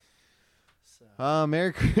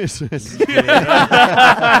Merry Christmas.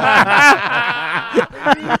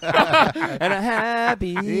 And a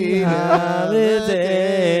happy holiday.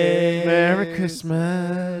 Merry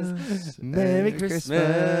Christmas. Merry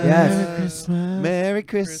Christmas. Yes. Merry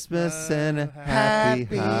Christmas and a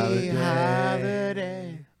happy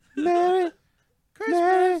holiday. Merry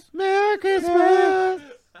Christmas. Merry Christmas.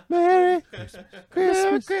 Merry Christmas.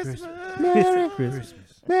 Merry Christmas.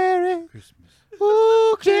 Merry Christmas.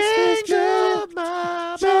 Ooh, Christmas,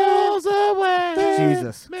 my balls away.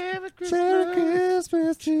 Jesus. Merry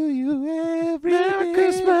Christmas to you every Merry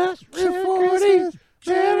Christmas,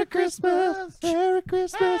 Merry Christmas, Merry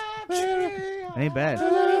Christmas, Ain't bad.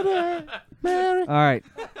 Merry, All right.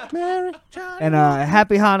 Merry. And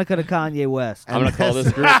happy Hanukkah to Kanye West. I'm going to call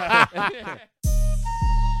this group.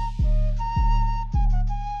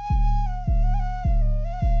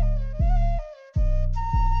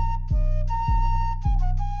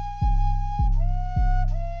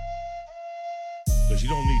 Because you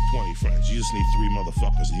don't need 20 friends. You just need 3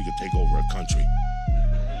 motherfuckers and you can take over a country.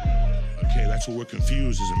 Okay, that's what we're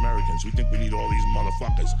confused as Americans. We think we need all these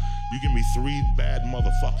motherfuckers. You give me 3 bad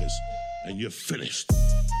motherfuckers and you're finished. Do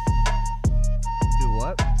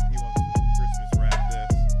what? He wants to Christmas wrap this.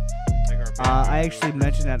 Take our I actually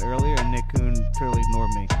mentioned that earlier, and Nick Kuhn totally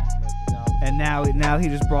ignored me. And now he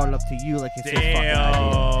just brought it up to you like it's his fucking idea.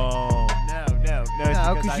 No, No, it's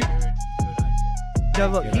 'cause because No,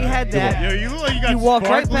 look, he had that. Yo, you look like you got He walked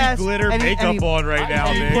right sparkly past glitter and he- makeup and he- on right now,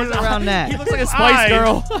 and he man. put it around that. He looks like a Spice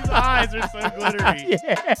Girl. His eyes are so glittery.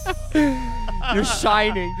 You're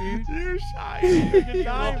shining, dude. You're shining. you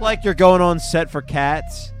look like you're going on set for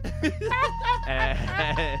Cats. And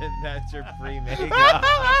that's your pre-makeup.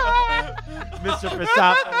 Mr.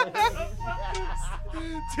 Fasop.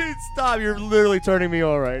 Dude, stop. You're literally turning me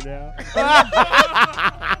on right now.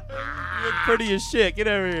 You look pretty as shit. Get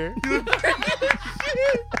over here.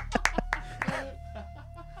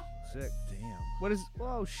 Sick. Damn. What is?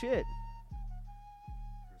 Whoa, shit.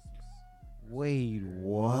 Wait,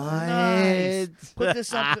 what? Nice. Put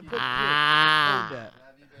this up. Hold that.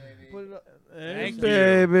 Put it up. Thank you.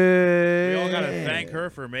 Baby. We all gotta thank her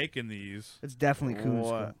for making these. It's definitely Kuhn's.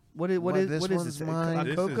 What? What is This this? one's mine.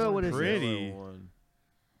 This Cocoa? is What is pretty. it?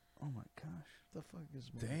 Oh my gosh. The fuck is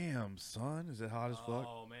Damn, son. Is it hot as fuck?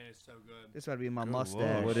 Oh, man, it's so good. This ought to be my Good mustache.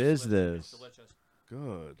 lord. What is this? Delicious.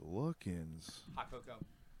 Good lookings. Hot cocoa.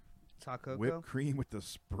 It's hot cocoa. Whipped cream with the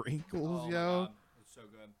sprinkles, Oh, my yo. God. It's so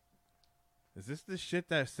good. Is this the shit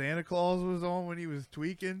that Santa Claus was on when he was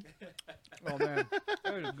tweaking? Oh man,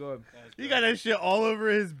 that is good. He got that shit all over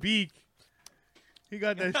his beak. He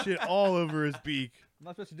got that shit all over his beak. I'm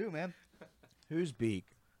not supposed to do, man. Whose beak?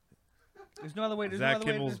 There's no other way. There's Zach no other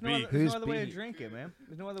way. Kimmel's There's no other, beak. there's Whose no other way to beak? drink it, man.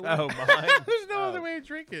 There's no other way. Oh, mine. There's no other way to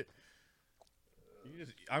drink it.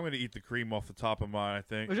 I'm gonna eat the cream off the top of mine, I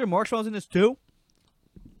think. Was there marshmallows in this too?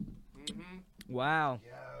 Wow.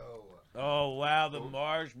 Oh, wow. The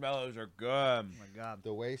marshmallows are good. Oh my god.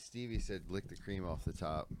 The way Stevie said lick the cream off the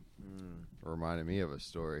top reminded me of a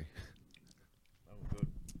story.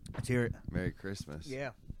 Let's hear it. Merry Christmas. Yeah.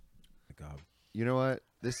 God. You know what?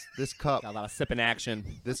 This cup Got a lot of sipping action.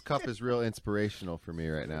 this cup is real inspirational for me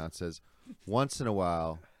right now. It says, "Once in a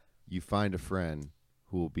while, you find a friend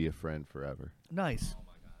who will be a friend forever." Nice. Oh,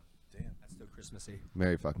 my God. Damn. That's so Christmassy.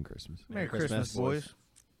 Merry fucking Christmas. Merry Christmas, Christmas, boys.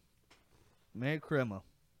 Merry Christmas.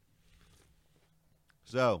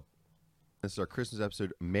 So, this is our Christmas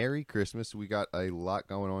episode. Merry Christmas. We got a lot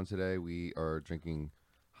going on today. We are drinking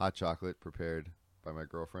hot chocolate prepared by my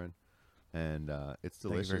girlfriend, and it's Thank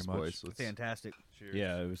you delicious, very much. boys. Let's- Fantastic. Cheers.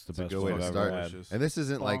 Yeah, it was the It's a best good way one to I've start. ever had. Delicious. And this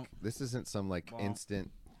isn't Bonk. this isn't some like Bonk.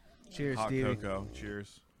 instant. Cheers, Hot Stevie. cocoa.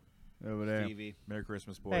 Cheers. Over there. Stevie. Merry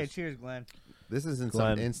Christmas, boys. Hey, cheers, Glenn. This isn't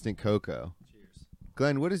Glenn. some instant cocoa. Cheers.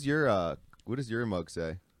 Glenn, what does your mug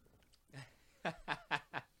say?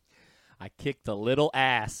 I kicked a little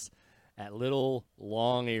ass at Little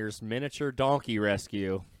Long Ears Miniature Donkey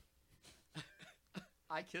Rescue.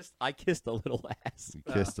 I kissed a little ass. You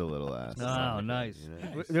kissed a little ass. Oh, nice.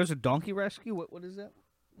 Yeah. There's a donkey rescue. What is that?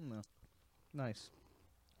 No. Nice.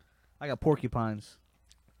 I got porcupines.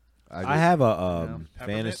 I have a Peppermint?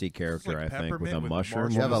 fantasy It's character, like I think, with peppermint a with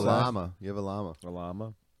mushroom. You have a on the side. llama. You have a llama. A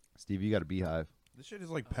llama. Steve, you got a beehive. This shit is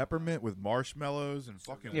like peppermint with marshmallows and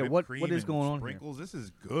fucking Yeah, whipped what cream is and going on here? sprinkles. This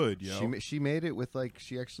is good, yo. She made it with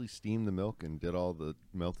she actually steamed the milk and did all the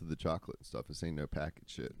melted the chocolate and stuff. This ain't no package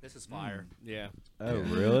shit. This is fire. Yeah. Oh,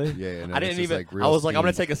 Yeah. really? Yeah, no, I this didn't is, even. like, real I was like, I'm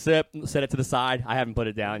gonna steamed- take a sip, set it to the side. I haven't put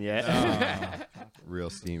it down yet. real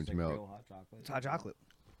steamed milk. It's hot chocolate.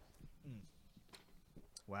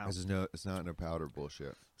 Wow. This is it's not no powder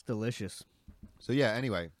bullshit. It's delicious. So yeah,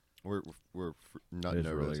 anyway, we're It nutting is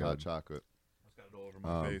over really this hot good. chocolate. over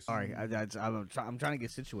my face. All right, I'm trying to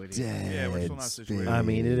get situated. Yeah, we're still not situated. I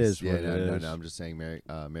mean, it is Yeah, what no, it no, is. no. I'm just saying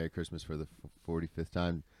Merry Christmas for the 45th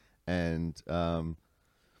time. And,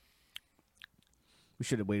 We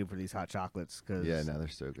should have waited for these hot chocolates. Cause yeah, no, they're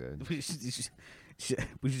so good. we should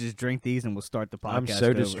just drink these and we'll start the podcast. I'm so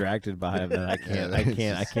over. distracted by it that I can't.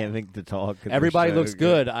 I can't think to talk. 'cause they're Everybody so looks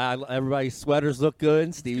good. Everybody's sweaters look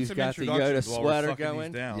good. Steve's Some got the Yoda introductions while we're sweater sucking these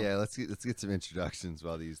going. down. Yeah, let's get some introductions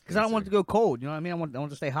while these. Because I don't things want it to go cold. You know what I mean? I want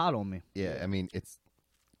to stay hot on me. Yeah, I mean it's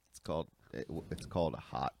called a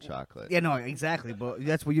hot chocolate. Yeah, no, exactly. But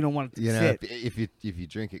that's what you don't want it to You know, sit. if you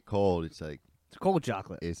drink it cold, it's like, It's cold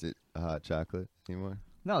chocolate. is it a hot chocolate anymore?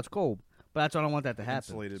 No, it's cold. But that's why I don't want that to happen.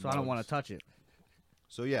 Insulated So I don't want to mugs. touch it.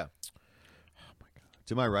 So yeah.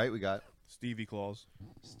 To my right, we got Stevie Claus.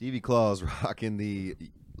 Stevie Claus rocking the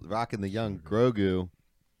young Grogu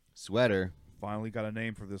sweater. Finally got a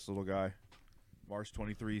name for this little guy. March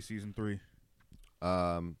 23, season 3.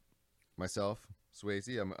 Myself,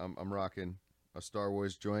 Swayze, I'm rocking a Star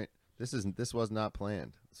Wars joint. This was not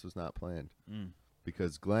planned. This was not planned.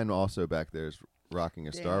 Because Glenn also back there is rocking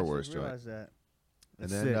a Star Wars joint. That. And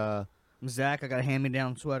That's then sick. Zach, I got a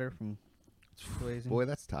hand-me-down sweater from Swayze. boy,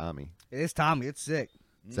 that's Tommy. It is Tommy. It's sick.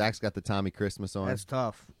 Zach's got the Tommy Christmas on. That's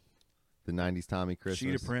tough. The 90s Tommy Christmas.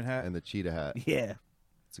 Cheetah print hat. And the cheetah hat. Yeah.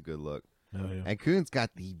 It's a good look. Oh, yeah. And Coon's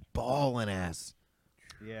got the ballin' ass.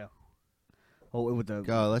 Yeah. Oh, with the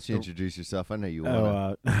Go, I'll let you introduce yourself. I know you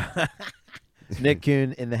want to. It's Nick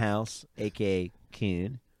Coon in the house, aka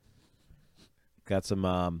Coon. Got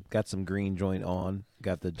some green joint on.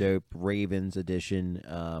 Got the dope Ravens edition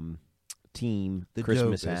team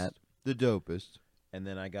Christmas hat. The dopest. And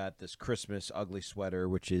then I got this Christmas ugly sweater,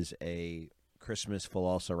 which is a Christmas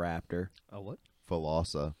Velociraptor Oh, what?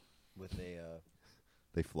 Flossa. with a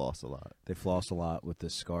They floss a lot. they floss a lot with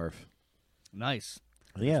this scarf. Nice.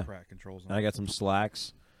 Yeah. Pratt controls And I got some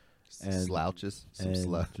slacks and Slouches. Some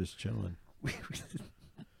and just chilling.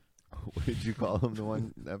 What did you call him the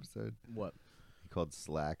one episode? What? He called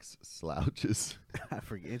slacks slouches. I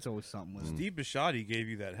forget. It's always something with Steve Bisciotti gave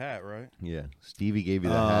you that hat, right? Yeah. Stevie gave you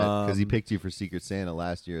the hat because he Um, picked you for Secret Santa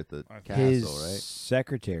last year at the I- castle, His right?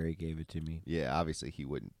 secretary gave it to me. Yeah, obviously he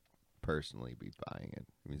wouldn't personally be buying it.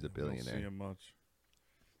 He's a Don't see billionaire. him much.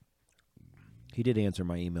 He did answer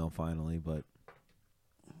my email finally, but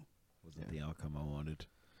wasn't the outcome I wanted.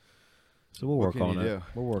 So we'll What work can on you it. do?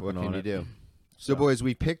 We're working What on can you it. do? So, boys,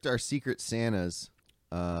 we picked our Secret Santas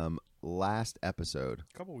last episode.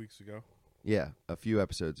 A couple weeks ago. Yeah, a few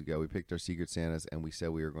episodes ago, we picked our Secret Santas, and we said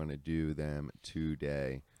we were going to do them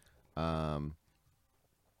today.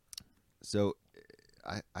 So,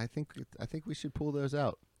 I think we should pull those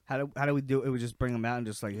out. How do we do it? We just bring them out and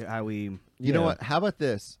just like how we. You know Yeah. what? How about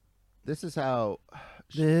this? This is how.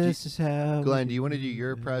 This is how. Glenn, do you want to do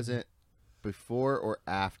your present before or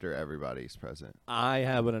after everybody's present? I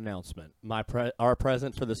have an announcement. Our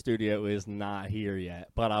present for the studio is not here yet,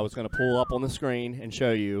 but I was going to pull up on the screen and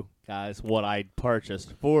show you guys what I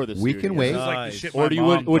purchased for the We studio. can wait. This is like the Nice. shit Or my do you-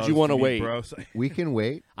 mom would does you wanna to me, wait? bro. We can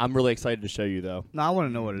wait. I'm really excited to show you, though. No, I want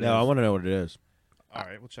to know what it is. No, I want to know what it is. All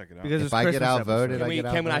right, we'll check it out. Because If it's I get Christmas outvoted, episode. I get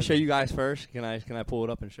Can I outvoted. show you guys first? Can I pull it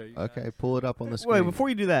up and show you? Okay, guys? pull it up on the screen. Wait, before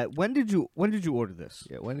you do that, when did you order this?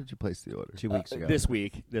 Yeah, when did you place the order? 2 weeks ago. This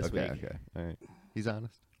week. This okay, week. okay, all right. He's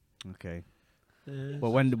honest. Okay.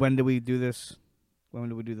 Well, when did we do this? When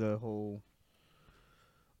did we do the whole?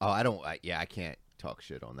 Oh, I can't talk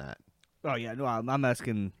shit on that. Oh yeah, no, I'm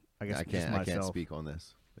asking. I guess I just can't. I myself. can't speak on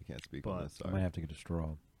this. I can't speak on But this. I Sorry. might have to get a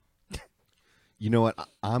straw. You know what?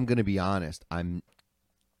 I'm gonna be honest. I'm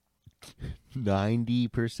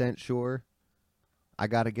 90% sure I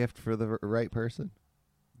got a gift for the right person.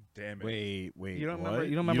 Damn it. Wait. You don't what? remember-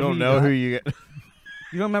 you don't You remember don't who know you who got? you get.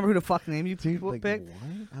 You don't remember who the fuck name you people Like, picked?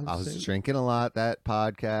 what? I was drinking a lot that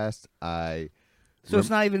podcast. So it's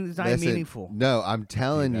not even Listen, meaningful. No, I'm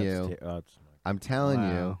telling you. I'm telling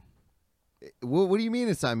Wow. you. What do you mean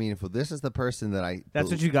it's not meaningful? This is the person that I. That's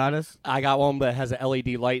what you got us. I got one that has an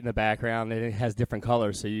LED light in the background and it has different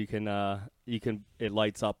colors, so you can it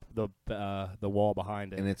lights up the wall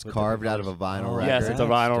behind it. And it's with carved different out of a colors. vinyl record. Yes, it's a That's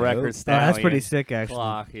vinyl dope. record. Oh, that's pretty stallion sick, actually.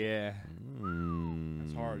 Clock, yeah.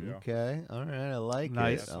 That's hard, yo. Okay. All right. I like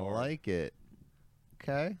Nice. it. I That's hard. like it.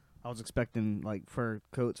 Okay. I was expecting like fur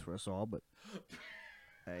coats for us all, but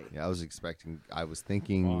hey, Yeah, I was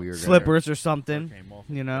thinking we were slippers or something. Came off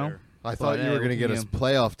You know? there. I thought But, you were what going to can get us you-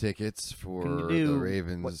 playoff tickets for can you the do?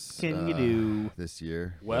 Ravens. What can you do? This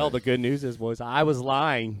year? Well, but- the good news is, boys, I was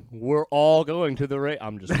lying. We're all going to the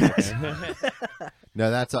I'm just kidding. No,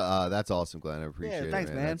 that's awesome, Glenn. I appreciate thanks,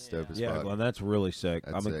 it, man. That's dope as Yeah, fuck. Glenn, that's really sick.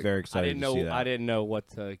 That's I'm sick. very I excited didn't to see know. that. I didn't know what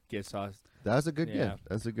to get. So That was a good Yeah. gift.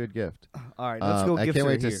 That's a good gift. All right, let's go. I Gifts can't are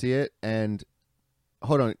wait to here. see it. And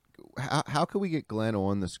hold on, how can we get Glenn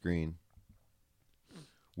on the screen?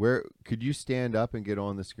 Where could you stand up and get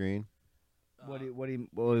on the screen? What do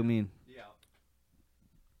you mean? Yeah.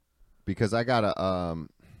 Because I gotta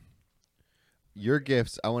your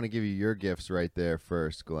gifts. I want to give you your gifts right there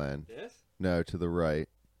first, Glenn. This? No, to the right,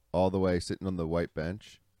 all the way, sitting on the white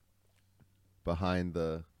bench, behind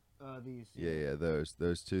the. These. Yeah,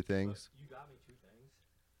 those two things. You got me 2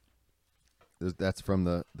 things. That's from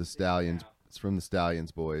the Stallions. It's from the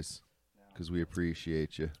Stallions boys, because we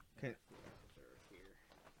appreciate you.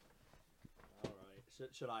 All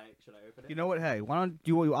right. Should I open it? You know what? Hey, why don't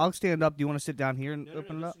you? I'll stand up. Do you want to sit down here and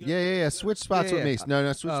open it up? Yeah. Switch spots Yeah, with me. yeah.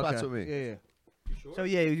 No, switch Oh, spots okay. with me. Yeah. You sure? So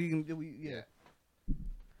yeah, you can. Yeah.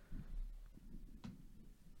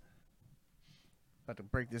 About to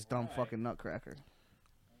break this dumb fucking nutcracker.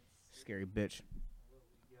 Scary bitch.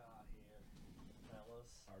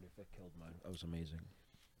 Already killed mine. That was amazing.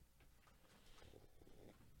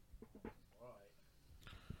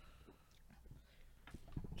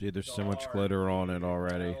 Dude, there's so much glitter on it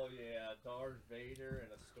already. Oh yeah, Darth Vader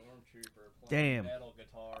and a stormtrooper Damn. playing metal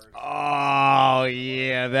guitars. Oh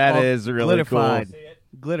yeah, that Oh, is really cool. glitterfied. See it?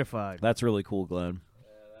 Glitterfied. That's really cool, Glenn.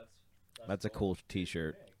 Yeah, That's a cool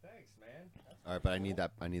T-shirt. Hey, thanks, man. All right, but I need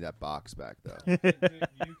that box back though. Dude, you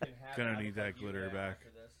can have Gonna it. I need will that take you glitter back. after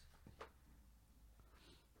this.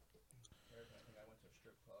 I think I went to a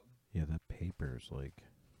strip club. Yeah, that paper's like.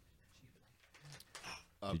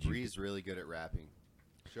 Did you- Bree's really good at rapping.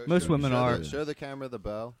 Most women are. Show the camera the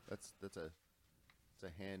bow. It's a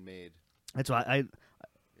handmade. That's why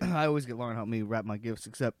I always get Lauren help me wrap my gifts.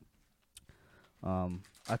 Except, I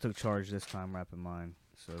took charge this time wrapping mine,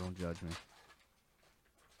 so don't judge me.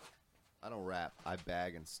 I don't rap. I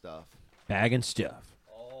bag and stuff. Bag and stuff.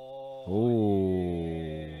 Oh.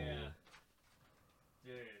 Oh.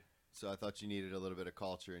 Dude. So I thought you needed a little bit of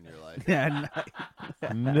culture in your life. Yeah,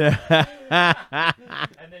 And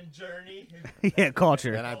then Journey. yeah,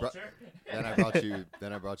 culture. Then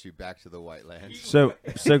I brought you back to the White Lands. so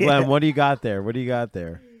Glenn, what do you got there? What do you got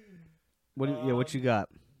there? What you got?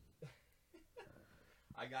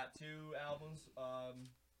 I got 2 albums,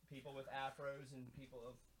 people with afros and people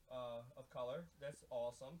of color. That's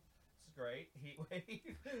awesome. It's great. Heatwave.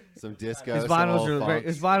 Some disco. His some vinyls old are funk.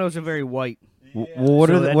 his vinyls are very white. Well, Yeah. what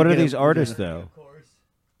So are then what you are get these a- artists Of though? course.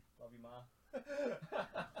 Love you, Ma.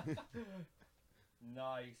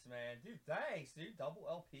 Nice, man. Dude, thanks, dude. Double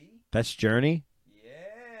LP. That's Journey.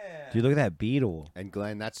 Yeah. Dude, look at that Beetle. And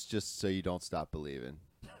Glenn, that's just so you don't stop believing.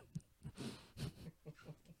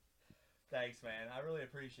 Thanks, man. I really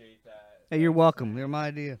appreciate that. Hey, you're welcome. They're my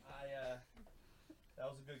idea. That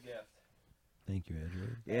was a good gift. Thank you,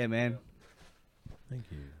 Edward. Yeah, man. Thank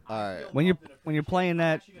you. All right. When you're playing I'm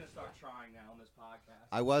that, actually gonna start trying now on this podcast.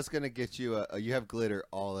 I was gonna get you you have glitter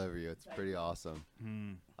all over you. It's pretty awesome.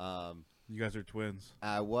 You guys are twins.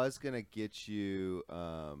 I was gonna get you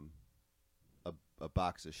a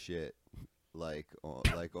box of shit like on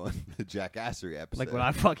the Jackassery episode. like what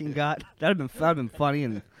I fucking got, that'd been funny,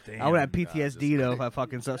 and I would have PTSD though if I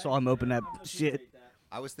fucking saw him open that shit.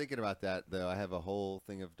 I was thinking about that though. I have a whole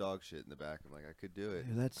thing of dog shit in the back. I'm like, I could do it.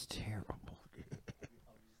 Dude, that's terrible.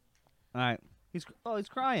 All right, he's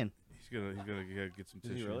crying. He's gonna get some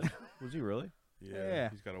Was tissue. he really? Was he really? Yeah.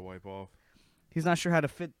 He's got to wipe off. He's not sure how to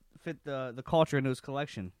fit the culture into his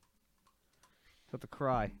collection. He'll have to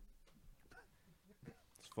cry.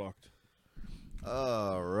 It's fucked.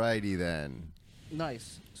 Alrighty then.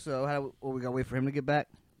 Nice. So we gotta wait for him to get back.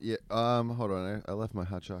 Yeah. Hold on. I left my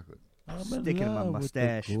hot chocolate. Stick it in my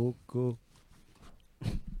mustache.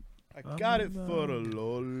 I got it for the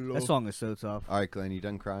Lolo. That song is so tough. All right, Glenn, you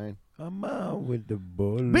done crying? I'm out with the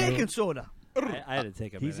bull. Baking soda. I had to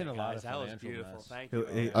take a He's minute, in a lot guys. of That was financial beautiful. mess. Thank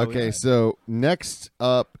you. Okay, so next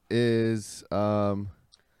up is How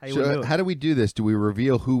you wanna do it? how do we do this? Do we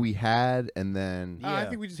reveal who we had and then? I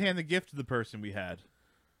think we just hand the gift to the person we had.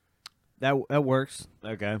 That works.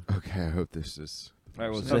 Okay. Okay, I hope this is. All right.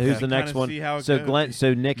 Well, Okay. so who's the Kinda next one? see how it So goes. Glenn.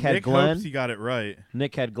 So Nick had Nick Glenn. hopes he got it right.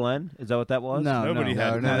 Nick had Glenn. Is that what that was? No, Nobody no,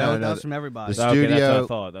 had- no, no, that no, was from everybody. The Okay, that's what studio- I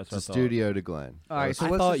thought. That's The what I thought. studio to Glenn. All right, so I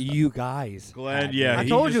let's thought just- you guys. Glenn, had yeah, I he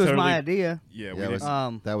told just you it was totally- my idea. Yeah, we Yeah, it was-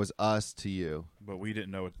 didn't, That was us to you. but we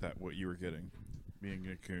didn't know what you were getting. Me and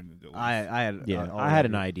Coon and Dylan. I had Yeah, all I had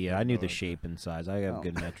an over. idea. I knew Oh, the okay. shape and size. I have Oh.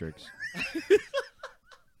 good metrics.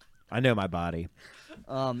 I know my body.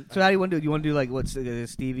 So how do you want to do? You want to do like what's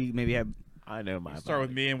Stevie? Maybe have I know my Start body.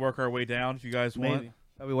 with me and work our way down if you guys want. maybe.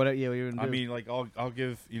 I mean, whatever. Yeah, what you gonna do? I mean, like I'll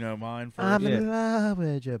give mine first. I'm Yeah. in love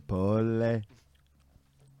with Chipotle.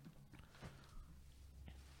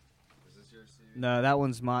 No,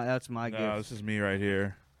 that's my No, gift. this is me right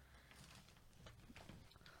here.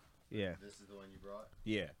 Yeah. This is the one you brought?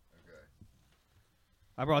 Yeah. Okay.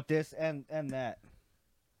 I brought this and that.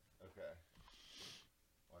 Okay.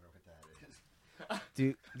 Wonder what that is.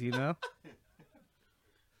 Do you know?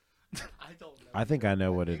 I don't know. I think I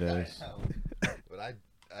know what it is. But I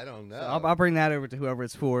don't know. I'll bring that over to whoever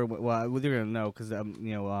it's for. Well, they're gonna know because because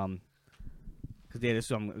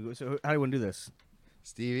so how do you want to do this?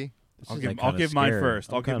 Stevie? I'll give mine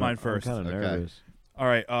first. I'll give mine first. I'm kind of Okay. nervous. All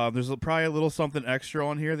right. There's probably a little something extra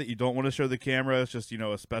on here that you don't want to show the camera. It's just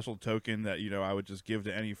a special token that I would just give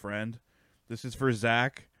to any friend. This is for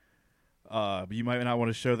Zach. But you might not want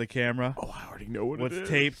to show the camera. Oh, I already know what's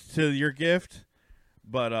taped to your gift.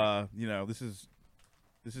 But this is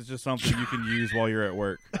just something you can use while you're at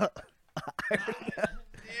work.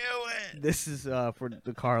 This is for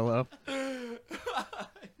DeCarlo.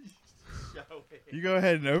 You go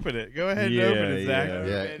ahead and open it. Go ahead and open it, Zach.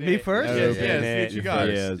 Yeah. Me first? Yes, Okay. yes, see what you got.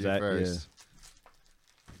 Yeah, You Zach, first.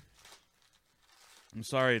 I'm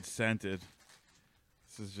sorry it's scented.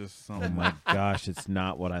 This is just Oh something. my gosh, it's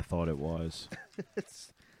not what I thought it was.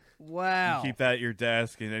 Wow. You keep that at your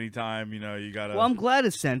desk, and anytime you gotta. Well, I'm glad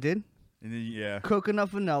it's scented. And then, yeah. Coconut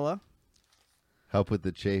vanilla, Help with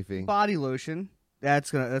the chafing. body lotion.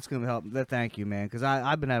 That's gonna help. Thank you, man, because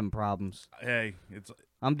I've been having problems. Hey, it's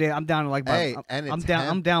I'm down to like Hey, I'm and it's down.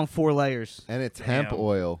 hemp. I'm down 4 layers. And it's hemp Damn.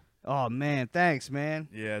 oil. Oh man, thanks, man.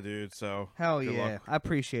 yeah, dude. So Hell good yeah, luck. I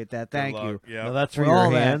appreciate that. Good Thank luck. you. Yeah, No, that's for For your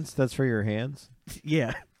all that. hands. That's for your hands.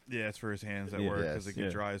 Yeah. yeah, it's for his hands at Yeah. work because Yes. it get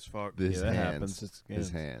Yeah. dry as fuck. His Yeah, that hands. happens. It's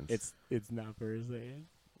His hands. hands. It's not for his hand.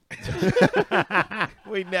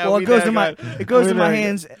 We know. Well, it goes in my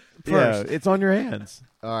hands first. Yeah, it's on your hands.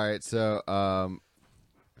 All right, so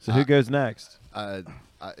So who goes next? it's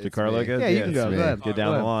DeCarlo me. goes. Yeah, you can go. me. Go ahead. Get down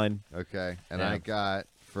Go the ahead. line. Okay, and Yeah. I got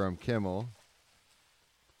from Kimmel.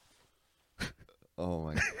 Oh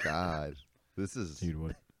my god, this is Dude,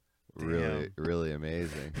 what? really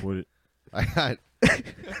amazing. What? I got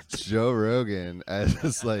Joe Rogan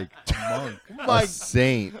as like Monk. a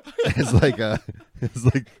saint. It's like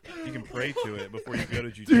You can pray to it before you go to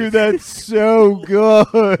jujitsu. Dude, that's so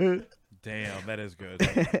good. Damn, that is good.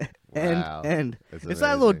 wow. and It's it's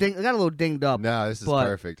got a little amazing. ding. It got a little dinged up. No, this is but-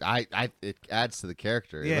 perfect. It adds to the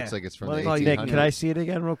character. It Yeah. looks like it's from Well, the like, 1800s. Nick, can I see it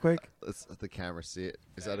again real quick? Let's let the camera see it.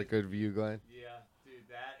 Is that a good view, Glenn? Yeah, dude,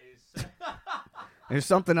 that is. There's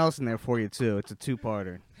something else in there for you too. It's a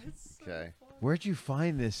 2-parter. Okay. Where'd you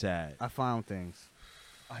find this at? I found things.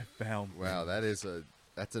 I found. Wow, that's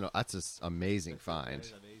an amazing find.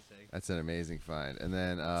 That's an amazing find. And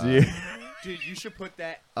then Dude, you should put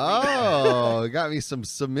that. oh, got me some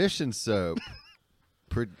submission soap.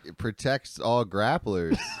 Protects all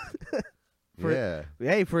grapplers. Yeah,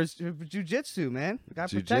 Hey, for jujitsu, man, you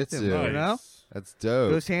gotta protect him. Jiu-jitsu. You know, that's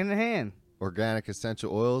dope. goes hand in hand. Organic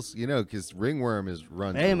essential oils, because ringworm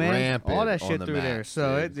runs Hey, man, rampant all that on shit the through mat, there.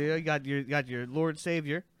 So dude. you got your Lord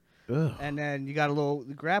Savior, Ugh. and then you got a little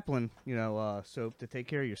grappling, soap to take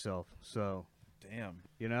care of yourself. So Damn.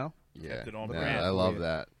 yeah, kept it on no, brand I for love you.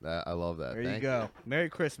 that. I love that. there you Thank go. Merry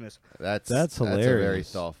Christmas. That's That's That's a very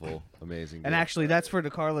hilarious. thoughtful, amazing. And gift. actually, that's for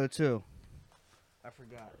DeCarlo too. I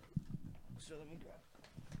forgot. So let me grab.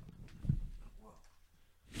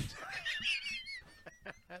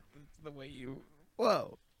 The way you.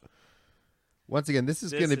 Whoa. Once again, this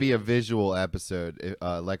is This going to be a is- visual episode,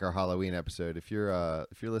 like our Halloween episode. If you're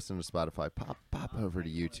listening to Spotify, pop over to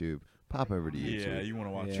YouTube. Pop over to YouTube. Yeah, you want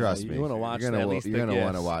to watch. Yeah. Trust you me. wanna watch you're gonna at least you're the gonna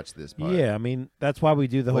want to gifts. watch this part. Yeah, I mean that's why we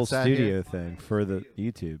do the What's whole that here? studio thing for the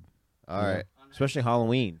YouTube. All right. Especially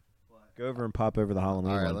Halloween. Go over and pop over the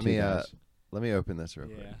Halloween All right. one Let too, me guys, let me open this real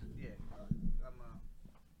quick. Yeah.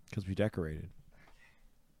 because we decorated.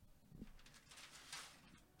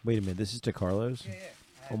 Wait a minute, this is DeCarlo's? Yeah.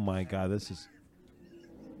 Oh my God, this is.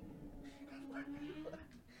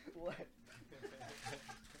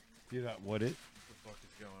 Dude, what it? What the fuck is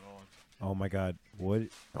going on? Oh my God, what?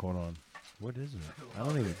 Hold on, what is it? I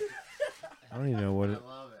don't even know what it.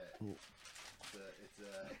 love it.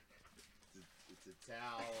 It's a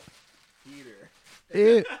towel heater.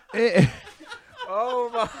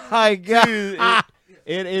 Oh my God!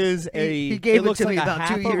 It is a. He gave it looks to like me a about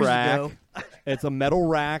half 2 a years rack. ago. It's a metal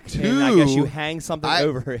rack, and I guess you Two? hang something I-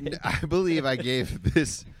 over it. I believe I gave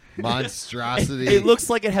this monstrosity It looks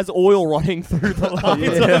like it has oil running through the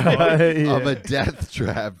lines. of a death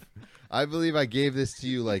trap. I believe I gave this to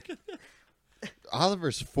you like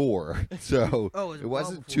Oliver's 4, so Oh, it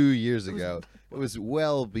wasn't well 2 years ago. It was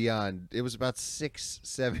well beyond. It was about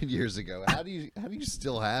 6-7 years ago. How do you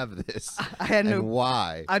still have this? I had and no.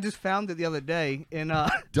 why? I just found it the other day, and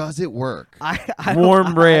Does it work? I don't-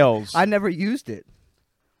 Warm rails. I never used it.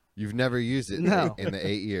 You've never used it No. in the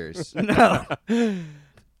 8 years, No, and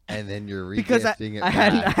then you're because regifting it. I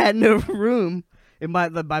back. had no room in my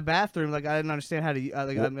bathroom. Like I didn't understand how to.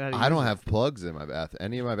 Like, Well, how to I don't use it. have plugs in my bath.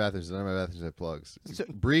 Any of my bathrooms, none of my bathrooms have plugs. So-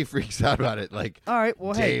 Bree freaks out about it like All right,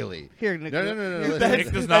 well, hey, daily. here, Nick. No. here- listen.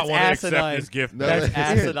 Nick does not That's want to accept asinine. this gift. No, That's listen.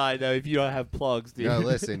 asinine, though, if you don't have plugs, dude. No,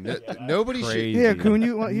 listen. Nobody Crazy. should. Here, Coon,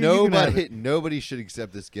 you can have it. Nobody should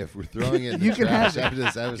accept this gift. We're throwing it in the You can trash have it. after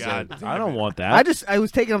this episode. God I don't want that. I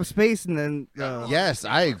was taking up space, and then Yes,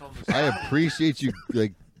 I appreciate you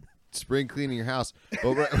like spring cleaning your house,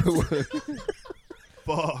 but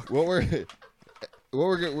Fuck. what we're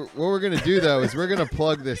gonna do though is we're gonna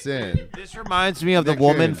plug this in. This reminds me of the Nick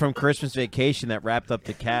woman Coon. from Christmas Vacation that wrapped up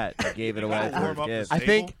the cat and gave it away Warm for up a the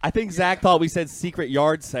gift. I think Zach thought we said secret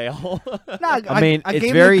yard sale. I mean, I it's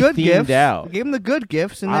gave very him the good themed gifts. out. I gave him the good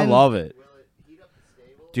gifts, and I then love it.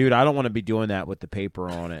 Dude, I don't want to be doing that with the paper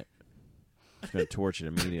on it. It's going to torch it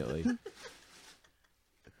immediately.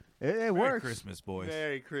 it Merry works. Christmas, boys.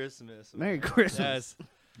 Merry Christmas. Merry Christmas. Yes.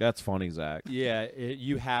 That's funny, Zach. Yeah,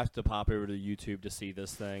 you have to pop over to YouTube to see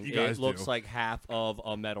this thing. You guys It looks do. like half of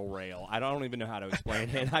a metal rail. I don't even know how to explain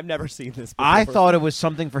it. I've never seen this before. I thought it was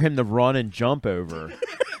something for him to run and jump over.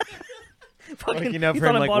 Fucking- Like, you know, he for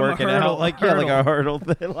him thought I like bought him a working hurdle- out. Like, yeah, like a hurdle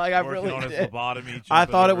thing. Like, I Working really on his did. lobotomy. I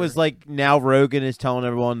jumping thought it over. was like now Rogan is telling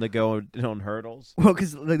everyone to go on hurdles. Well,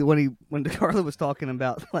 because like when Carla was talking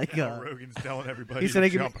about like Rogan's telling everybody he said to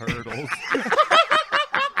he could- jump hurdles.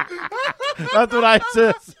 That's what I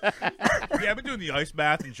said. Yeah, I've been doing the ice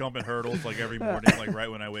bath and jumping hurdles like every morning, like right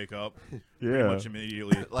when I wake up. Pretty much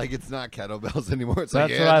immediately. Like it's not kettlebells anymore. It's That's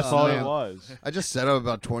like, what yeah, I it's thought not. it was. I just set up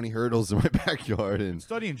about 20 hurdles in my backyard and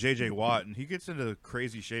Studying JJ Watt, and he gets into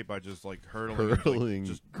crazy shape by just like hurdling, and, hurling like,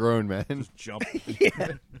 just grown men. jump.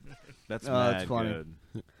 That's Oh, mad that's funny.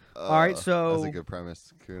 good. All right, so- that's a good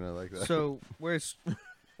premise, Coon. I like that. so what's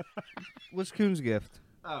Coon's gift?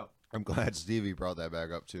 I'm glad Stevie brought that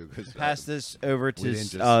back up too. Cause, Pass this over we to didn't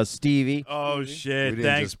just- Stevie. Oh we shit! didn't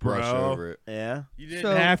Thanks, just brush bro. over it. Yeah. You didn't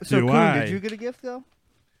So, have to. so Coon, why? did you get a gift though?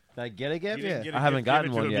 Did I get a gift? You didn't get a I haven't gift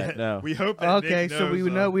gotten given to one him yet. No. We hope that Okay, Nick so we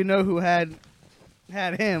knows, know who had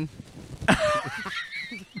him.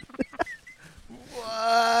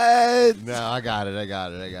 What? No, I got it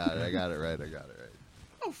right.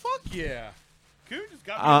 Oh fuck yeah! Coon just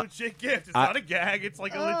got me Uh, a legit gift. It's I- not a gag. It's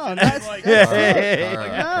like a Oh, legit. that's- like, Yeah. All right,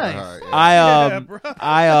 Nice. all right, yeah.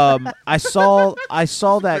 I Yeah, bro. I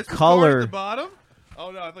saw that Christmas card at color. the bottom.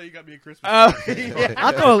 Oh no, I thought you got me a Christmas. Oh, card. yeah.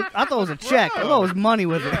 I thought it was a check. I thought it was money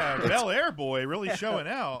with it. Yeah, Bel Air boy really showing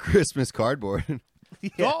out. Christmas cardboard.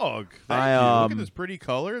 Dog. Thank I, you. Look at um, this pretty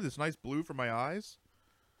color. This nice blue for my eyes.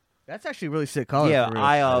 That's actually really sick color. Yeah, for real.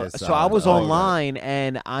 That is so I solid. was I like that. online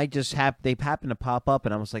and I just they happened to pop up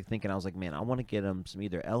and I was like thinking, man, I want to get him some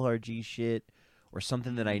either LRG shit or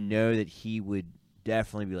something that I know that he would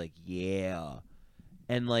definitely be like, yeah.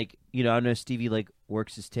 And like, you know, I know Stevie like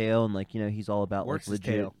works his tail and like, you know, he's all about Works his like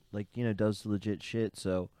legit, tail. like, you know, does legit shit.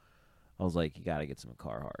 So I was like, you got to get some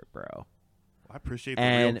Carhartt, bro. I appreciate the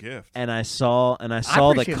And real gift. and I saw the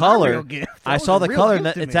appreciate my color. real gift. That I was saw a the real color. gift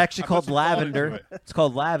And to it's me. actually I called put some thought into lavender. it. It's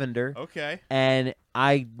called lavender. Okay. And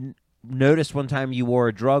I noticed one time you wore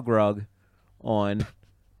a drug rug on,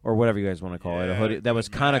 or whatever you guys want to call it, a Yeah, hoodie that was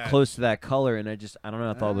good kind of match. close to that color, and I don't know,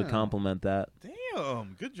 I thought it would Oh. compliment that.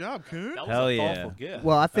 Damn. Good job, Coon. That was Hell a yeah. thoughtful gift.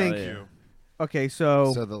 Well, I think. yeah. Thank you. Okay,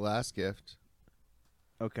 so So the last gift.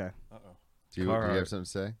 okay. Do you Carhartt. have something to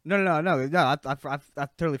say? No. I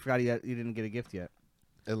totally forgot you didn't get a gift yet.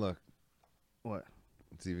 Hey, look. What?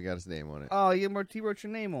 Let's see if he got his name on it. Oh, he wrote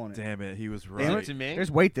your name on it. Damn it. He was Damn right. it. me?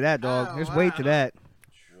 There's weight to that, dog. Oh, There's weight to wow. that.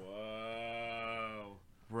 Whoa.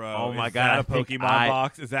 Bro. Oh my is God, That I a think Pokemon I-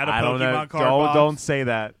 box? Is that a I don't know. Pokemon card box? Don't say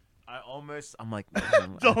that. I'm like, I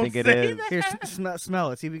Don't think it say is. that. Here,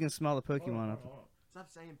 smell it. See if we can smell the Pokemon. Stop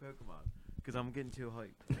saying Pokemon, because I'm getting too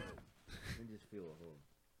hyped. I just feel a whole.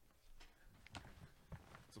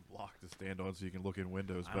 It's a block to stand on so you can look in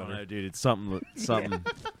windows I don't better. know, dude. It's something. Something.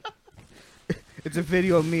 It's a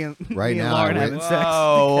video of me and Right me and now, Lauren I having would- sex. to catch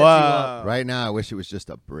you Whoa, up. Right now, I wish it was just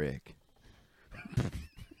a brick.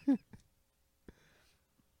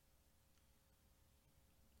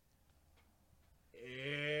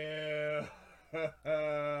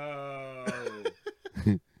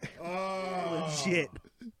 Legit.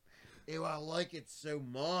 Ew, I like it so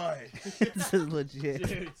much. This is legit.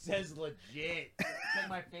 Dude, it says legit. It's like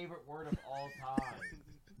my favorite word of all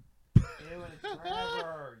time. Ew, and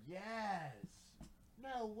Trevor. Yes.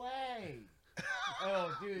 No way.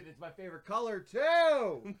 Oh, dude, it's my favorite color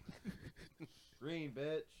too. Green,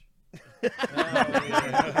 bitch.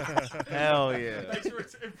 Hell yeah. Thanks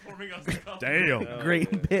for informing us. Damn. Great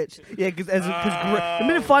bitch. Yeah, because it'd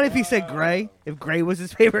been funny if he said gray. If gray was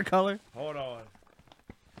his favorite color. Hold on.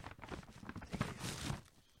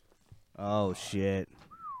 Oh shit.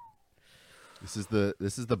 This is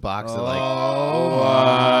the box that Oh like. my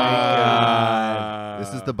god.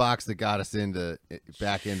 This is the box that got us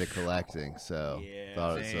back into collecting. So Yeah,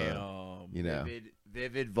 thought it's you know.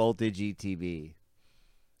 Vivid Voltage ETB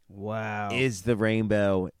Wow. is the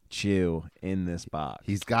Rainbow Chew in this box.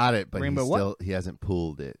 He's got it, but Rainbow what? he hasn't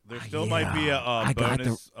pulled it. There still might be a I got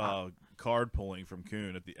bonus card pulling from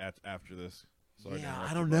Kuhn after this. Sorry to Yeah, interrupt I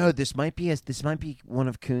you, don't bro. know. This might be one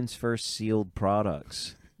of Kuhn's first sealed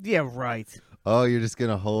products. Yeah, right. Oh, you're just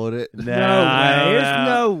gonna hold it? No way. There's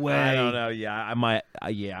no way. I don't know. Yeah, I might.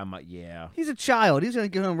 Yeah. He's a child. He's gonna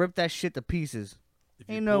go home and rip that shit to pieces. If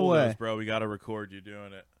you Ain't no pull way. those, bro, we gotta record you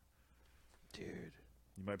doing it. Dude.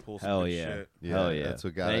 You might pull some Hell good yeah. shit. Yeah, Hell yeah. That's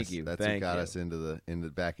what got Thank us. you. That's Thank what got you. us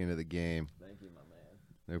back into the game. Thank you, my man.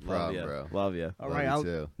 No problem, bro. Love you. All Love right, you I'll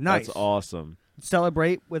too. nice. That's awesome.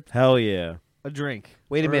 Celebrate with Hell yeah. a drink.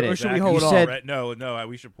 Wait a Or- minute. Or should we Zach, hold you off? said- Right? No,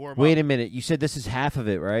 we should pour them Wait up. a minute. You said this is half of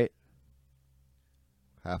it, right?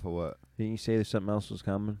 Half of what? Didn't you say there's something else was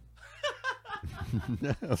coming?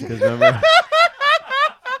 No. Because remember.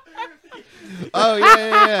 Oh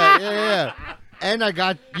yeah. And I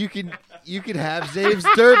got you can have Zave's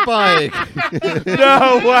dirt bike.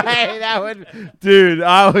 No way. That would, dude.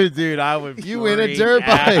 I would. You win a freak dirt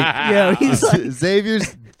out. bike. Yeah, he's like,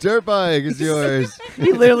 Xavier's dirt bike is yours.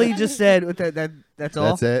 he literally just said that's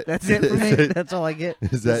all. That's it? That's it for me. That's it? That's all I get.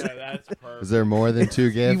 Is Yeah, that? that's perfect. Is there more than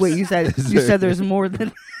 2 gifts? Wait, you said Is you there- said there's more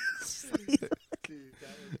than.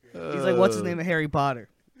 He's like, what's his name of Harry Potter?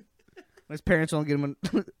 His parents only give him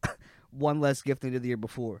one less gift than they did the year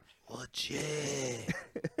before. Legit.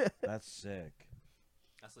 That's sick.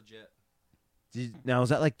 That's legit. Now is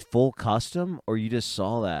that like full custom, or you just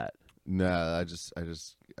saw that? No, I just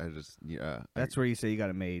yeah. That's where you say you got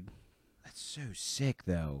it made. That's so sick,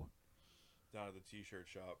 though. Down at the t-shirt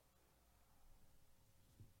shop.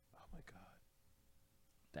 Oh my god.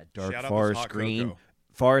 That dark Shout out this forest hot green, cocoa.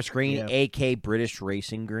 forest green, Yeah. AK British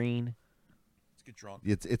racing green. Let's get drunk.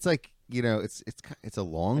 It's like it's a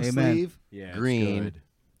long Amen. sleeve Yeah, green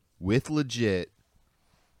with legit.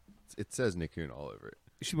 It says Nicoon all over it.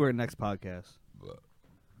 You should wear it next podcast.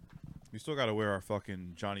 We still got to wear our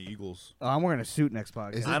fucking Johnny Eagles. Oh, I'm wearing a suit next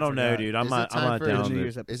podcast. Is it- I don't know, dude. I'm Is not. it time I'm not for down. New to-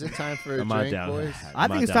 Year's episode. Is it time for a I'm not drink, down. boys? I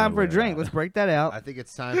think it's time for a drink. Let's break that out. I think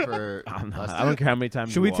it's time for. I'm not, us I to- don't care how many times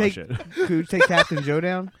Should you we wash take? it. Could we take Captain Joe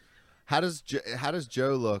down? How does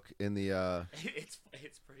Joe look in the? It's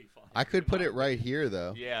pretty funny. I could put it right here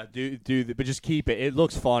though. Yeah, but just keep it. It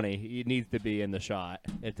looks funny. It needs to be in the shot.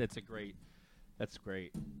 It's a great. That's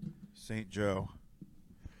great. St. Joe.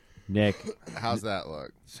 Nick, How's that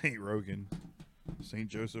look? St. Rogan. St.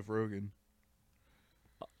 Joseph Rogan.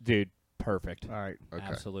 Dude, perfect. All right. Okay.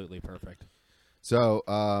 Absolutely perfect.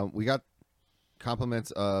 So we got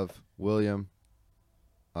compliments of William.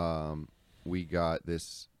 We got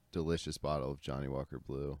this delicious bottle of Johnny Walker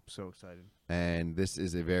Blue, So excited. and this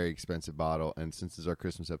is a very expensive bottle. And since it's our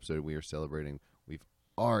Christmas episode, we are celebrating. We've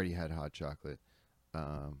already had hot chocolate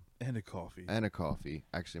And a coffee. and a coffee.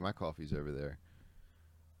 Actually, my coffee's over there.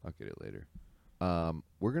 I'll get it later.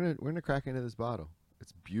 We're gonna crack into this bottle.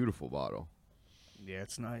 It's a beautiful bottle. Yeah,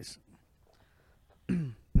 it's nice.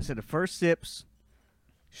 I said the first sips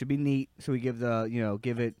should be neat, so we give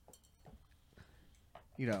it.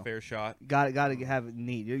 Fair shot. Got to have it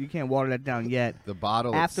neat. You can't water that down yet. The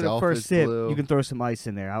bottle After the itself first is sip, blue. you can throw some ice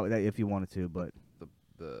in there if you wanted to. But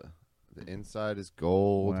the inside is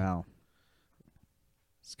gold. wow,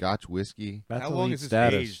 Scotch whiskey. that's How elite long is this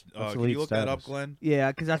status. aged? That's Can elite you look that up, status. Glenn?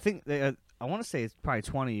 yeah, because I think I want to say it's probably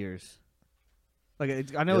 20 years. Like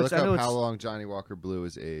I know Yeah, it's look I know up how it's long Johnny Walker Blue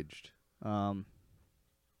is aged.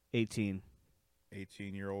 18.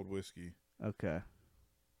 18-year-old whiskey. Okay,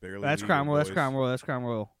 Barely that's legal, Crown Royal. That's boys. Crown Royal. That's Crown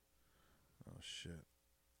Royal. Oh, shit.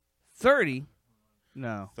 30.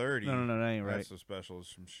 No, 30. no, that ain't right. That's so special.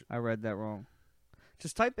 It's some shit. I read that wrong.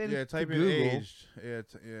 Just type in Yeah, type to in Google. aged. Yeah.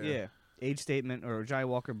 Yeah, age statement or Johnny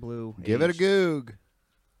Walker Blue. Give it a aged. goog.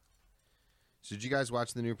 So did you guys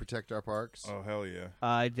watch the new Protect Our Parks? Oh, hell yeah.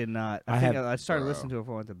 I did not. I think have- I started Bro. listening to it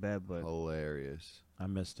before I went to bed, but Hilarious. I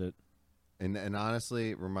missed it. And honestly,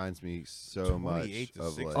 it reminds me so much 28 to of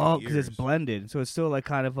 60. like. oh, because it's years. blended, so it's still like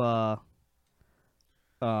kind of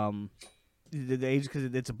the age because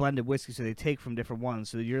it's a blended whiskey, so they take from different ones.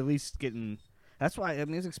 So you're at least getting. That's why, I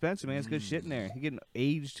mean, it's expensive, man. It's good shit in there. You're getting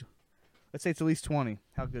aged. Let's say it's at least 20.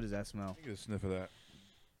 How good does that smell? Get a sniff of that.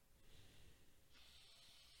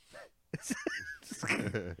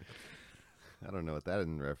 I don't know what that is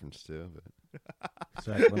in reference to, but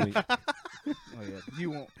Zach, let me. Oh yeah,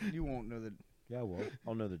 you won't know that. Yeah, well,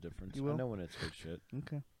 I'll know the difference. You will? I know when it's good shit.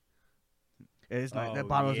 Okay. It's nice. Oh, That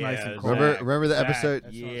bottle's nice yeah, and cold. remember the Zach, episode?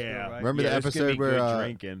 That smells good, Yeah. right? Remember the Yeah, it's gonna episode be where good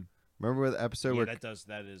drinking. remember the episode where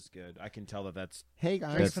That is good. I can tell that's hey Drink,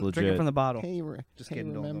 guys, That's drink it legit. from the bottle. hey, Just hey,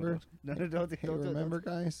 kidding. remember? Don't do Hey, remember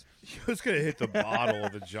guys? You was gonna hit the bottle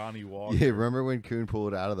of the Johnny Walker. Yeah, remember when Kuhn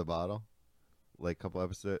pulled it out of the bottle? Like a couple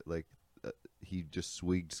episodes, like he just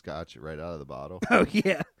swigged scotch right out of the bottle. Oh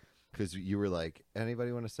yeah. Because you were like,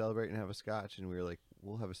 anybody want to celebrate and have a scotch? And we were like,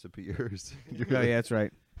 we'll have a sip of yours. Oh yeah, that's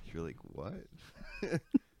right. You're like, what?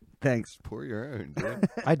 Thanks. Pour your own, dude.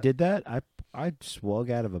 I did that. I swug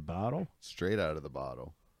out of a bottle. Straight out of the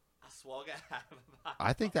bottle. I swung out of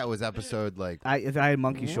I think that was episode like, I had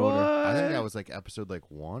monkey shoulder. I think that was like episode like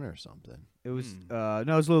 1 or something. It was no, it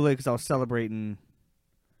was a little late because I was celebrating.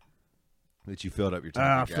 That you filled up your I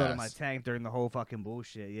tank of filled gas. up my tank during the whole fucking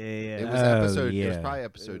bullshit. Yeah, yeah. It was Oh, episode. It was yeah. probably It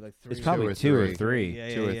episode was like It's 3. probably two or 3.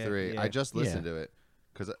 Yeah, 2 or yeah, 3. yeah. I just Yeah. listened to it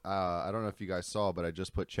because I don't know if you guys saw, but I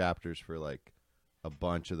just put chapters for like a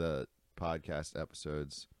bunch of the podcast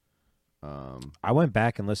episodes. I went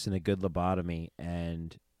back and listened to Good Lobotomy,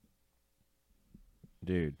 and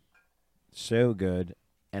dude, so good.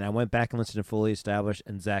 And I went back and listened to Fully Established,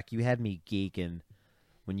 and Zach, you had me geeking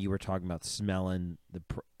when you were talking about smelling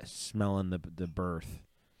the birth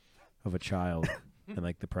of a child and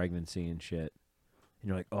like the pregnancy and shit. And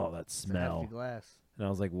you're like, oh, that It's an empty smell. glass. And I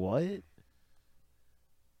was like, what?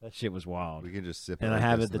 That shit was wild. We can just sip. And it I like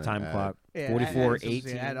have this it the and then time add. clock Yeah,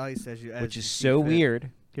 44:18, add all he says you, which as is you so see fit. weird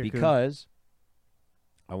Here, Coon. because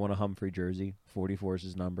I want a Humphrey jersey. 44 is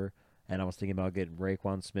his number, and I was thinking about getting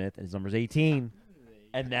Raekwon Smith, and his number's 18,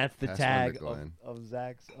 and that's the Pass one to tag Glenn. of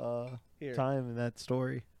Zach's Here. time in that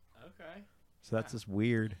story. Okay. So that's just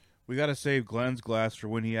weird. We gotta save Glenn's glass for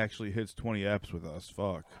when he actually hits 20 eps with us.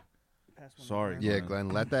 Fuck. Pass one to Sorry. Glenn. Yeah, Glenn. Glenn,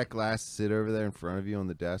 let that glass sit over there in front of you on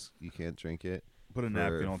the desk. You can't drink it. Put a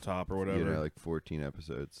napkin on top or whatever. You know, like 14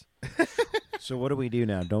 episodes. So what do we do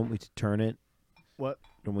now? Don't we turn it? What?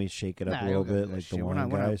 Don't we shake it up Nah, a little you don't gotta bit do that like the shit. wine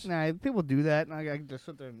guys? Nah, people do that. And I just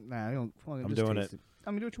sit there. Nah, I don't. Fucking I'm just doing taste it.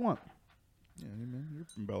 I mean, do what you want. Yeah, man, you're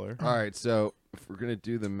from Bel Air. All right, so if we're going to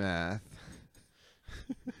do the math,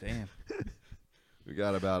 Damn. we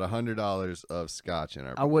got about $100 of scotch in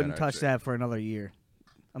our I wouldn't in our touch that for another year.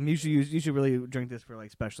 I'm usually you should really drink this for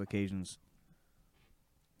like special occasions.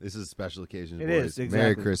 This is a special occasion, It boys. is, exactly.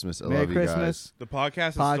 Merry Christmas. I Merry love you Christmas. The podcast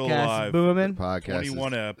is still Podcast alive. is booming. guys. Podcast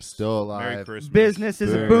 21 is eps. still Merry alive. Christmas. Business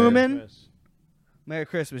is Boom. booming. Merry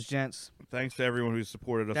Christmas, gents. Thanks to everyone who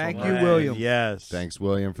supported us. Thank you, online. William. Yes. Thanks,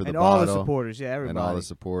 William, for the And bottle. all the supporters. Yeah, everybody. and all the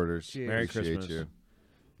supporters. Cheers. Merry Appreciate Christmas. you.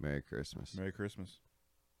 Merry Christmas. Merry Christmas.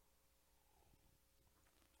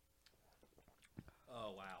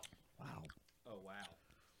 Oh wow. Wow. Oh wow.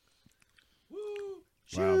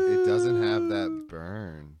 Wow, it doesn't have that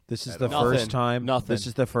burn. This is at the all. first Nothing. time. Nothing. This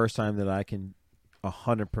is the first time that I can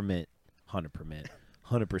 100%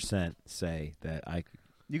 say that I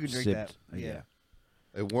You can drink sipped. that. Yeah.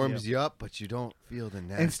 It warms you up, but you don't feel the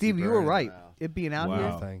nasty And Steve, you burn were in the right. mouth. It being out Wow. here,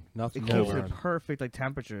 Nothing. Nothing. it No keeps it burn. perfect like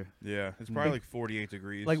temperature. Yeah, it's probably like 48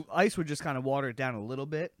 degrees. Like ice would just kind of water it down a little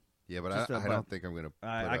bit. Yeah, but Just I a- don't think I'm going to put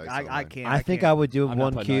ice on I mine. can't. I think can't. I would do I'm not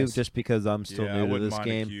one putting cube ice. just because I'm still yeah, I new to wouldn't this mind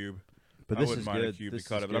game. a cube. But I this wouldn't is mind good. a cube This to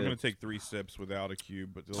cut is it, but I'm good. going to take 3 sips without a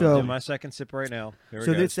cube. But I'm So- doing my second sip right now. Here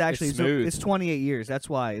So we go. this actually It's so smooth. it's 28 years. That's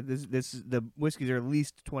why this the whiskeys are at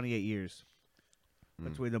least 28 years.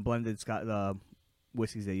 That's where the blended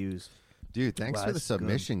whiskeys they use. Dude, thanks Wow, for the that's good.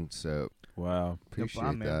 submission soap. Wow. Appreciate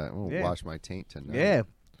problem, man. that. I'm going to Yeah. wash my taint tonight. Yeah,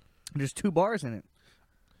 there's 2 bars in it.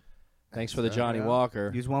 Thanks for the That's Johnny yeah.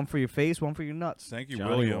 Walker. Use one for your face, one for your nuts. Thank you, Johnny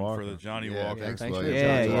William, Walker. for the Johnny Yeah, Walker. thanks, Thanks for William. the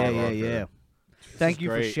Yeah, Johnny yeah, Walker. yeah, yeah. Thank is you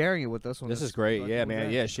for great. sharing it with us. On This this is great. Yeah, fucking man.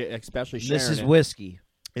 event. Yeah, shit, especially sharing This is it. whiskey.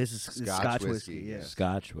 This is Scotch whiskey. Yeah,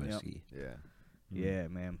 Scotch whiskey. Yeah. yeah,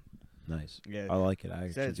 man. Nice. Yeah, I like it. I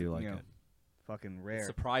actually Says, do like you know, it. fucking rare.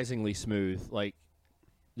 Surprisingly smooth. Like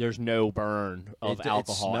there's no burn of It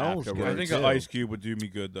alcohol smells good. afterwards. I think too. an ice cube would do me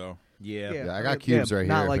good, though. Yeah. Yeah, I got cubes right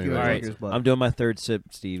not here if like your anybody drinkers, but I'm doing my third sip,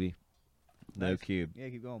 Stevie. No Nice. cube. yeah,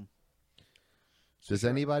 keep going. Does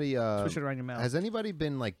anybody Switch it around your mouth. has anybody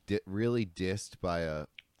been like really dissed by a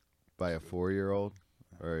 4-year-old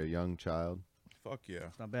or a young child? Fuck yeah.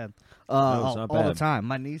 It's not bad. No, it's not all the bad. time.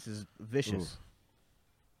 My niece is vicious.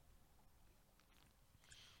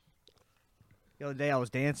 The other day I was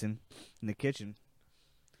dancing in the kitchen.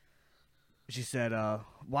 She said,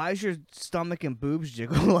 "Why is your stomach and boobs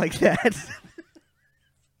jiggle like that?"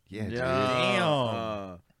 Yeah, dude.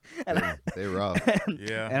 Damn. They rough.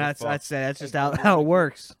 Yeah. And I fuck. said, "That's just how it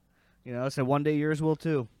works." You know, I said, "One day yours will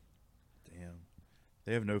too." Damn.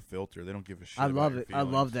 They have no filter. They don't give a shit. I about love your it. I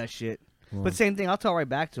love feelings. that shit. Well, But same thing, I'll tell right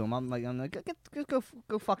back to him. I'm like,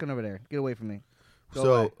 go fucking over there. Get away from me. Go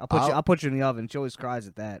So, away. I'll put you in the oven. She always cries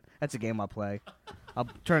at that. That's a game I play. I'll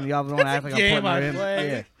turn the oven on. Act like I'm game putting her I in. play.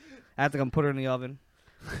 Yeah. Act like I'm putting her in the oven.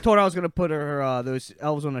 Told her I was gonna put her those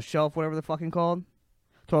elves on the shelf, whatever they're fucking called.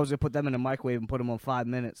 Told her I was gonna put them in the microwave and put them on 5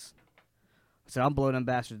 minutes. I said I'm blowing them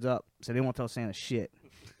bastards up. So they won't tell Santa shit.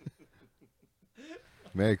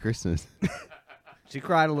 Merry Christmas. She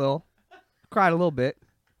cried a little bit.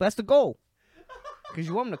 But that's the goal. Because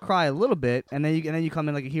you want them to cry a little bit, and then you come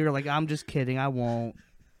in like a hero, like I'm just kidding, I won't.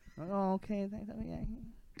 Oh, okay. You know what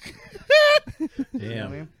I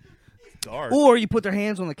damn. mean? Dark. Or you put their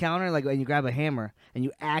hands on the counter, like, and you grab a hammer, and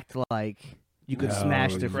you act like you could Oh,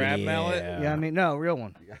 smash their crab face. mallet? You know what I mean? No, real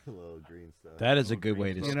one. You got a little green stuff. That is a good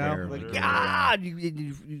way to You scare know, 'em. like Literally. God,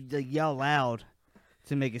 you like yell loud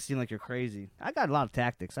to make it seem like you're crazy. I got a lot of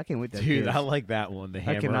tactics. I can't wait to have Dude, kids. I like that one. The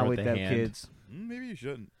hammer I cannot with wait the to have hand. kids. Maybe you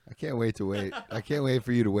shouldn't. I can't wait to wait. I can't wait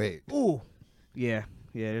for you to wait. Ooh, yeah.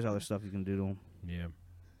 There's other stuff you can do to them. Yeah.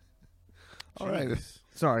 All right. Jeez.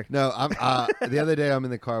 Sorry. No, I'm. The other day I'm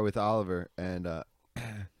in the car with Oliver, and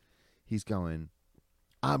he's going,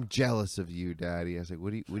 "I'm jealous of you, Daddy." I was like,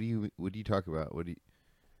 "What do you talk about?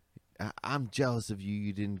 I'm jealous of you.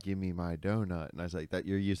 You didn't give me my donut." And I was like, "That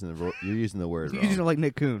you're using the word You're wrong." using it like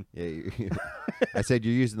Nick Coon. Yeah, I said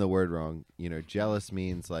you're using the word wrong. You know, jealous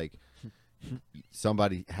means like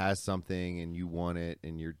somebody has something and you want it,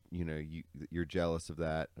 and you're jealous of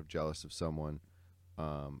that, or jealous of someone.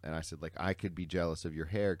 And I said, like, I could be jealous of your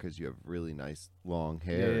hair because you have really nice long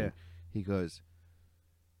hair. Yeah. And he goes,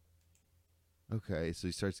 okay. So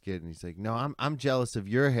he starts getting. He's like, no, I'm jealous of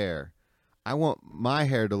your hair. I want my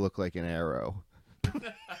hair to look like an arrow.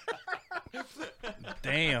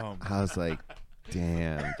 Damn. I was like,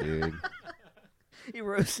 damn, dude. He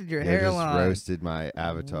roasted your They just hairline. roasted my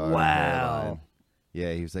avatar. Wow. hairline.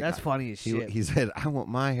 Yeah, he was like, That's funny as shit. He said, I want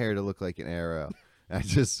my hair to look like an arrow. I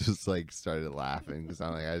just was like started laughing because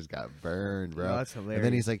I'm like, I just got burned, bro. No, that's hilarious. And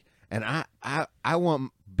then he's like, and I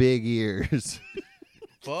want big ears.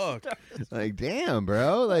 Fuck. Like, damn,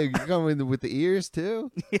 bro. Like, you're going with the ears too?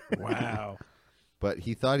 Wow. But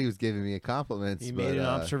he thought he was giving me a compliment. He but, made an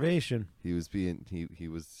observation. He was being, he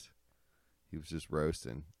was just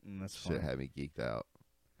roasting. That's Shit funny. had me geeked out.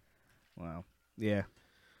 Wow. Yeah.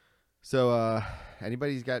 So,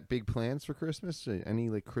 anybody's got big plans for Christmas? Any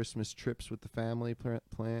like Christmas trips with the family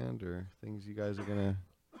planned, or things you guys are gonna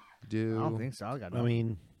do? I don't think so. I got I nothing.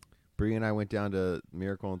 mean, Bree and I went down to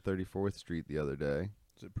Miracle on 34th Street the other day.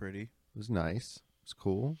 Is it pretty? It was nice. It was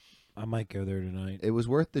cool. I might go there tonight. It was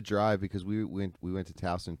worth the drive because we went to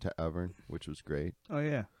Towson Tavern, which was great. Oh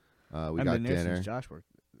yeah. We I've got been there dinner. since Josh worked.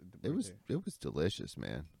 It was delicious,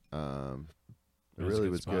 man. It It was a really good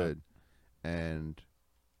was spot. good. And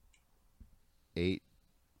ate.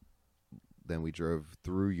 Then we drove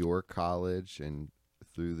through York College and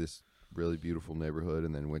through this really beautiful neighborhood,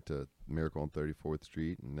 and then went to Miracle on 34th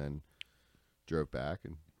Street, and then drove back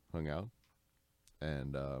and hung out.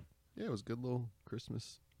 And yeah, it was a good little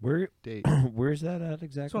Christmas Where date. where's that at It's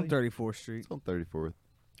exactly? on 34th Street. It's on 34th.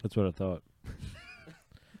 That's what I thought.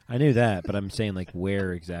 I knew that, but I'm saying like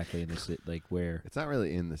where exactly in the city? Like where? It's not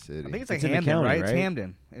really in the city. I think it's like It's in the Hamden, county, right? It's right?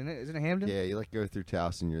 Hamden. Isn't it Hamden? Yeah, you like go through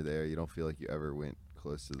Towson, you're there. You don't feel like you ever went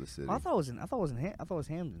close to the city. Oh, I thought it was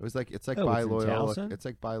Hamden. It was like it's like Oh, by it's in Loyola. Towson? It's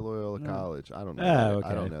like by Loyola No. College. I don't know. Oh, that, okay.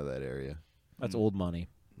 I don't know that area. That's old money.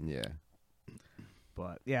 Yeah.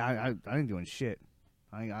 But yeah, I ain't doing shit.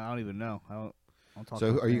 I don't even know. I don't talk.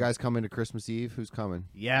 So to are you my guys coming to Christmas Eve? Who's coming?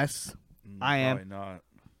 Yes. I am. Probably not.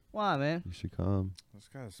 Why, man? You should come. I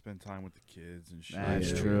just gotta spend time with the kids and shit.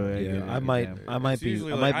 That's Yeah. true. Yeah, Yeah, I might. yeah. I might It's be.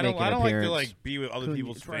 usually I like, might make I an don't like appearance. to like be with other Couldn't-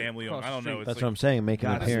 people's it's right family. across I don't the know. street. It's That's like, what I'm saying. Make an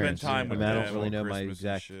Gotta spend appearance. time I with mean, I them don't really on know my Christmas and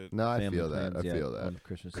exact. shit. No, I family feel that. I plans yet feel that. on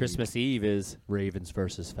Christmas Eve. Christmas Eve is Ravens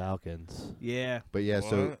versus Falcons. Yeah. But yeah,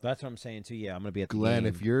 so What? That's what I'm saying too. Yeah, I'm gonna be at the Glenn,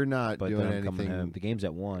 game, if you're not but doing then I'm coming home. anything, The game's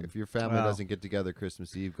at 1. if your family Wow. doesn't get together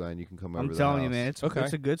Christmas Eve, Glenn, you can come over I'm to the telling you, house. man. It's Okay.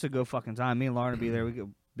 it's a good fucking time. Me and Lauren will be there.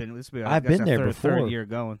 This will be I've that's been our there third before. year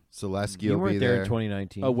going. Celeste You will be weren't there there. in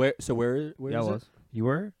 2019. Oh, where? So where Yeah, is I it? was. You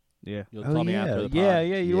were? Yeah. You'll Oh tell me yeah, after the pod. yeah,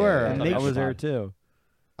 you Yeah. were. And I make was sure- there too.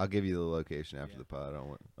 I'll give you the location after the pod.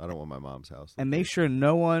 I don't want my mom's house. And make sure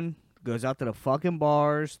no one goes out to the fucking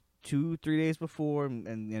bars 2-3 days before and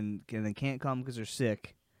then can't come because they're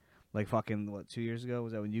sick. Like fucking 2 years ago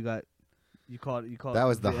was that when you got You call it. That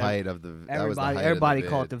was the vid. height of the. That was the height Everybody of the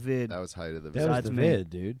called it vid. the vid. That was height of the That vid. was Besides the me. vid,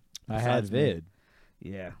 dude. I had Besides me. vid.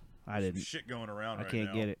 Yeah, I didn't. Shit going around I right can't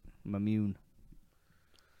now. get it. I'm immune.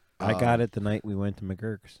 I got it the night we went to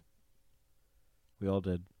McGurk's. We all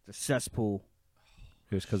did. The cesspool.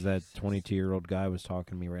 It was because that 22-year-old guy was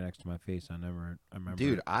talking to me right next to my face. I remember.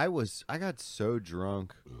 Dude, it. I got so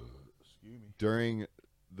drunk during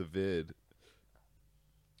the vid.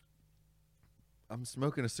 I'm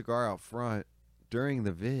smoking a cigar out front during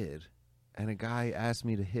the vid, and a guy asked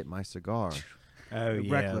me to hit my cigar, Oh yeah,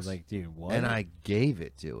 I reckless. was like, dude, what? and I gave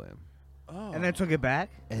it to him, Oh. And then took it back.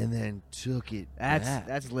 and then took it That's back.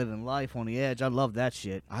 that's living life on the edge. I love that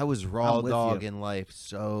shit. I was raw I'm with you. dogging life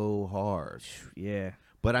so hard. Yeah.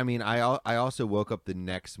 But I mean, I also woke up the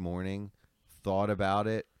next morning, thought about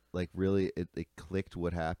it, like really, it clicked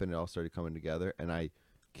what happened. It all started coming together, and I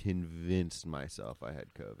convinced myself I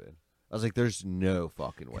had COVID. I was like, "There's no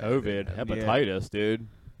fucking way." I COVID, didn't have it. hepatitis, dude.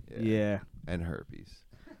 Yeah. And herpes.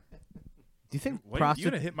 Do you think Wait, you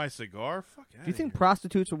prostitutes? gonna hit my cigar? Fuck Do you think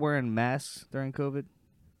prostitutes are wearing masks during COVID?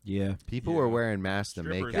 yeah. People Yeah. were wearing masks to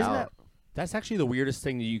make Strippers. Isn't out. That's actually the weirdest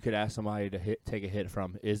thing that you could ask somebody to take a hit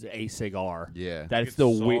from is a cigar. Yeah. That's It's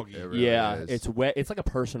the soggy. weird. It really Yeah, is. it's wet. It's like a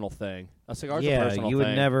personal thing. A cigar's a Yeah, personal you would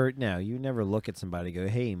thing. never. No, you would never look at somebody and go,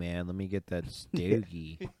 "Hey, man, let me get that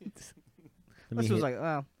stogie. let, me This hit- was like,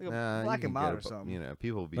 oh, Nah, you black can him get out a or bu- something. You know,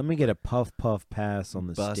 people be let me get a puff pass on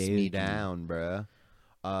the bust stogie. me down, bruh.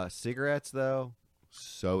 Cigarettes though,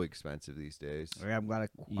 so expensive these days. Yeah, I'm glad.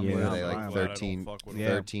 Yeah. I'm What glad are they I'm like buying glad I don't 13 fuck with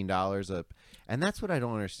them. $13 a? And that's what I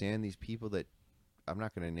don't understand. These people that I'm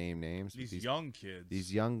not going to name names. but These young kids.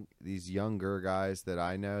 these younger guys that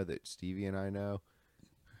I know, that Stevie and I know,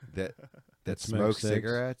 that smoke smoke cigs.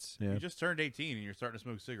 cigarettes. Yeah. You just turned 18 and you're starting to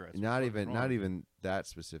smoke cigarettes. Not What's even wrong? that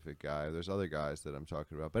specific guy. There's other guys that I'm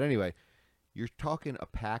talking about. But anyway, you're talking a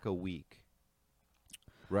pack a week,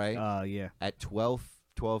 right? Yeah. At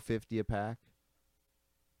 $12.50 a pack.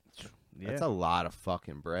 Yeah. That's a lot of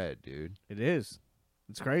fucking bread, dude. It is.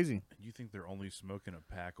 It's crazy. And you think they're only smoking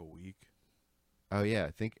a pack a week? Oh yeah,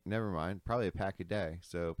 never mind. Probably a pack a day.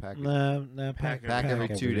 So pack No, Pack every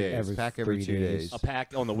 2 days. Pack every 2 3 days. A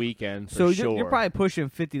pack on the weekend. For So sure. you're probably pushing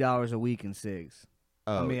 $50 a week in cigs.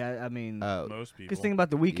 Oh, I mean, oh, Most people. because think about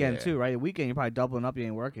the weekend Yeah. too, right? The weekend you're probably doubling up. You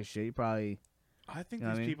ain't working shit. You probably I think You know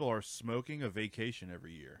what these I mean? people are smoking a vacation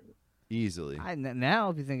every year. easily. now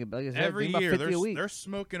if you think about, like I said, Every think about year, 50 a week. they're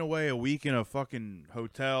smoking away a week in a fucking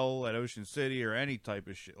hotel at Ocean City or any type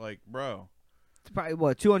of shit. Like, bro, It's probably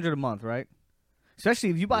what $200 a month, right? Especially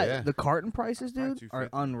if you buy Yeah. the carton prices, Probably dude, are $250.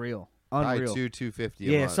 unreal. Probably Unreal. $250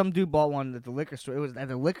 a Yeah, month. some dude bought one at the liquor store. It was at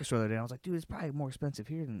the liquor store the other day. I was like, dude, it's probably more expensive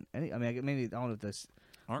here than any. I mean, maybe I don't know if this.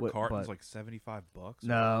 aren't What- cartons but- like $75?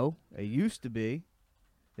 No, it used to be.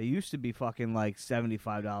 They used to be fucking like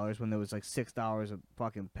 $75 when there was like $6 a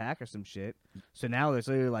fucking pack or some shit. So now there's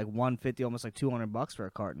literally like $150, almost like $200 for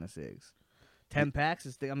a carton of cigs. 10 packs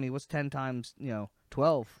is. I mean, what's 10 times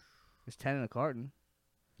 12? It's 10 in a carton.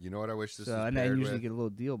 You know what I wish this So was and paired then usually with? get a little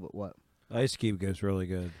deal, but what? Ice Cube goes really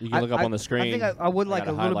good. You can look up on the screen. I think I would like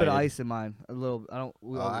got a it little bit of highlighted. ice in mine. A little. I don't.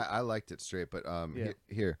 Oh, I liked it straight, but Yeah.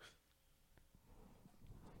 here.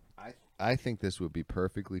 I think this would be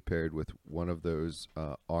perfectly paired with one of those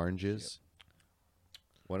oranges.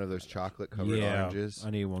 One of those chocolate covered Yeah, oranges.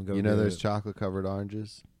 I need one. Go You know get those it. chocolate covered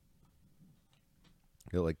oranges?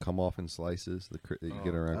 They'll like come off in slices that you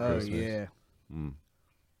get around oh Christmas. yeah. Mm.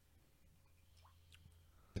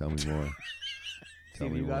 Tell me more. Tell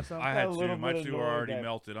Steve, me you more. got some? I had two. My two are already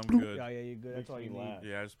melted. I'm good. Yeah, you're good. That's all you need.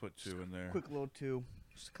 Yeah, I just put two in there. Quick little two,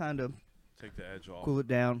 just kind of Take the edge off. cool it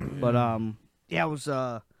down. But yeah, it was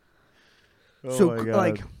Oh so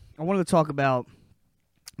like I wanted to talk about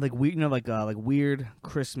like like weird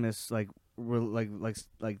Christmas like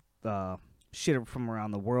shit from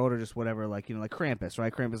around the world or just whatever, like like Krampus,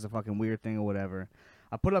 right? Krampus is a fucking weird thing or whatever.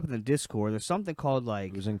 I put it up in the Discord. There's something called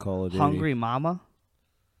like It was in Call of Duty. Hungry Mama.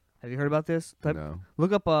 Have you heard about this? No.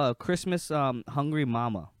 Look up Christmas Hungry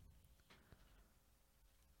Mama.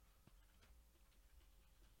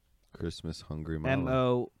 Christmas hungry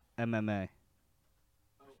mama. MOMMA.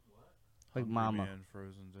 Like Hungry mama. Man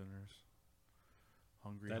frozen dinners.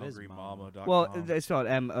 That is Hungrymama.com. Well, it's spelled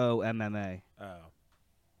MOMMA. Oh,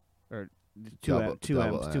 Or Double- two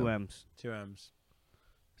double M's. Two M. M's. 2 M's.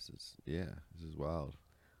 This is wild.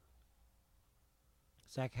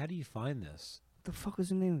 Zach, how do you find this? What the fuck was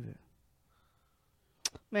the name of it?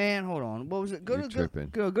 Man, hold on. What was it? Go You're to tripping.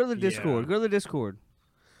 go to the Discord. Yeah. Go to the Discord.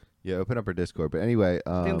 Yeah, open up our Discord. But anyway, I think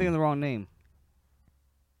I'm thinking of the wrong name.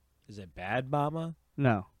 Is it Bad Mama?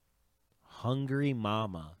 No. Hungry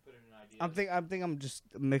Mama. I'm just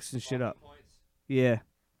mixing shit up. Yeah.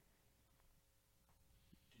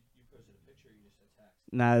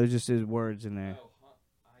 Nah, it was just his words in there.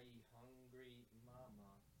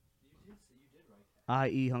 I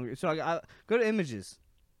eat hungry. So I go to images.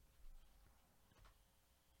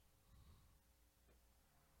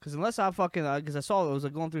 Because unless I fucking, because I saw it was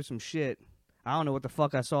like going through some shit. I don't know what the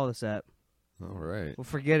fuck I saw this at. All right. Well,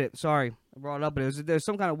 forget it. Sorry, I brought it up, but there's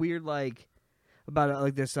some kind of weird like about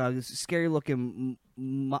like this scary looking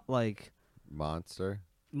like Monster.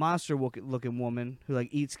 monster looking woman who like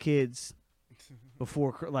eats kids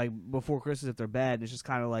before Christmas if they're bad. And it's just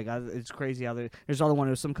kind of like it's crazy how there's other one.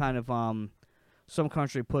 There's some kind of some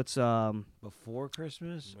country puts Before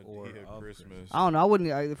Christmas or Medea of Christmas. I don't know.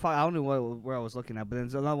 I don't know where I was looking at, but then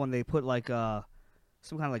there's another one they put like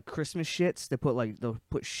some kind of like Christmas shits. They'll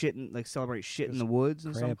put shit in like celebrate shit in the woods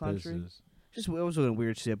in some country. Krampuses. Just it was doing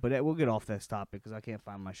weird shit, but we'll get off this topic because I can't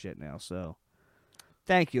find my shit now. So,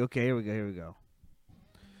 thank you. Okay, here we go.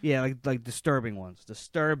 Yeah, like disturbing ones,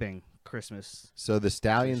 disturbing Christmas. So the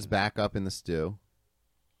stallion's back up in the stew.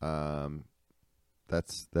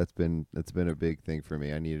 That's been a big thing for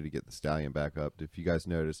me. I needed to get the stallion back up. If you guys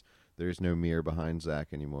notice, there's no mirror behind Zach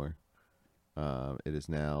anymore. It is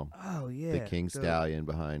now Oh yeah, the King Stallion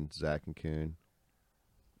behind Zach and Coon.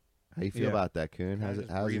 How you feel Yeah. about that, Coon? Kinda How's it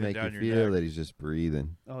just make breathing you down your feel neck. that he's just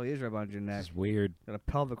breathing? Oh, he is right behind your neck. It's weird. Got a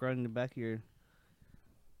pelvic right in the back of your.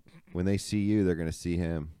 When they see you, they're gonna see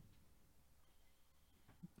him.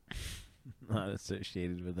 Not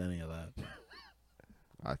associated with any of that.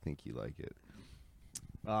 I think you like it.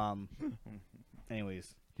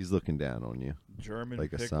 Anyways, He's looking down on you. German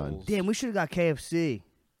Like a pickles. son. damn, we should have got KFC.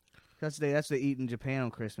 That's what they eat in Japan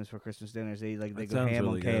on Christmas for Christmas dinners. They That go sounds ham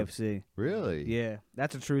really on good. KFC. Really? Yeah,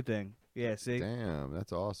 that's a true thing. Yeah, see, Damn,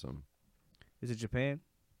 that's awesome. is it Japan?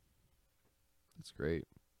 That's great.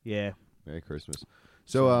 Yeah. Merry Christmas.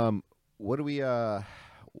 So, what do we?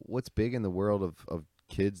 What's big in the world of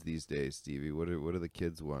kids these days, Stevie? What do the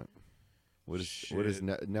kids want? What is Shit.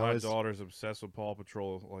 My Noah's? daughter's obsessed with Paw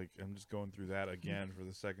Patrol. Like, I'm just going through that again for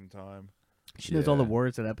the second time. She knows all the Yeah.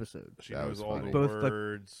 words of that episode. She That knows was all funny. the Both, like,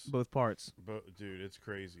 words. Both parts. Dude, it's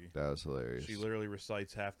crazy. That was hilarious. She literally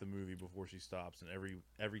recites half the movie before she stops, and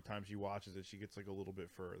every time she watches it, she gets like a little bit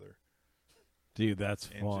further. Dude, that's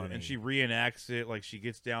And, funny. and she reenacts it, like she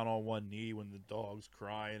gets down on one knee when the dog's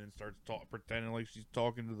crying and starts pretending like she's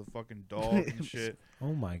talking to the fucking dog and shit.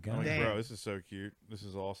 oh my I'm god. like, Damn. bro, this is so cute. This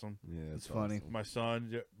is awesome. Yeah, It's funny. awesome. My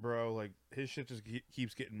son, bro, like his shit just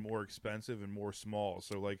keeps getting more expensive and more small.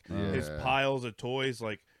 So like Yeah. his piles of toys,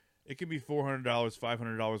 like it could be $400,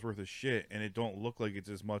 $500 worth of shit, and it don't look like it's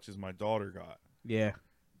as much as my daughter got. Yeah.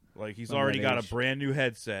 Like he's From already that got age. a brand new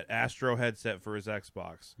headset, Astro headset for his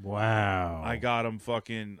Xbox. Wow. I got him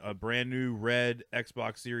fucking a brand new red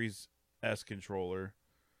Xbox Series S controller.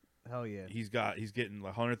 Hell yeah. He's getting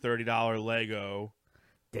a $130 Lego.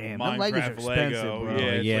 Damn, Minecraft them Legos are expensive, Lego. bro. Yeah,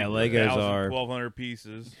 it's Yeah, like Legos 1,000, are. 1,200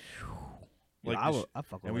 pieces. Like I this-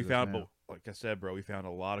 fuck with and we Legos found, now. like I said, bro, we found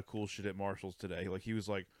a lot of cool shit at Marshall's today. Like he was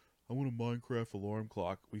like, I want a Minecraft alarm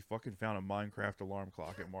clock. We fucking found a Minecraft alarm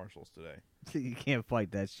clock at Marshall's today. You can't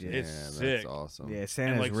fight that shit. It's Damn, sick. That's awesome. Yeah, And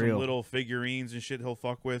Santa's like real. some little figurines and shit he'll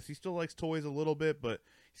fuck with. He still likes toys a little bit, but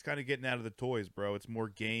he's kind of getting out of the toys, bro. It's more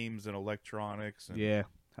games and electronics. And Yeah.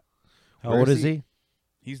 How Where old is is he? he?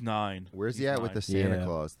 He's 9. Where's He's he at 9. with the Santa Yeah.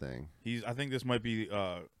 Claus thing? I think this might be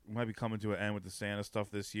coming to an end with the Santa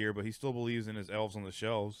stuff this year, but he still believes in his elves on the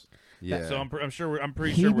shelves. Yeah. So I'm pretty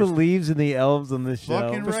He sure we're believes in the elves on the show.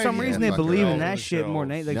 Fucking For right, some yeah. reason, they Fucking believe right. in that Elves on shit the more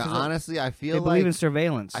than shelves. they. Now, 'cause honestly, I they feel believe like in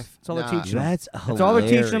surveillance. That's all they're nah. teaching them. That's That's all they're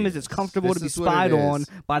teaching them is hilarious. it's comfortable This to be is what it spied on is.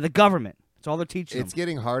 by the government. That's all they're teaching it's them.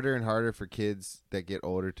 getting harder and harder for kids that get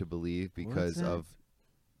older to believe because that? of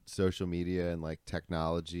social media and like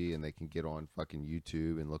technology, and they can get on fucking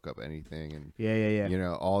YouTube and look up anything and Yeah. you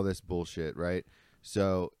know all this bullshit, right?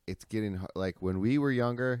 So it's getting like when we were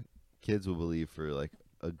younger, kids will believe for like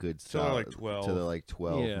a good Till they're, solid like, 12. to the like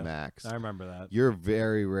 12 Yeah. max. I remember that. You're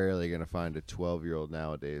very rarely gonna find a 12-year-old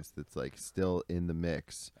nowadays that's like still in the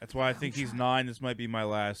mix. That's why I think he's 9. This might be my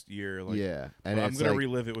last year. Like, Yeah, but and I'm it's gonna like,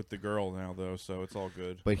 relive it with the girl now, though, so it's all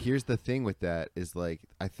good. But here's the thing with that is like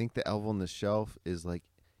I think the Elf on the Shelf is like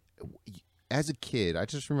as a kid, I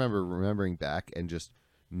just remembering back and just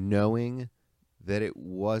knowing that it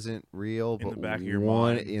wasn't real, In but the back of your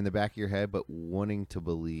one mind. in the back of your head, but wanting to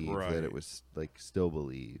believe that Right. it was like still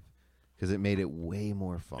believe because it made it way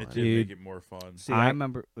more fun. It did Dude. make it more fun. See, I I-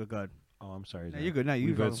 remember. Oh, God. Oh, I'm sorry. No, Zach. you're good. No, you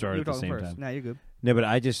We both talking- started you at the talking same first. time. No, you're good. No, but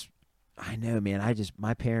I know, man.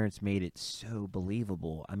 My parents made it so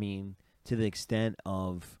believable. I mean, to the extent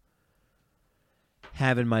of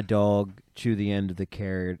having my dog chew the end of the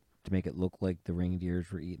carrot to make it look like the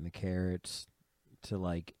reindeers were eating the carrots, to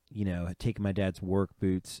like taking my dad's work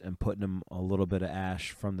boots and putting them a little bit of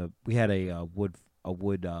ash from the. We had a wood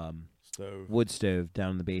stove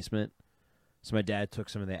down in the basement. So my dad took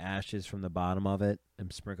some of the ashes from the bottom of it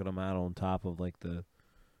and sprinkled them out on top of like the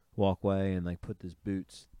walkway and like put his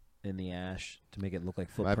boots in the ash to make it look like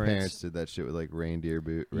My footprints. parents did that shit with like reindeer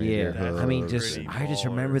Yeah, That's I mean, pretty I just ballers.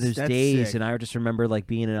 remember those That's days, sick. and I just remember like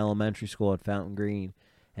being in elementary school at Fountain Green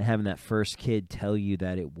and having that first kid tell you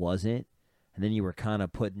that it wasn't, and then you were kind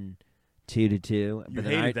of putting 2 to 2. You But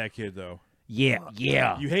then hated that kid though. Yeah,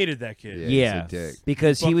 yeah, You hated that kid. Yeah, yeah, he's a dick.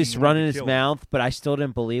 because he was Fucking running wanted his to kill him. mouth, but I still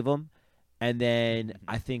didn't believe him. And then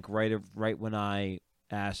I think right when I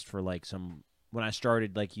asked for like when I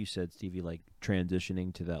started, like you said, Stevie, like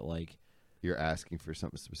transitioning to that, like You're asking for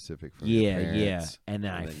something specific from your yeah, parents. and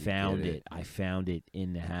then and I then you found get it. I found it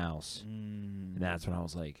in the house, Mm. and that's when I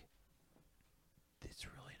was like, "It's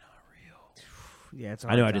really not real." Yeah, it's. a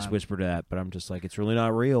I know hard I just time. whispered that, but I'm just like, "It's really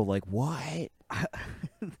not real." Like what? I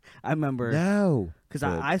remember No, because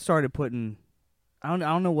But- I started putting. I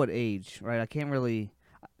don't know what age, right? I can't really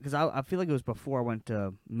because I feel like it was before I went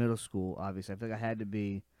to middle school. Obviously, I feel like I had to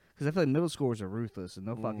be because I feel like middle schoolers are ruthless and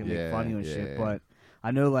they'll fucking make Yeah, fun of you and yeah, shit. yeah. But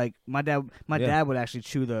I know like my dad Yeah. would actually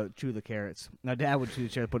chew the carrots. My dad would chew the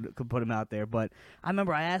carrots, could put them out there. But I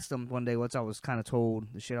remember I asked him one day once I was kind of told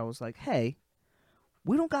the shit. I was like, hey,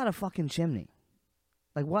 we don't got a fucking chimney.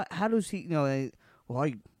 Like what? How does he?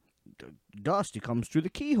 Dust. It comes through the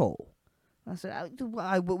keyhole. I said,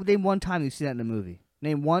 name one time you see that in a movie.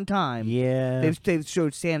 Name one time. yeah, They've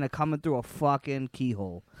showed Santa coming through a fucking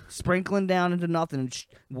keyhole, sprinkling down into nothing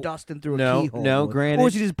and dusting through No, a keyhole. no, Or granted-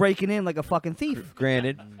 is he just breaking in like a fucking thief?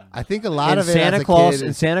 granted. I think a lot In of it Santa as a Claus, kid in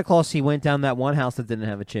is- Santa Claus, he went down that one house that didn't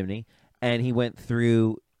have a chimney, and he went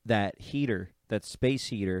through that heater, that space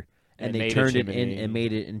heater, and And they made a turned it in chimney. and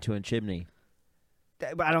made it into a chimney.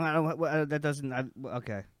 But I don't. That doesn't.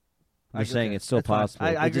 Okay. I'm just saying it's still That's fine. possible.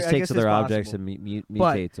 I It just guess takes it's other objects possible. and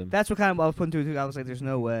But mutates them that's what kind of I was putting through. I was like, "There's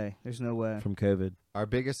no way. There's no way." from COVID. Our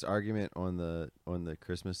biggest argument on the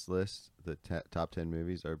Christmas list, the top 10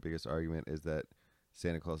 movies, our biggest argument is that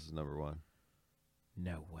Santa Claus is number 1.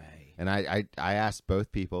 No way. And I asked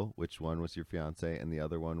both people which one was your fiance and the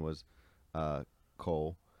other one was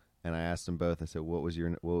Cole. And I asked them both. I said, "What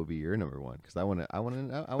would be your number 1?" Because I want to know. I wanna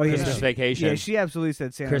yeah. Christmas know. Vacation. Yeah, she absolutely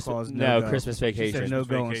said Santa Christmas- Claus. No, go. Christmas She Vacation. said no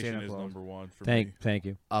go on Vacation Santa is Claus. number 1 for me. Thank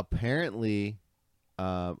you. Apparently,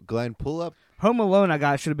 Glenn, pull up. Home Alone, I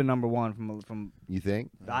got should have been number 1 from. You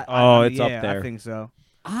think? It's up yeah, there. I think so.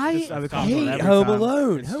 I Just- I've top hate one hate every Home time.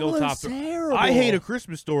 Alone. It's Home still Alone's top th- terrible. I hate A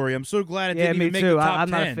Christmas Story. I'm so glad it Yeah, didn't me even make too. the top I'm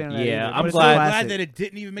not 10. a fan of that. Yeah, either, I'm but it's glad- a glad classic. that it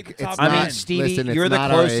didn't even make the top I mean, 10. Stevie, Listen, it's you're the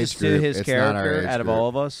not our closest age to group. his It's not our character age out of group. all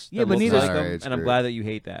of us. Yeah, that but looks neither- like It's not our him, age and I'm group. glad that you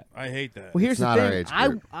hate that. I hate that. Well, here's not the our thing. age I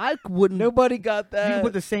group. wouldn't. Nobody got You can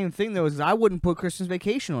put the same thing though. Is I wouldn't put Christmas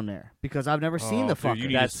Vacation on there because I've never seen the dude, fucker. you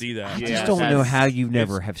need That's- to see that. I Yeah, just don't know that's- how you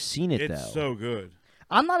never it's- have seen it It's though. so good.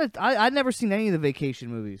 I'm not. I've never seen any of the vacation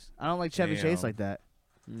movies. I don't like Chevy Damn. Chase like that.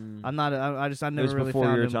 Mm. I'm not. I just. I It never was really before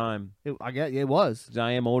found your him. time. I get. It was. 'Cause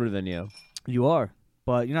I am older than you. You are,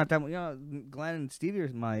 but you're not that. Glenn and Stevie are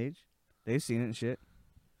my age. They've seen it and shit.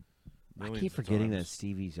 I Millions keep of forgetting that times.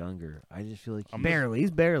 Stevie's younger. I just feel like I'm- Barely.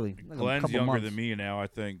 He's barely. Like a Glenn's couple younger months. than me now, I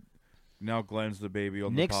think. Now Glenn's the baby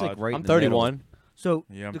on Nick's the like pod. right. I'm in the middle. 31. So,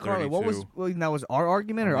 Yeah, I'm DeCarlo, what was 32. that was our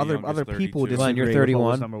argument or I'm the other youngest, people 32. Glenn, you're disagree with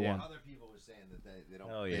what was 31? number Yeah. one? Other people were saying that they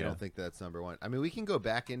don't. Oh, They yeah. don't think that's number 1. I mean, we can go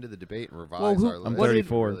back into the debate and revise Well, who- our list. I'm if we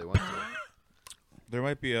 34. really want to. There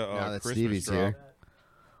might be a Now that Christmas Stevie's drop. here.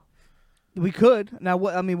 We could now.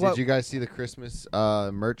 What I mean, what Did you guys see the Christmas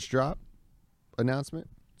merch drop announcement?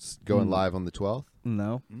 It's going live on the 12th.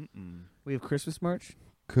 No, Mm-mm. we have Christmas merch.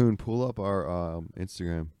 Coon, pull up our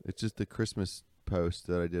Instagram. It's just the Christmas post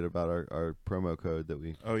that I did about our promo code that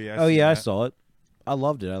we Oh yeah. Oh seen yeah, I that. saw it. I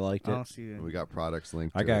loved it. I liked I it. don't see it. got products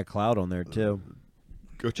linked. I to got a it. cloud on there too.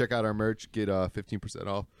 Go check out our merch. Get 15%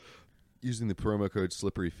 off using the promo code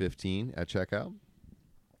Slippery15 at checkout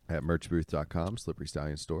at merchbooth.com, Slippery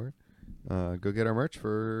Stallion Store. Go get our merch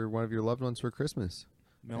for one of your loved ones for Christmas.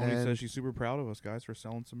 Melanie And- says she's super proud of us guys for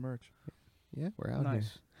selling some merch. Yeah, we're out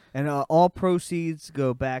Nice. And all proceeds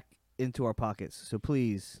go back into our pockets. So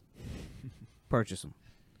please purchase them.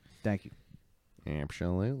 Thank you. here.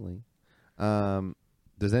 Absolutely.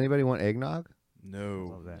 Does anybody want eggnog? No.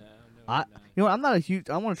 Love that. You know what? I'm not a huge.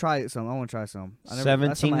 I want to try some. I want to try some. I never-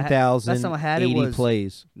 last time I had- 17,000 last time I had it 80 was-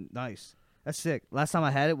 plays. Nice. That's sick. Last time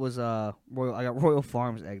I had it was Royal. I got Royal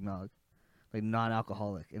Farms eggnog, like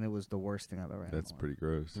non-alcoholic, and it was the worst thing I've ever had. That's pretty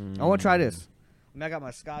gross. I want to try this. I mean, I got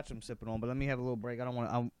my scotch I'm sipping on, but let me have a little break. I don't want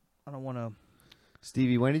to. I don't want to.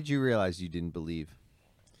 Stevie, when did you realize you didn't believe?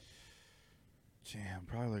 Damn,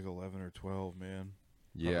 probably like 11 or 12, man.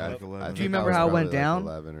 Yeah. Like 11. Do you remember how it went down?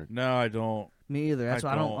 11 or No, I don't. Me either. That's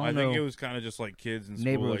why I don't I know. think it was kind of just like kids in school,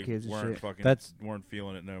 Neighborhood like kids and weren't shit. fucking That's- weren't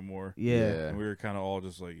feeling it no more. Yeah. And we were kind of all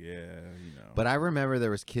just like, yeah, you know. But I remember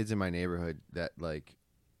there was kids in my neighborhood that like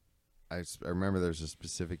I remember there was a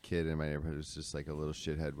specific kid in my neighborhood who was just like a little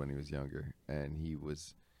shithead when he was younger, and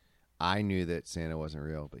I knew that Santa wasn't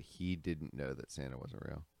real, but he didn't know that Santa wasn't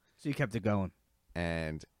real, So you kept it going.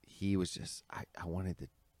 and he was just I wanted to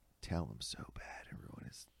tell him so bad and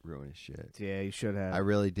ruin his shit. Yeah, you should have. I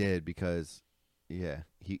really did, because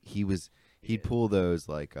he'd pull those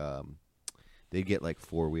like they'd get like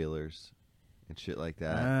 4-wheelers and shit like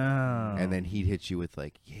that. Oh. And then he'd hit you with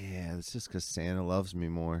like, yeah, it's just because Santa loves me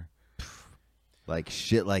more. Like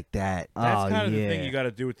shit like that. That's Oh, kind of the yeah. thing you got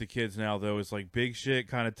to do with the kids now, though. Is like big shit.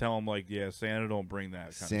 Kind of tell them like, yeah, Santa don't bring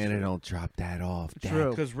that. Santa don't drop that off. True.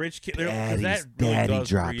 Because rich kids, that Daddy's really daddy does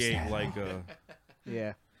drops create that like a.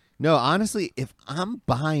 Yeah. No, honestly, if I'm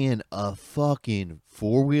buying a fucking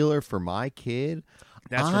 4-wheeler for my kid,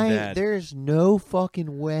 That's from Dad. there's no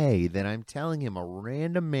fucking way that I'm telling him a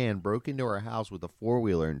random man broke into our house with a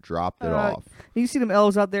 4-wheeler and dropped it off. You see them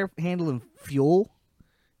elves out there handling fuel?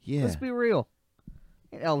 Yeah. Let's be real.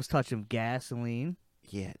 Elves touching gasoline.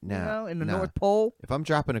 Yeah, You know, in the nah. North Pole. If I'm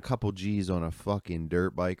dropping a couple G's on a fucking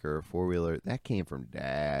dirt bike or a 4-wheeler, that came from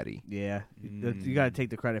Daddy. Yeah. You got to take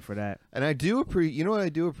the credit for that. And I do you know what I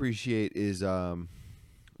do appreciate is the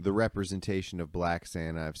representation of Black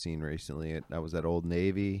Santa I've seen recently. I was at Old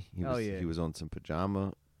Navy. He was on some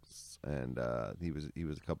pajamas, and he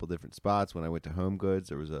was a couple different spots. When I went to Home Goods,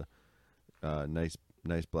 there was a nice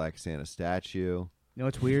Black Santa statue. You know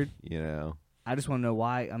what's weird? You know, I just want to know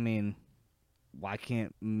why. I mean, why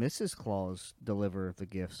can't Mrs. Claus deliver the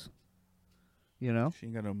gifts? You know? She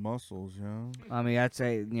ain't got no muscles, yo. I mean, I'd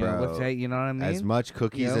say, you know, Bro, let's say, you know what I mean? as much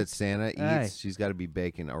cookies You know? as Santa eats, Hey. she's got to be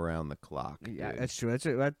baking around the clock. Yeah, dude. that's true.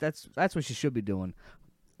 That's what she should be doing.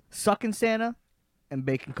 Sucking Santa and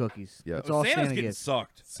baking cookies. Yep. That's all Santa's Santa getting gets.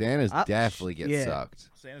 sucked. Santa's I- definitely gets yeah. sucked.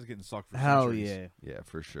 Santa's getting sucked for Hell centuries. yeah. Yeah,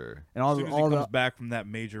 for sure. And all As soon the as he all comes the back from that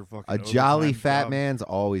major fucking A jolly overtime fat job, man's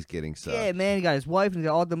always getting sucked. yeah, man, he got his wife and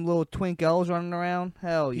all them little twink elves running around.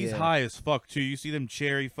 Hell yeah. He's high as fuck too. You see them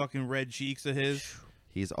cherry fucking red cheeks of his?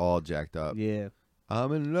 He's all jacked up. Yeah.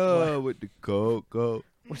 I'm in love with the cocoa.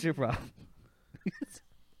 What's your problem?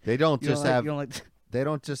 They don't You just don't like, have. you don't like They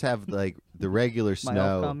don't just have like the regular my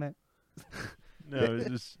elf snow. comment? No, it's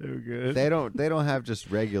just so good. They don't have just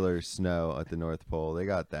regular snow at the North Pole. They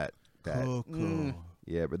got that. Mm.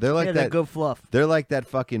 Yeah, but they're like yeah, that. good fluff. They're like that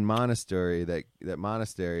fucking monastery. That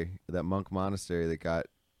monk monastery that got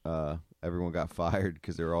everyone got fired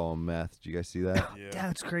because they were all on meth. Did you guys see that? Yeah.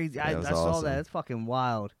 That's crazy. That I was saw awesome. that. That's fucking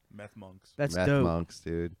wild. Meth monks. That's meth dope. monks,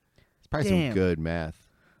 dude. It's probably Damn. some good meth.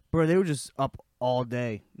 Bro, they were just up all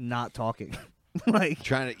day not talking. Like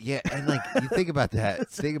Trying to and like you think about that.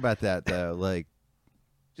 Think about that though. Like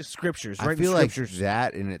just scriptures, I right? feel like Scriptures.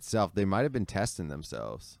 that in itself, they might have been testing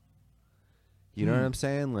themselves. You know what I'm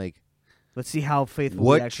saying? Like Let's see how faithful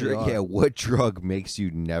we actually are. what drug makes you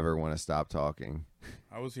never want to stop talking?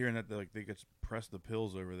 I was hearing that they get press the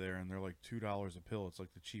pills over there, and they're like $2 a pill. It's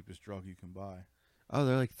like the cheapest drug you can buy. Oh,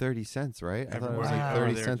 they're like 30 cents, right? I thought it Everywhere was they like go,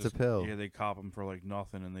 30 they're cents just- a pill. Yeah, they cop them for like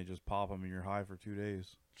nothing, and they just pop them, and you're high for 2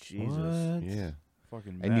 days. Jesus. What? Yeah.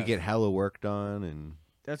 Fucking And you meth. get hella work done, and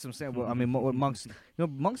That's what I'm saying. Well, I mean, what monks,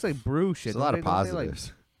 monks like brew shit. there's a lot of don't they, like,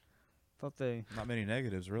 positives. thought they. not many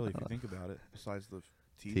negatives, really, if you think about it. Besides the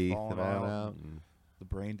teeth, Teeth falling falling out, out. And, the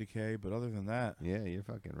brain decay, but other than that, yeah, you're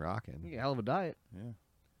fucking rocking. You get a hell of a diet. yeah,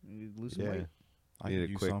 You lose some Yeah. weight. I Need could a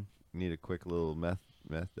use quick- some. Need a quick little meth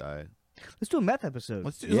diet. Let's do a meth episode.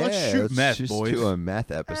 Let's shoot meth, just boys. do a meth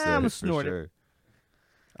episode. I'm gonna for snort it. sure.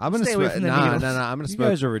 I'm gonna Stay away smoke. from the No, needles. I'm gonna You smoke.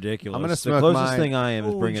 guys are ridiculous. I'm gonna the smoke closest mine. thing I am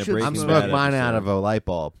is Oh, bringing you a should Breaking I'm smoke Bad smoking mine out of episode. a light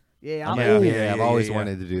bulb. Yeah, I'm Yeah, ooh, Yeah, I've always yeah.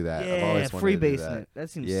 wanted to do that. I've Yeah, always wanted free to do basing it. That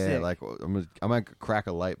seems Yeah, sick. like I'm gonna crack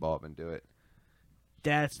a light bulb and do it.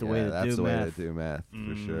 That's the Yeah, way to that's do the meth. way to do meth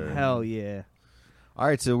for sure. Hell yeah. All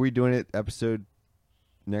right, so we're doing it episode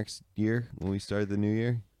next year when we start the new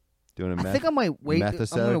year. Doing a meth. I think I might wait. I'm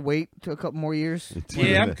methasode? gonna wait till a couple more years.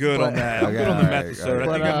 Yeah, I'm good on But- that. I'm Okay, good on the alright, meth episode. alright.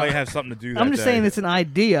 I think But, I might have something to do that I'm just day. saying it's an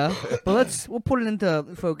idea, but we'll put it into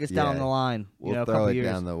focus down Yeah. the line. We'll a throw couple it years.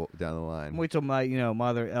 down the line. Wait till my my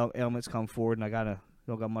other ailments come forward, and I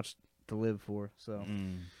don't got much to live for. So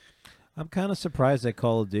I'm kind of surprised that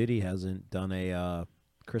Call of Duty hasn't done a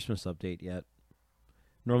Christmas update yet.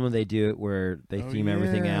 Normally they do it where they Oh, theme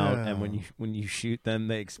everything out, and yeah. when you shoot them,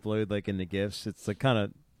 they explode like in the gifts. It's like kind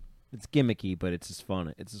of it's gimmicky, but it's just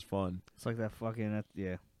fun. It's just fun. it's like that fucking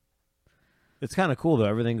yeah. It's kind of cool though.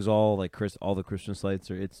 Everything's all like all the Christmas lights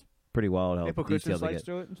are. It's pretty wild how They put detailed Christmas they lights get.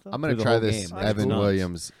 through it and stuff. I'm gonna Through the try whole this game. That's Evan cool.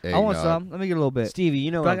 Williams. I want eggnog. some. Let me get a little bit. Stevie,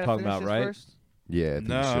 you know Do I what I'm gotta talking finish about, this right? first? Yeah, I think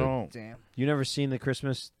No, you I should. don't. Damn. You never seen the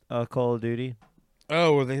Christmas Call of Duty?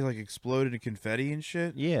 Oh, where they like exploded in confetti and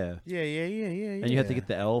shit? Yeah. Yeah. And you have to get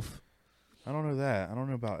the elf. I don't know that. I don't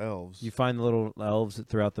know about elves. You find the little elves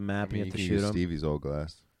throughout the I map. mean, and you have you to can shoot use them. Stevie's old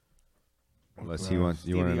glass. Unless he gross. wants.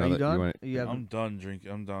 You want Stevie, are another? you done? want? You have, I'm done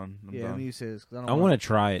drinking. I'm done. I'm yeah, let done. me use his. 'Cause I want to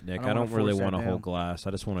try it, Nick. I I don't don't wanna really force want a that whole down. glass.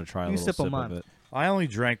 I just want to try a You little sip sip on of mine. it. I only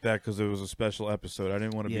drank that because it was a special episode. I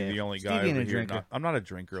didn't want to Yeah. be the only Stevie guy ain't over a here. drinker. I'm not a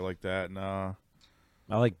drinker like that. Nah.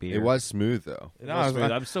 I like beer. It was smooth though. No,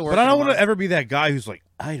 I'm still but I don't want to ever be that guy who's like,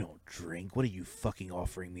 I don't drink. What are you fucking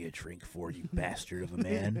offering me a drink for, you bastard of a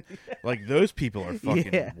man? Like those people are fucking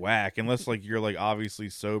Yeah. whack. Unless like you're like obviously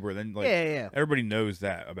sober, then like Yeah. everybody knows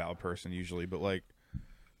that about a person usually. But like,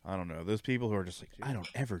 I don't know, those people who are just like, I don't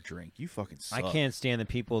ever drink. You fucking suck. I can't stand the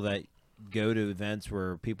people that go to events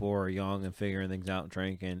where people are young and figuring things out and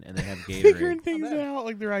drinking, and they have figuring Gatorade. things out,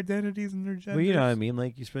 like their identities and their genders. Well, you know what I mean.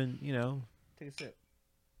 Like you spend, Take a sip.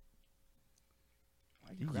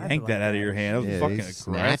 You yanked that out of your hand. That was Yeah, fucking he aggressive.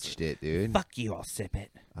 snatched it, dude. Fuck you, I'll sip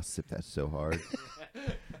it. I'll sip that so hard.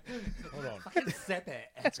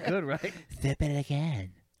 That's good, right? Sip it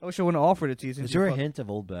again. I wish I wouldn't have offered it to you. Since Is there you a fuck- hint of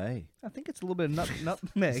Old Bay? I think it's a little bit of nutmeg.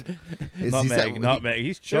 Nutmeg.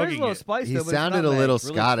 He's There's a chugging little it. spice He though, but it's sounded a nutmeg. little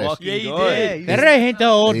Really Scottish. fucking Yeah, you good. did. Yeah, Better a hint of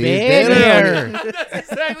Old He's Bay there. there. That's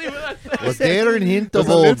exactly what I said. Was there a hint of There's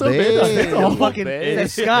a Old little bit of Bay? hint Oh, of fucking Bay.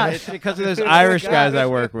 that's Scotch. It's because of those Irish guys I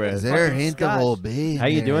work with. Is there a Fucking hint Scotch. of Old Bay? How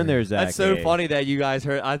you doing there, Zach? That's so funny that you guys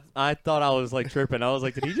heard. I thought I was like tripping. I was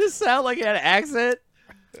like, did he just sound like he had an accent?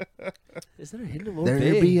 Is there a hint of Old There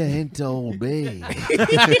Bay? be a hint of Old Bay.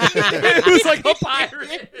 It was like a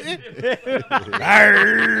pirate.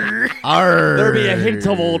 Arr. There be a hint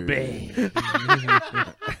of Old Bay.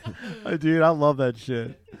 Dude, I love that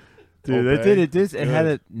shit. Dude, Old it did Bay. it. It had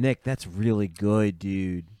Good. it. Nick, that's really good,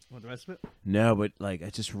 dude. Want the rest of it? No, but like,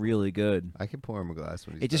 it's just really good. I can pour him a glass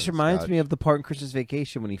when he's It just done reminds me scotch. of the part in Christmas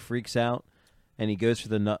Vacation when he freaks out and he goes for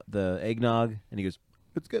the eggnog and he goes,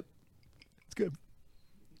 "It's good, it's good,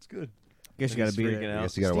 it's good." Guess you gotta He's be freaking there. out.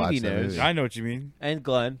 Guess you gotta watch Stevie that knows. movie. I know what you mean. And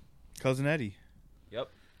Glenn. Cousin Eddie.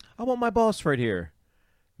 I want my boss right here,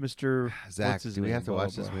 Mister. Zach, what's his do we name? have to Blah,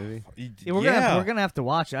 watch blah, this blah. movie? Yeah, we're gonna have to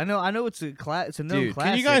watch it. I know it's a it's a known Dude, classic.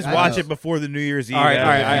 Can you guys I watch know. it before the New Year's Eve? All right.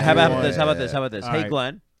 How about Yeah. this? How about this? How about this? All Hey, right.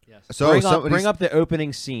 Glenn. So bring up the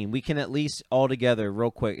opening scene. We can at least all together,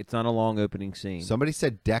 real quick. It's not a long opening scene. somebody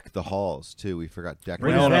said deck the halls too. We forgot deck. What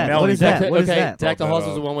the is No, no, that? Melanie What is Deck- that? What is okay, that? Deck the Bump Halls that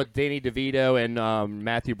is the up. one with Danny DeVito and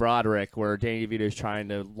Matthew Broderick, where Danny DeVito is trying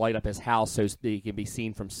to light up his house so he can be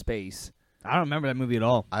seen from space. I don't remember that movie at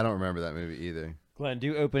all. I don't remember that movie either. Glenn,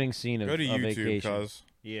 do opening scene of, Go to of YouTube, Vacation. cuz.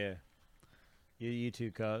 Yeah. You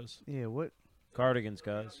too, cuz. Yeah, what? Cardigans,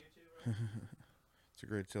 cuz. It's a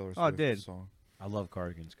great Taylor Swift Oh, it did. song. I love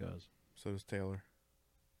cardigans, cuz. So does Taylor.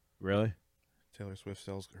 Really? Taylor Swift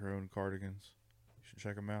sells her own cardigans. You should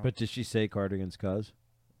check them out. But did she say cardigans, cuz?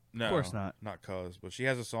 no, Of course not. Not cuz. But she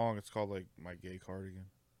has a song. It's called like My Gay Cardigan.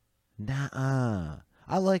 Nah.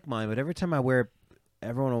 I like mine, but every time I wear it,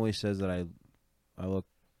 everyone always says that I look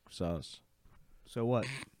sus. So what?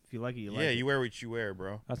 If you like it, you like Yeah, it. you wear what you wear,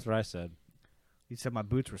 bro. That's what I said. You said my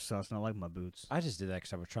boots were sus, and I like my boots. I just did that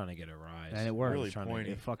because I was trying to get a rise. And it worked. Really Trying to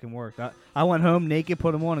pointy. It fucking worked. I went home naked,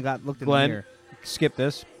 put them on, and got looked in Glenn, the mirror. skip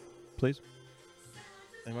this, please.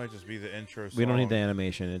 It might just be the intro song. We don't need the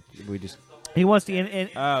animation. We just He wants the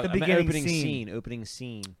the beginning opening scene. Opening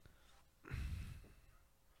scene.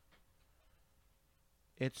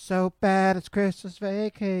 It's so bad. It's Christmas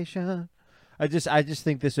Vacation. I just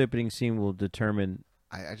think this opening scene will determine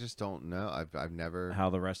I just don't know. I've never. how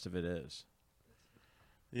the rest of it is.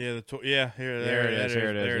 Yeah, there it is. There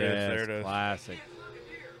it is. There it is. Classic.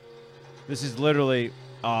 This is literally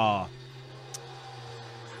Why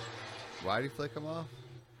do you flick them off?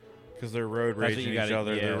 Because they're road That's what raging you each gotta-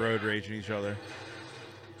 other. yeah. They're road raging each other.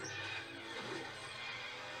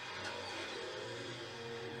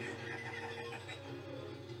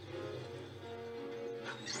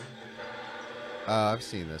 I've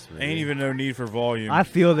seen this movie. Ain't even no need for volume. I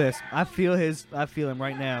feel this. I feel him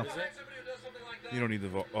right now. You don't need the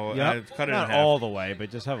volume. Oh, Yep. cut it in not half. all the way, but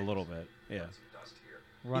just have a little bit. Yeah.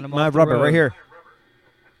 Run him My off the rubber road. right here.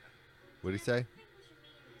 What did he say?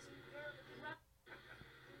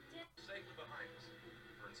 Safely behind us.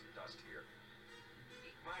 Burn some dust here.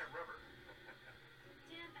 Eat my rubber.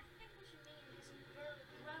 Dad, I think what you mean is burn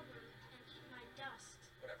rubber and eat my dust.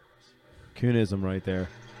 Whatever, Russ. Coonism right there.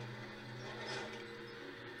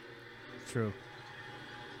 True.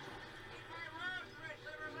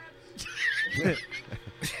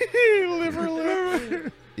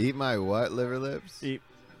 Eat my what? Liver lips?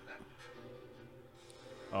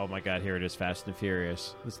 Oh my God! Here it is, Fast and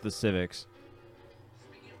Furious. This is the Civics.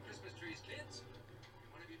 Speaking of Christmas trees, kids,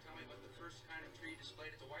 can one of you tell me what the first kind of tree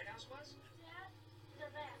displayed at the White House was? Dad, the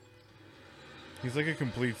bat. He's like a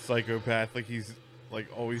complete psychopath. Like he's like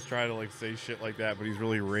always trying to like say shit like that, but he's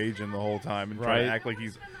really raging the whole time and trying to Right. act like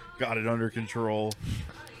he's got it under control.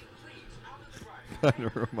 Kind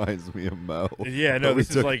of reminds me of Mo. Yeah, no, When we this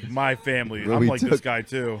is took- like my family. when I'm we like this took- guy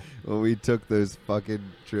too. When we took those fucking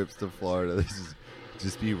trips to Florida, this is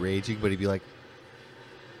just be raging, but he'd be like,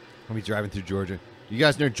 "I'll be driving through Georgia. You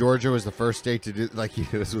guys know Georgia was the first state to do like he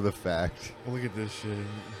hit us with a fact. Look at this shit.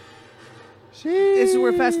 This is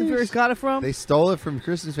where Fast and Furious got it from? They stole it from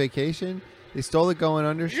Christmas Vacation. They stole it going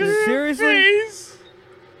under shit. Seriously? Face!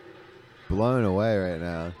 Blown away right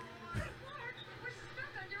now. We're stuck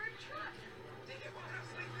under a truck. Did you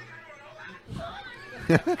honestly think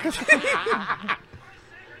I don't know that?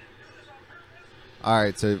 All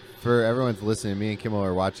right, so for everyone's listening, me and Kimmel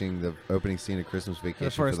are watching the opening scene of Christmas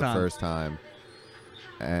Vacation for first the time. first time.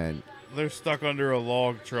 And They're stuck under a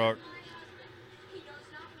log truck. He knows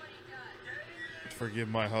not what he does. Forgive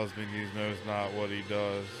my husband, he knows not what he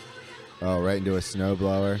does. oh, right into a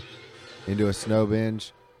snowblower, into a snow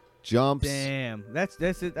binge, jumps. Damn. That's it.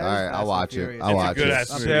 That is All right, Fast I'll and watch it. Furious. I'll It's a watch good it.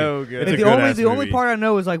 ass movie. So good. It's a the good only ass the only movie. part I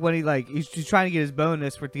know is like when he's just trying to get his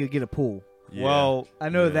bonus for to get a pool. Yeah, Well, I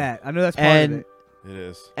know Yeah. that. I know that's part And- of it. it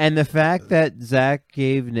is. And the fact that Zach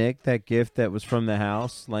gave Nick that gift that was from the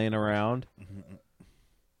house laying around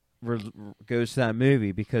goes to that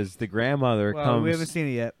movie because the grandmother Well, comes. we haven't seen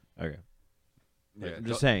it yet. Okay. Yeah, I'm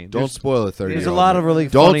just saying. Don't there's- spoil a 30. There's a lot of really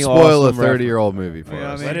Don't funny, spoil a awesome 30-year-old movie for You know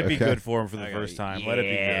what us. I mean? Let it be okay? good for him for the Okay. first time. Let it be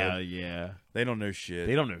good. Yeah. They don't know shit.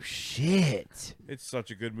 They don't know shit. It's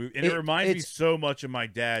such a good movie. And it reminds me it's- so much of my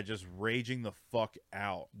dad just raging the fuck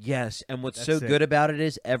out. Yes, and what's That's so it. good about it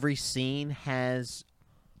is every scene has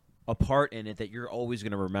a part in it that you're always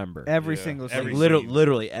going to remember. Every Yeah. single Every scene.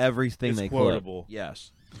 Literally everything It's they quotable. clip.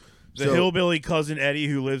 Yes. The So- hillbilly cousin Eddie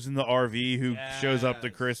who lives in the RV who shows up to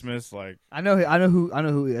Yes. Christmas, like I know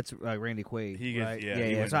who. That's Randy Quaid. He gets- right? yeah, yeah,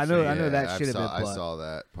 he yeah. went So I to know, see I know it. that shit a bit. I but saw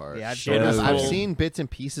that part. Yeah, Shows I've full- seen bits and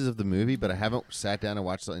pieces of the movie, but I haven't sat down and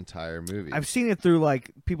watched the entire movie. I've seen it through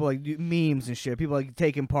like people like memes and shit. People like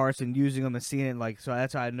taking parts and using them and seeing it like so.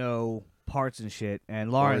 That's how I know parts and shit.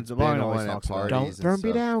 And Lauren it's been always on at talks about it. parties and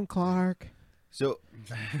stuff. down, Clark. So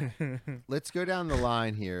let's go down the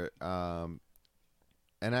line here.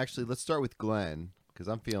 And actually, let's start with Glenn because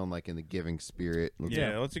I'm feeling like in the giving spirit.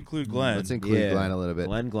 let's include Glenn. Let's include Yeah. Glenn a little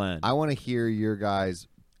bit. Glenn. I want to hear your guys'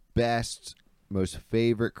 best, most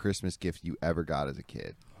favorite Christmas gift you ever got as a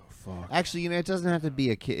kid. oh fuck. Actually, it doesn't have to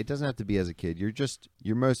be a kid. It doesn't have to be as a kid.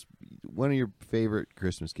 One of your favorite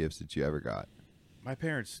Christmas gifts that you ever got. My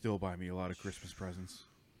parents still buy me a lot of Christmas presents.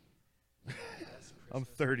 I'm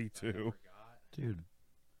 32. Dude,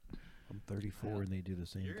 I'm 34 and they do the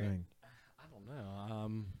same thing. I don't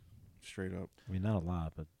know. Straight up. I mean, not a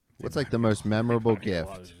lot, but What's like the most memorable Buy me a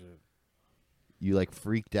lot of gift? shit. You like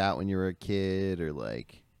freaked out when you were a kid, or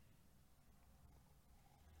like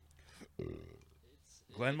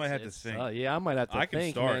Glenn might have to think. Yeah, I might have to I can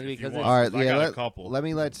think, start man, if you because want. it's, all right? I Yeah, got a couple. let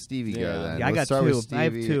me let Stevie go Yeah. then. Yeah, I Let's got start with two. I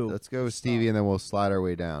have Stevie. two. Let's go with Stevie, and then we'll slide our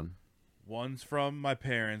way down. One's from my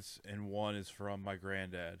parents, and one is from my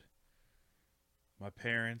granddad. My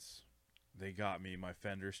parents, they got me my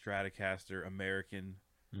Fender Stratocaster American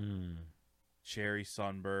Cherry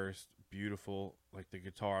Sunburst. Beautiful, like the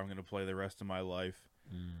guitar I'm going to play the rest of my life.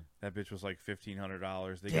 That bitch was like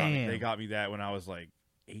 $1,500. Damn. They got me that when I was like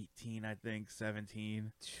 18, I think,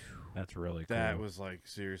 17. that's really cool. That was like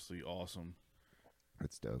seriously awesome.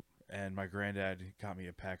 That's dope. And my granddad got me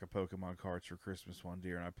a pack of Pokemon cards for Christmas one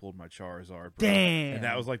year, and I pulled my Charizard. Bro. Damn. And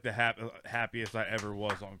that was like the happiest I ever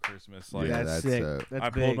was on Christmas. Like, Yeah, that's that's, sick. uh, That's I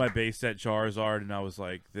big. pulled my base set Charizard, and I was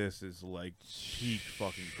like, "This is like peak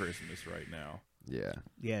fucking Christmas right now." Yeah,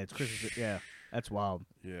 Yeah, it's Christmas. Yeah, that's wild.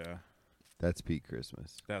 Yeah, that's peak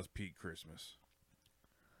Christmas. that was peak Christmas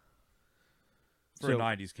for So- a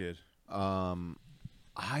 '90s kid.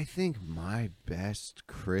 I think my best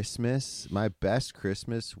Christmas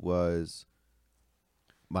was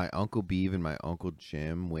my Uncle Beeve and my Uncle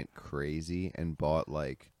Jim went crazy and bought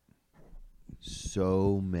like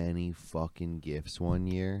so many fucking gifts one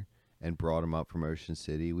year and brought them up from Ocean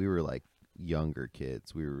City. We were like younger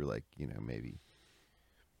kids. We were like, maybe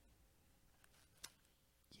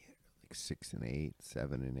like 6 and 8,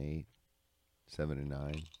 7 and 8, 7 and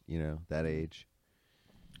 9, that age.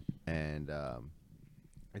 And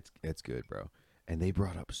it's good, bro. and they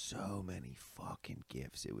brought up so many fucking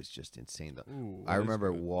gifts. It was just insane. Ooh, I that is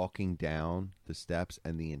remember good. walking down the steps,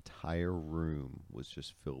 and the entire room was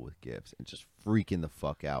just filled with gifts and just freaking the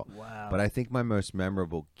fuck out. Wow. But I think my most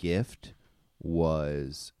memorable gift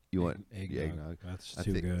was eggnog. That's I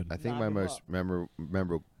too think, good. I think Knock my 'em most up.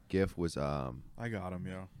 memorable gift was I got him,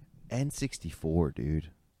 yeah. N64,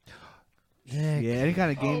 dude. yeah, any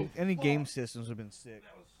kind of game, any game systems have been sick.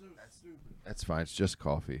 That's fine. It's just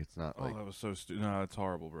coffee. It's not Oh, like that was so stupid. No, it's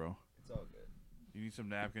horrible, bro. it's all good. You need some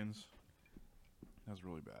napkins? That's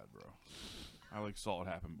really bad, bro. I saw it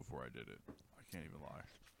happen before I did it. I can't even lie.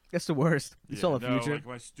 That's the worst. You saw the future.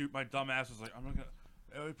 Like my dumb ass was like, I'm not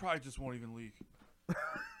gonna. It probably just won't even leak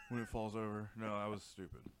when it falls over. No, that was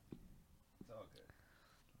stupid. It's all good.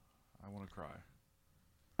 I want to cry.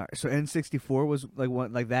 All right, so N64 was like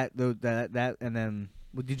one like that though that and then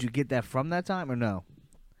did you get that from that time or no?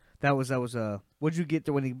 That was what'd you get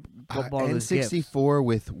to when he bought all those gifts? N64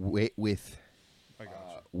 with I got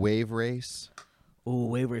you. Wave Race. Ooh,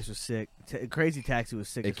 Wave Race was sick. Crazy Taxi was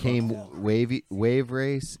sick. It as fuck, came too. Wave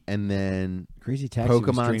Race and then Crazy Taxi was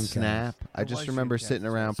Pokemon Dreamcast. Snap. I It just was remember Dreamcast, sitting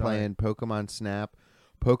around sorry. playing Pokemon Snap,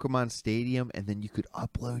 Pokemon Stadium, and then you could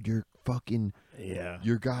upload your fucking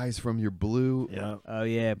your guys from your blue. Yeah. Oh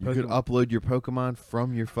yeah, You could upload your Pokemon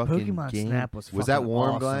from your fucking Pokemon game. Snap was that fucking warm,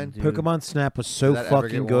 awesome, Glenn? dude. Pokemon Snap was so Did that ever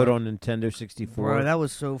fucking get good warm? on Nintendo 64. Bro, that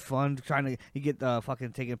was so fun trying to you get the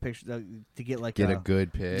fucking taking a picture to get like Get a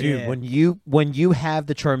good pick. Dude, Yeah. when you have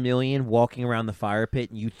the Charmeleon walking around the fire pit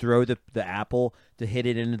and you throw the apple to hit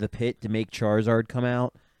it into the pit to make Charizard come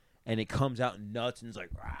out, and it comes out nuts and it's like,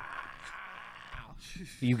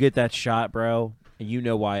 you get that shot, bro, and you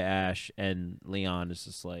know why Ash and Leon is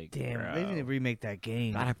just like, damn. bro. They didn't remake that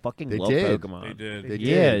game. God, I fucking They love did. Pokemon. They did. They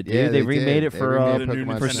Yeah, did. dude, Yeah, they remade did. it They for, remade the new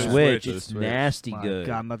Pokemon for Nintendo Snap Switch. for the It's Switch. nasty My good.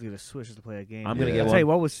 God, I'm about to get a Switch just to play that game. I'm gonna Yeah. get I'll one. tell you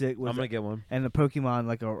what was sick was I'm gonna get one. and the Pokemon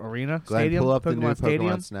like arena Glenn, stadium. pull up Pokemon the new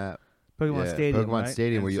Stadium. Pokemon Snap. Pokemon Yeah, Stadium. Pokemon right?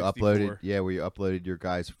 Stadium, where you N64. uploaded your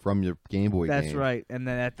guys from your Game Boy That's game. right. And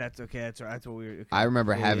then that's okay. That's what we were. Okay. I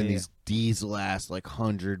remember Yeah, having yeah, these diesel ass like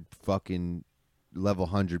 100 fucking level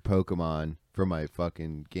 100 Pokemon from my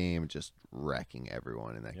fucking game, just wrecking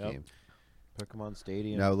everyone in that Yep. game. Pokemon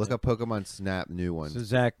Stadium. No, look up Pokemon Snap, new one. So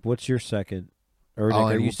Zach, what's your second? Or Nick, Oh,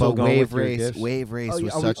 are and you still but going Wave with your Race. gifts? Wave Race Oh, was are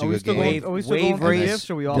we- such are a we good still game. going- Are we still Wave going through Race- gifts,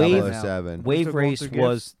 or are we all Wave- done now? 007. We're Wave still going Race through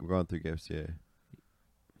was. gifts? We're going through gifts, yeah.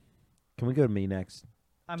 Can we go to me next?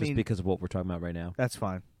 I Just mean, because of what we're talking about right now. that's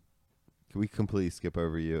fine. Can we completely skip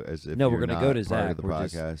over you as if No, we're you're gonna not go to part Zach. of the We're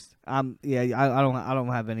just- podcast? Yeah, I don't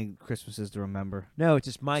have any Christmases to remember. No, it's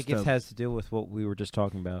just my gift Stoked. has to do with what we were just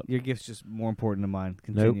talking about. Your gift's just more important than mine.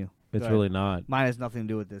 Continue. It's Go ahead. really not. Mine has nothing to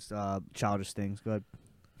do with this childish things. Go ahead.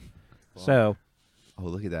 So Oh,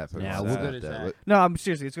 look at that. Pokemon Yeah, Snap. we'll go to That Zach. look- No, I'm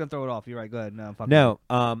seriously. It's gonna throw it off. You're right. Go ahead. No, I'm fucking.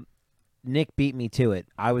 no, Nick beat me to it.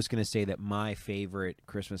 I was gonna say that my favorite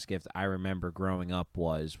Christmas gift I remember growing up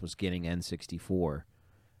was getting N64,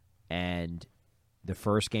 and the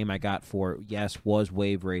first game I got for it, yes, was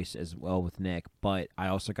Wave Race as well with Nick, but I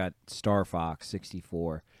also got Star Fox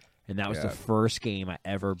 64, and that was Yeah. the first game I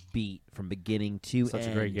ever beat from beginning to Such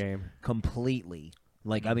end. a great game. Completely.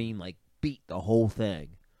 Like, I mean, like, beat the whole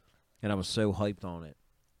thing. And I was so hyped on it.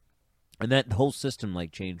 And that whole system,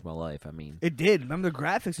 like, changed my life. I mean, It did. Remember the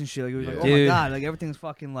graphics and shit? Like, it was like, oh my Dude. god, like everything's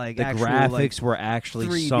fucking like the actual, graphics like, were actually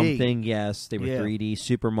 3D. something. Yes, they were Yeah. 3D.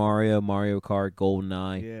 Super Mario, Mario Kart,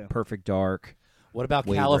 GoldenEye, Yeah. Perfect Dark. What about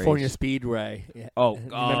Wave California Race. Speedway? Oh, You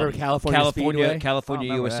remember California Speedway? California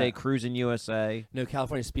I don't remember USA, that. Cruising USA. No,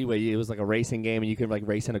 California Speedway. It was like a racing game, and you could like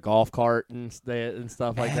race in a golf cart and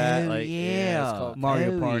stuff like that. Oh, Like yeah. it's called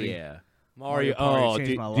Mario Oh, Party. Yeah. Mario. Party Oh, changed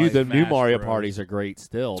dude, my dude, life. the new Smash Mario Bros. parties are great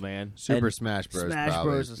still, man. Super And Smash Bros. Smash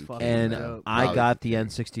probably Bros. is fucking And dope. I Probably got the king.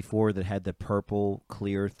 N64 that had the purple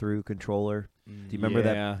clear through controller. Do you remember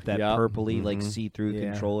Yeah, that yep. purpley like Mhm. see through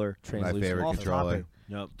Yeah. controller? My Translucent. favorite Off controller. topic.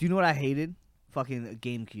 Nope. Do you know what I hated? Fucking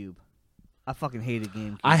GameCube. I fucking hated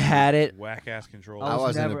GameCube. I had it. Whack ass controller. I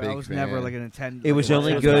wasn't a never, big I was never fan. like a Nintendo. It was like,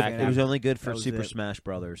 only a good. fan. It was only good for That was Super it. Smash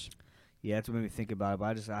Brothers. Yeah, that's what made me think about it.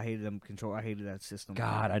 But I hated them control. I hated that system.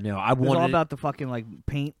 God, I know. I it was all wanted. about the fucking like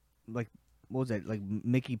paint. Like what was that? Like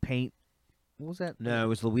Mickey paint. What was that? No, it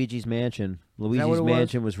was Luigi's Mansion. what Luigi's it was?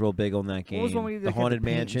 Mansion was real big on that What game. was one where you, The like, had Haunted paint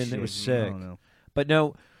and Mansion. It shit? was I sick. don't know. But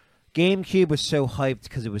no, GameCube was so hyped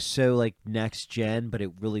because it was so like next gen, but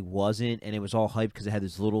it really wasn't, and it was all hyped because it had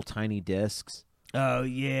those little tiny discs. Oh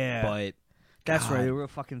yeah. But That's God. right. They were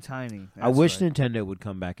fucking tiny. I That's wish right. Nintendo would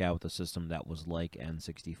come back out with a system that was like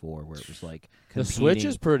N64, where it was like The Switch competing-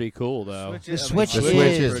 is pretty cool though. Switch The is- I mean, Switch The is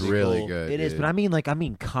Switch is pretty really cool. good. It is, dude. but I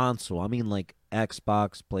mean console. I mean like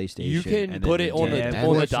Xbox, PlayStation. You can and put then it on Nintendo. the Yeah, on the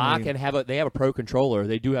unfortunately- dock and they have a Pro controller.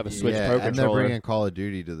 They do have a Switch yeah, Pro and they're controller. bringing Call of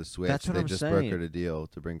Duty to the Switch. That's what they I'm just saying. brokered a deal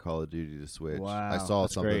to bring Call of Duty to Switch. I Wow, saw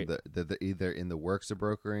that's something great. that they're either in the works of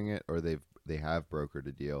brokering it or they have brokered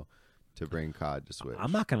a deal to bring COD to Switch.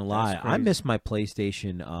 I'm not gonna lie. I crazy. miss my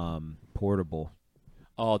PlayStation portable.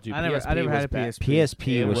 Oh, dude, I never PSP had a was back- PSP.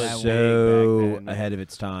 PSP It was was way so back then. ahead of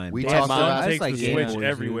its time. We They talked had Son about That's takes like the Game Switch Boys, dude.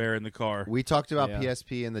 everywhere in the car. we talked about Yeah.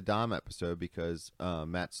 PSP in the Dom episode because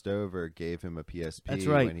Matt Stover gave him a PSP That's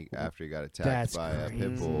right. when after he got attacked That's by a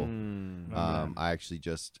pit bull. I actually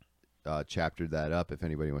just chaptered that up. If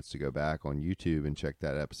anybody wants to go back on YouTube and check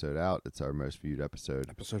that episode out, it's our most viewed episode.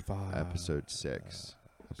 Episode 5. Episode 6.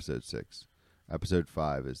 Episode 6. Episode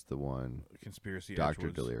 5 is the one, Conspiracy Dr.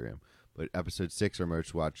 Edgewood's. Delirium. But episode 6, our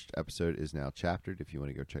most watched episode, is now chaptered if you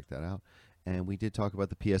want to go check that out. And we did talk about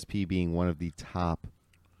the PSP being one of the top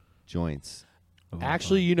joints.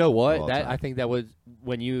 Actually, you know All what? That time. I think that was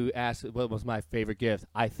when you asked what was my favorite gift.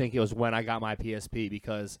 I think it was when I got my PSP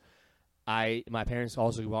because my parents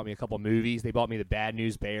also bought me a couple movies. They bought me the Bad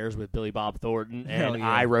News Bears with Billy Bob Thornton Hell and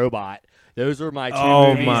yeah. iRobot. Those were my two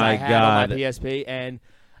Oh movies my I had God. on my PSP, and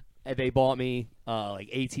they bought me like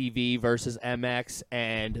ATV versus MX,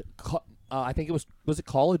 and I think it was it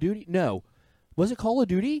Call of Duty? No. Was it Call of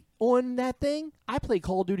Duty on that thing? I played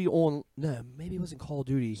Call of Duty on maybe it wasn't Call of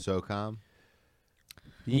Duty. SOCOM.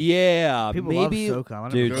 Yeah, People maybe love SOCOM. I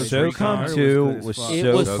never Dude, played SOCOM SOCOM. 2 It was good as so fuck.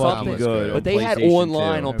 It was fucking something. good. But But they had PlayStation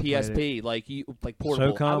online 2. on Never played PSP, like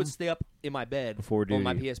portable. I SOCOM? would stay up in my bed Before on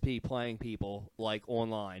my duty. PSP playing people like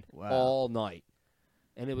online Wow. all night,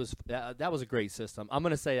 and it was that was a great system. I'm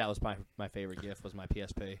gonna say that was my favorite gift was my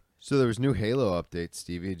PSP. So there was new Halo updates.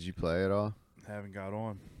 Stevie, did you play it all? Haven't got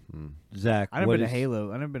on. Zach, I never what been a is-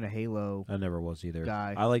 Halo. I never been a Halo. I never was either.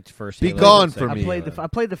 Guy. I liked first. Be Halo, gone but from second me. Halo. I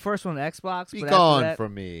played the first one on Xbox. Be but gone after that,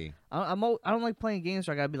 from me. I don't like playing games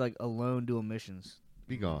where I gotta be like alone doing missions.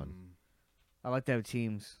 Be gone. I like to have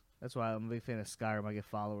teams. That's why I'm a big fan of Skyrim. I get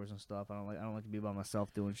followers and stuff. I don't like to be by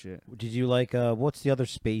myself doing shit. Did you like what's the other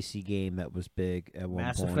spacey game that was big at one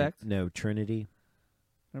Mass point? Effect? No, Trinity.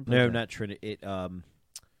 Never played No, that. not Trinity.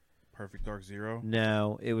 Perfect Dark Zero.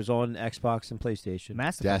 No, it was on Xbox and PlayStation.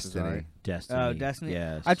 Mass Effect was Destiny. alright. Destiny. Destiny.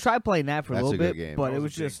 Yes. I tried playing that for That's a a little good bit, game. but I it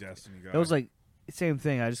was a big just Destiny guy. it was like same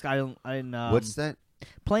thing. I didn't. What's that?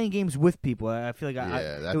 Playing games with people? I feel like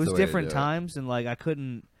Yeah, that's it was the way to different do it. times, and like I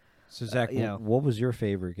couldn't. So Zach, you know. what was your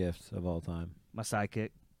favorite gift of all time? My sidekick.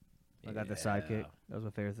 I got the sidekick. That was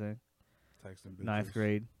my favorite thing. texting bitches. Ninth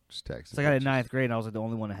grade. Just text. So I got it in ninth grade, and I was like the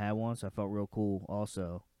only one that had one, so I felt real cool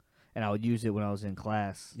also. And I would use it when I was in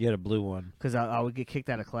class. You had a blue one. Because I would get kicked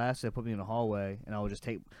out of class, so they put me in the hallway, and I would just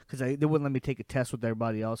take... Because they wouldn't let me take a test with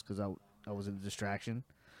everybody else because I was a distraction.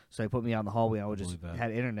 So they put me out in the hallway, and I would just... Believe that.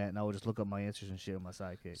 had internet, and I would just look up my answers and shit with my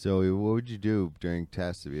sidekick. So what would you do during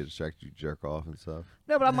tests if you had distracted you jerk off and stuff?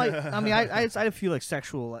 No, but I had a few, like,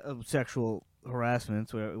 sexual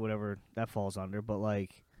harassments, whatever that falls under, but,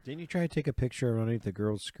 like... Didn't you try to take a picture underneath the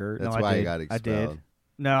girl's skirt? That's I why did. you got I expelled. did.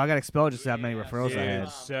 No, I got expelled just to how many referrals I had.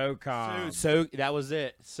 so calm. So that was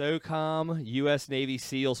it. SOCOM, U.S. Navy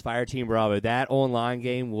SEALs, Fireteam Bravo. That online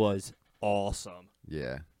game was awesome.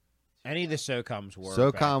 Yeah. Any of the SOCOMs were.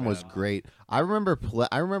 SOCOM was great. I remember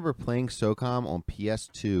playing SOCOM on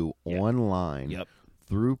PS2 online. Yep.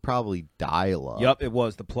 Through probably dial-up. Yep, it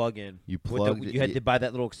was the plug-in. You With plugged the, it- you had to buy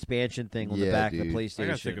that little expansion thing on the Yeah, back of dude. the I PlayStation.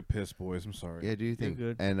 gotta take a piss, boys. I'm sorry. Yeah, do you think?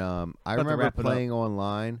 good. And I About to remember wrap it up. playing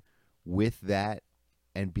online with that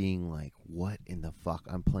and being like, "What in the fuck?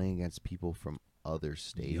 I'm playing against people from other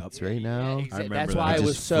states right now." remember That's that. why it Just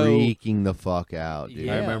was so. freaking the fuck out, dude.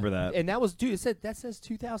 Yeah. I remember that. And that was, dude. That says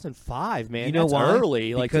 2005, man. You know That's why?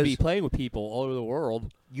 early, like to be Because- playing with people all over the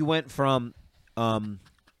world. You went from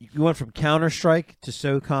Counter-Strike to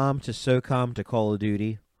SOCOM to Call of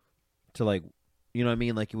Duty to like, you know what I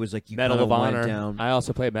mean? Like it was like you Medal kinda of went Honor. Down. I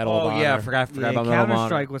also played Medal of Oh Honor. yeah, I forgot Yeah, about Medal of Honor.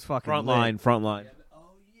 Counter-Strike was fucking lit. Frontline.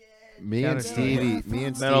 Me and Counter-Strike.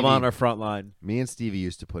 Medal of Honor Frontline. Me and Stevie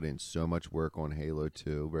used to put in so much work on Halo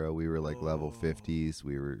 2, bro. We were like level 50s.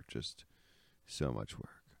 We were just so much work.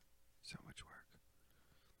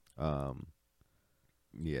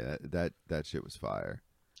 Yeah, that shit was fire.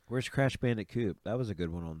 Where's Crash Bandicoot? That was a good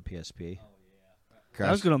one on PSP.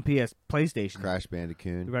 That was good on PlayStation. Crash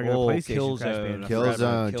Bandicoot. The regular PlayStation Crash Bandicoot.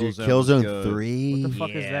 Killzone, dude. was Killzone good. 3 What the fuck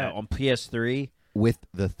is that? On PS3. with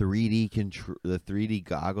the 3D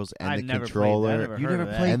goggles and I the never played that. controller. I never You heard never of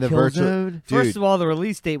that. played And the virtual- Killzone? Dude, First of all, the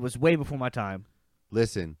release date was way before my time.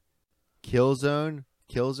 listen. Killzone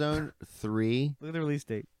 3. Look at the release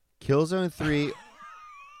date. Killzone 3.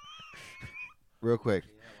 Real quick.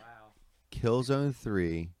 Killzone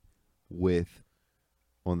 3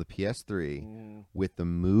 on the PS3 with the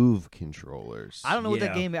Move controllers I don't know what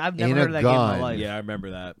that Yeah. game is. I've In never a heard of that game in my gun. life. Yeah, I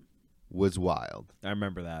remember that. was wild I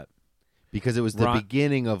remember that. because it was the Ron-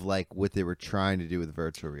 beginning of like what they were trying to do with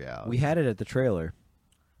virtual reality. We had it at the trailer.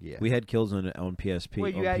 yeah. We had Killzone on PSP.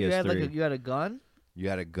 Wait, on you had PS3. you had a gun? You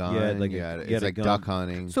had a gun. Yeah, like you a- had, you it's had a like gun. duck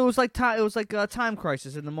hunting. So it was like Time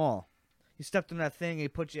Crisis in the mall. You stepped in that thing, and he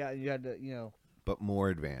put you out, and you had to, but more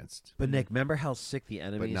advanced. But Nick, remember how sick the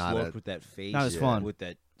enemies not looked a- with that face? Not as fun. With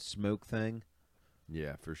that smoke thing.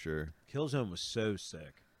 Yeah, for sure. Killzone was so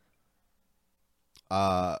sick.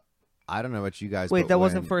 I don't know about you guys. Wait, but that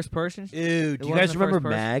wasn't when- first person? Dude, It do you guys wasn't remember first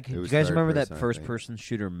person? Mag? It Do you was guys third remember that person, I first think. person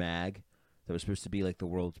shooter Mag that was supposed to be like the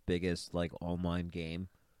world's biggest like online game?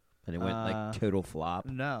 And it went like total flop.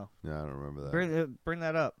 No. No, I don't remember that. Bring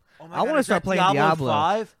that up. Oh I want to start playing Diablo.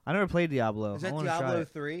 I never played Diablo. Is I that wanna try Diablo it.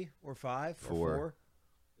 3 or 5 Four. or 4?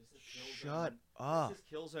 Shut up. This is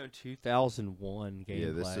Killzone 2001 gameplay.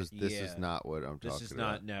 Yeah, this Yeah. is not what I'm This talking is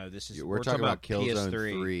about. not. No, this is. We're talking about Killzone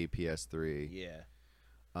PS3. 3 PS3. Yeah.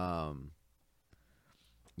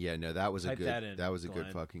 Yeah, no, that was Type a good. that in, was a good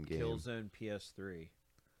Glenn. fucking game. Killzone PS3.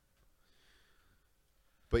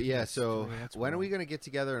 But yeah, so that's when are wild. we gonna get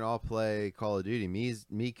together and all play Call of Duty?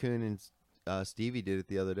 Me, Kuhn, and Stevie did it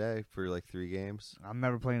the other day for like 3 games. I'm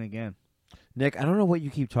never playing again. Nick, I don't know what you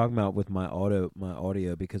keep talking about with my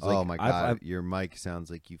audio because like, oh my god, I've, your mic sounds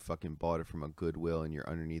like you fucking bought it from a Goodwill and you're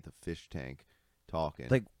underneath a fish tank talking.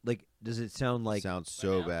 like does it sound like sounds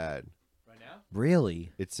so bad.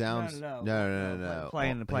 really? It sounds No. His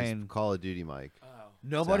Playing. Call of Duty mic.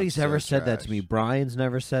 Nobody's Sounds so ever said that to me. trash. Brian's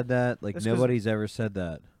never said that. Like That's 'cause- nobody's ever said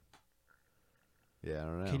that. Yeah, I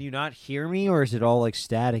don't know. Can you not hear me, or is it all like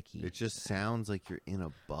staticky? It just sounds like you're in a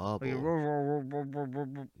bubble.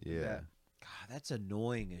 Yeah. God, that's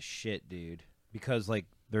annoying as shit, dude. Because like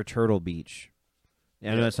they're Turtle Beach.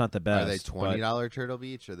 I know it's not the best. Are they but- $20 Turtle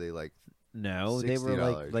Beach? Or are they like? No, they were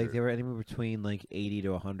 $60 like they were anywhere between like $80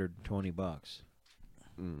 to $120.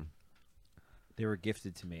 Mm. They were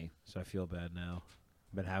gifted to me, so I feel bad now.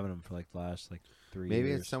 I've been having them for like the last like 3 Maybe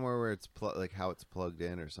years. it's somewhere where it's like how it's plugged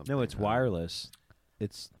in or something. No, it's I don't know. wireless.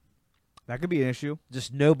 It's That could be an issue.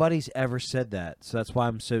 just nobody's ever said that, so that's why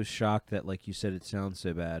I'm so shocked that like you said it sounds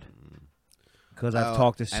so bad. Because I've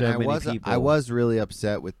talked to And so many people. I was really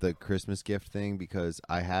upset with the Christmas gift thing because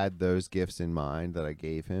I had those gifts in mind that I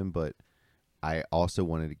gave him, but I also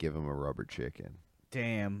wanted to give him a rubber chicken.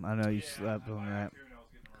 Damn, I know you slept on that.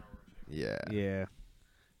 Yeah. Yeah.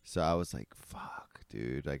 So I was like, "Fuck,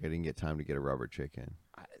 dude! Like I didn't get time to get a rubber chicken."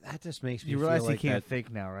 That just makes me You feel realize like he can't that.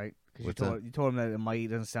 think now, right? 'Cause What's you told him that the mic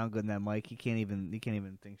doesn't sound good in that mic. He can't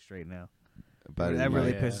even think straight now. But that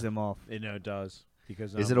really Yeah. pisses him off. It does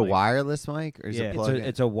because is I'm it a like- wireless mic or is Yeah. it It's plugged in?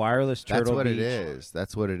 It's a wireless Turtle That's what Beach. it is.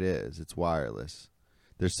 That's what it is. It's wireless.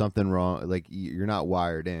 There's something wrong. Like you're not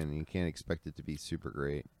wired in. You can't expect it to be super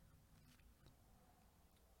great.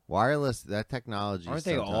 Wireless, that technology. Aren't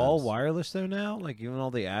they all wireless though now? Like even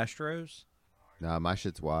all the Astros. Nah, my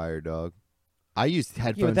shit's wired, dog. I use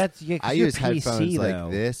headphones. that's- 'cause I you're use PC headphones though.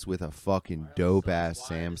 like this with a fucking dope ass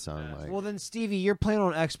Samsung. Like, Well then, Stevie, you're playing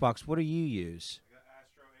on Xbox. What do you use?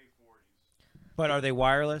 But are they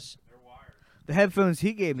wireless? The headphones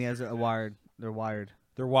he gave me as a wired. They're wired.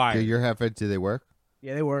 They're wired. do your headphones, do they work?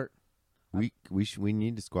 Yeah, they work. We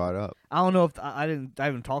need to squad up. I don't know if I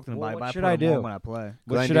haven't talked to him Well, about it, what but should I I put 'em do? on when I play. What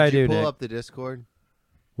Glenn, should did I you do, pull Nick? up the Discord?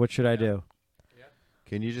 What should I do?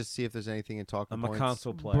 Can you just see if there's anything in talking I'm a points?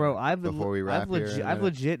 console player. Bro, I've Before we wrap here in a I've minute.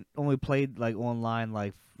 legit only played like online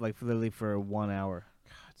like literally for 1 hour.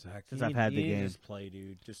 Zach, Since you I've need- had you the need to game. Just play,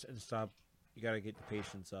 dude. Just and stop. You gotta get the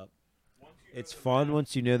patience up. It's fun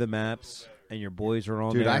once you know the maps and your boys are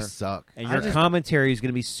on Dude, there. I suck. And I your just- commentary is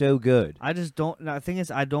gonna be so good. I just don't. No, the thing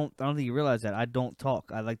is, I don't think you realize that I don't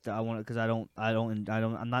talk. I want it because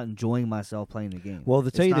I'm not enjoying myself playing the game. Well, to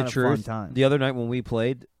It's tell you not the a fun truth, time. the other night when we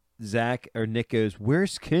played, Zach or Nick goes,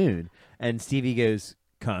 "Where's Coon?" And Stevie goes,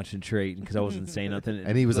 "Concentrate," because I wasn't saying nothing.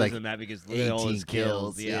 And he was looks like, at Matt because look at all 18 his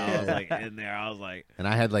kills. kills. Yeah, I was like in there. I was like, And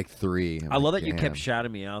I had like 3. I love that you Damn. kept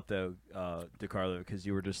shouting me out though, DeCarlo, because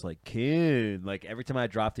you were just like Coon. Like every time I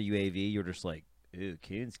dropped a UAV, you were just like, "Ooh,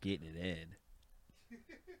 Coon's getting it in."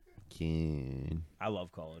 King. I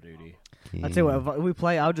love Call of Duty. I tell you what, if we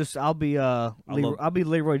play, I'll be love- I'll be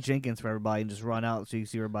Leroy Jenkins for everybody and just run out so you can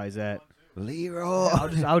see where everybody's at. Leroy.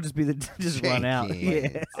 I'll just be the just run out.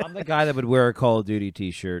 Jenkins. Yeah. I'm the guy that would wear a Call of Duty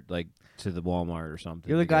T-shirt like to the Walmart or something.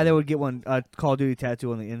 You're the guy because- that would get one Call of Duty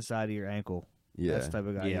tattoo on the inside of your ankle. Yeah. That's the type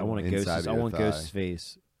of guy. Yeah, I you want a Inside Ghost's. of I your want thigh. Ghost's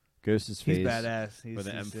face Ghost's He's face badass. He's with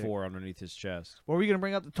an he's sick. M4 underneath his chest. What were we gonna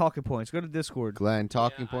bring up? The talking points. Go to Discord. Glenn,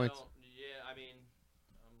 talking points. Yeah, I mean,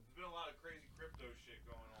 There's been a lot of crazy crypto shit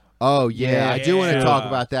going on. Oh yeah, I do want to Yeah. talk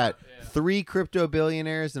about that. Yeah. 3 crypto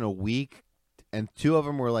billionaires in a week, and 2 of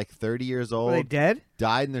them were like 30 years Were they old. dead?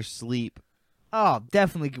 Died in their sleep. Oh,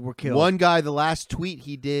 definitely were killed. One guy, the last tweet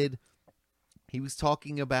he did, he was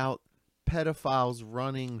talking about pedophiles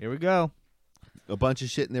running Here we go. a bunch of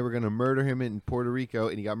shit, and they were going to murder him in Puerto Rico,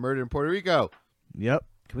 and he got murdered in Puerto Rico. Yep.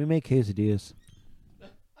 Can we make quesadillas?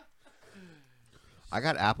 I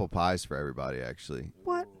got apple pies for everybody, actually.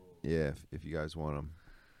 What? Yeah, if you guys want them.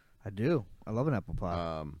 I do. I love an apple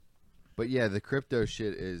pie. But yeah, the crypto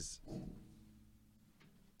shit is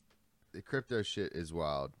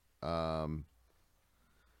wild.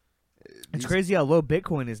 It's crazy how low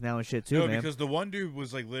Bitcoin is now and shit too, No, man. because the one dude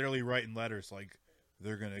was like literally writing letters like,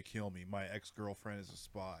 "They're gonna kill me. My ex-girlfriend is a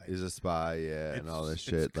spy." Is a spy, yeah, and all this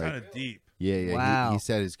shit. It's kind of deep. Yeah. Wow. He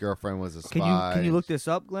said his girlfriend was a Can spy. you look this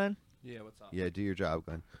up, Glenn? yeah, what's up? Yeah, do your job,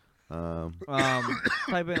 Glenn.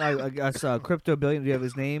 Type in I guess crypto billionaire. Do you have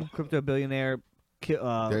his name? Crypto billionaire.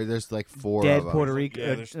 There's like 4 Dead of them. Puerto Rico.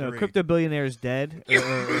 Yeah, there's 3. Crypto billionaire is dead.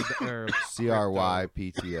 or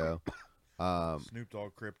CRYPTO. Snoop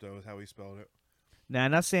Dogg crypto is how he spelled it. Nah,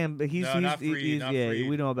 not Sam. But No, not Freed, not yeah. Freed.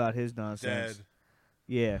 We know about his nonsense. Dead.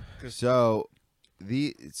 Yeah. So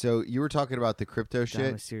you were talking about the crypto shit.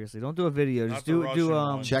 Damn, seriously, don't do a video. Not Just the do Russian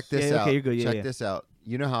one. Check this yeah, out. Okay, you're good. Yeah, Check yeah. this out.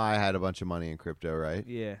 You know how I had a bunch of money in crypto, right?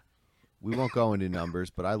 Yeah. We won't go into numbers,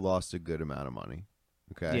 but I lost a good amount of money.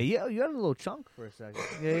 Okay. Yeah, you had a little chunk for a second.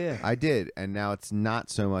 Yeah. I did, and now it's not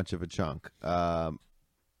so much of a chunk. I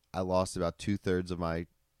lost about 2/3 of my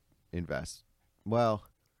invest. Well,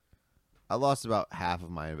 I lost about half of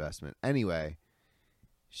my investment. Anyway,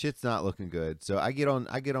 shit's not looking good. So I get on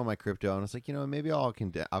my crypto, and it's like, maybe I'll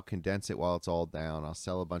condense it while it's all down. I'll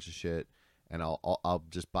sell a bunch of shit, and I'll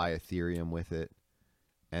just buy Ethereum with it,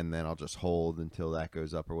 and then I'll just hold until that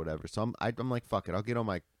goes up or whatever. So I'm like, fuck it. I'll get on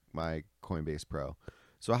my Coinbase Pro.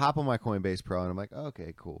 So I hop on my Coinbase Pro, and I'm like,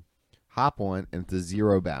 okay, cool. Hop on, and it's a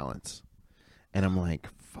 0 balance. And I'm like,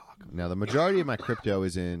 fuck. Now, the majority of my crypto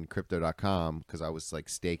is in Crypto.com because I was, like,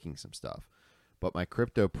 staking some stuff. But my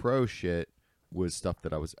Crypto Pro shit was stuff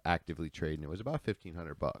that I was actively trading. It was about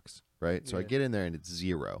 $1,500, right? So I get in there, and it's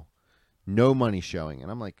 0. No money showing.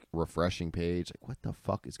 And I'm, like, refreshing page. Like, what the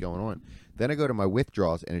fuck is going on? Then I go to my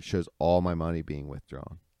withdrawals, and it shows all my money being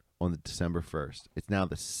withdrawn on the December 1st. It's now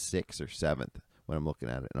the 6th or 7th. When I'm looking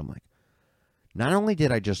at it, and I'm like, not only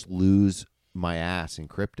did I just lose my ass in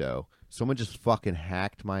crypto, someone just fucking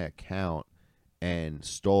hacked my account and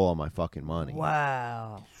stole all my fucking money.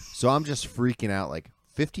 Wow. So I'm just freaking out, like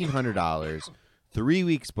 $1,500, 3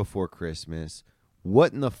 weeks before Christmas.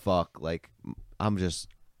 What in the fuck? Like, I'm just,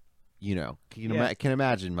 can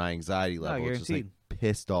imagine my anxiety level. It's just like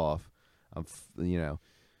pissed off.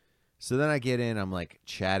 So then I get in, I'm like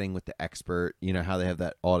chatting with the expert. You know how they have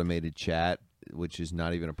that automated chat, which is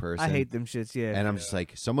not even a person. I hate them shits. Yeah. And I'm just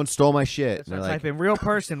like, someone stole my shit. And I they're type like, in real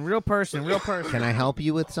person, real person, real person. can I help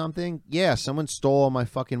you with something? Yeah, someone stole all my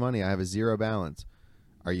fucking money. I have a 0 balance.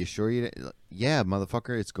 Are you sure you didn't? Yeah,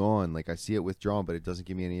 motherfucker, it's gone. Like, I see it withdrawn, but it doesn't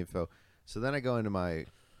give me any info. So then I go into I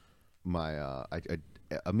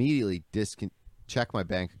immediately check my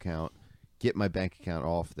bank account, get my bank account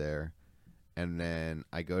off there, and then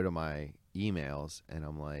I go to my emails, and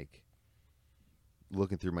I'm like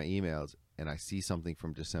looking through my emails, and I see something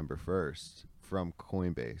from December 1st from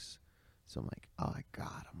Coinbase. So I'm like, oh, I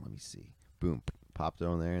got them. Let me see. Boom. Popped it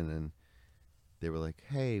on there, and then they were like,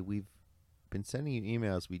 hey, we've been sending you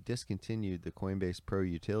emails. We discontinued the Coinbase Pro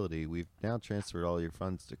utility. We've now transferred all your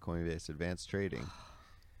funds to Coinbase Advanced Trading.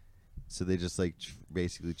 So they just like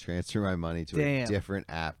basically transfer my money to a different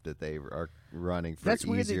app that they are running for That's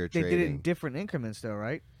easier weird. trading. They did it in different increments, though,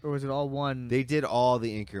 right? Or was it all one? They did all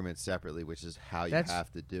the increments separately, which is how you That's-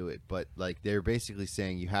 have to do it. But like they're basically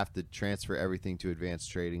saying you have to transfer everything to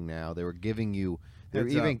Advanced Trading now. They were giving you, they're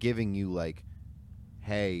Heads even up. giving you like,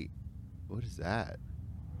 hey, what is that?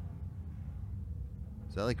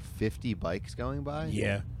 Is that like 50 bikes going by?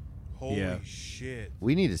 Yeah. Holy shit.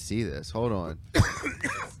 We need to see this. Hold on.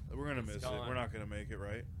 We're going to miss it. We're not going to make it,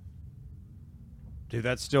 right? Dude,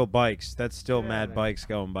 that's still bikes. That's still Yeah, mad man. bikes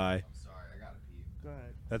going by. I'm sorry, I gotta pee. Go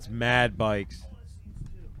ahead. That's mad bikes.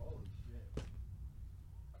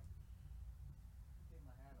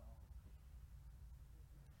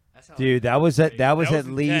 Dude, that was at That was at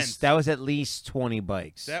least intense. 20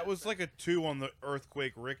 bikes. That was like a 2 on the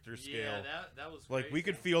earthquake Richter scale. Yeah, that was Like we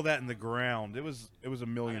could feel that in the ground. It was a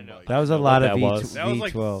million bikes. That was a know lot what of that was. That was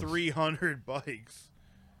like V12s. 300 bikes.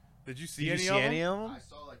 Did you see Did you any see of them? any of them? I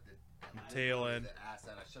saw like the Tail end. the ass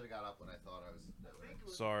past that. I should have got up when I thought I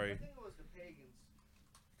was. Sorry.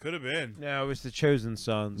 Could have been. No, it was the Chosen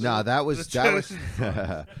Sons. No, that was The that was Chosen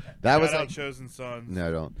Sons. that was Shout out like Chosen Sons.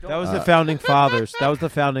 no, don't. That was the Founding Fathers. That was the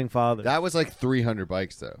Founding Fathers. That was like 300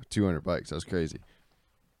 bikes though, 200 bikes. That was crazy.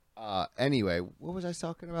 Anyway, what was I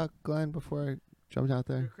talking about, Glenn? Before I jumped out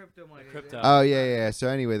there. Crypto. Oh yeah. So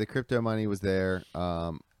anyway, the crypto money was there.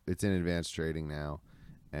 It's in advanced trading now,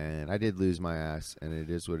 and I did lose my ass, and it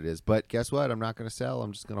is what it is. But guess what? I'm not going to sell.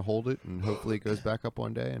 I'm just going to hold it, and hopefully it goes back up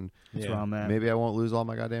one day, and That's where I'm at. maybe I won't lose all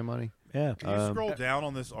my goddamn money. Yeah. Can you scroll down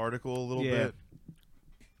on this article a little Yeah. bit?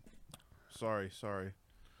 Sorry.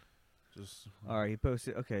 Just All right, he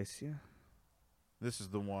posted. Okay, so yeah. this is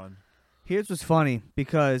the one. Here's what's funny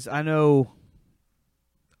because I know.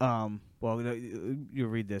 Well, you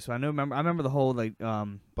read this. So I remember the whole like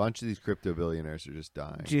Bunch of these crypto billionaires are just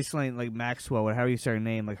dying. Ghislaine like Maxwell, or how you say her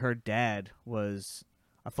name. Like her dad was,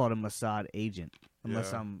 I thought, a Mossad agent.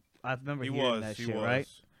 Unless Yeah. I remember He hearing was. that He shit, was. right?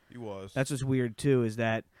 He was. That's what's weird too. Is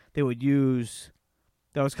that they would use.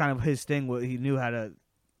 That was kind of his thing. What he knew how to.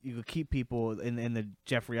 You could keep people in the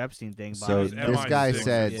Jeffrey Epstein thing. So It's this guy MI6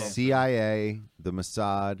 said or something. CIA, the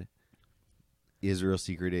Mossad, Israel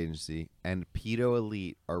secret agency, and Pedo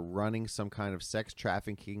Elite are running some kind of sex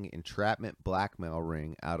trafficking, entrapment, blackmail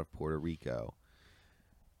ring out of Puerto Rico,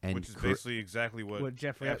 and which is basically exactly what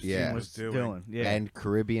Jeffrey Epstein Epstein Yeah. was doing. doing. Yeah. and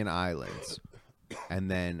Caribbean islands, and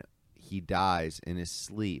then he dies in his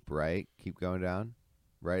sleep. Right, keep going down.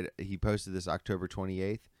 Right, he posted this October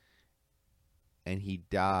 28th, and he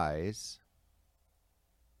dies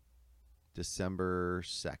December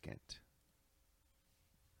 2nd.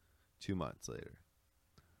 2 months later.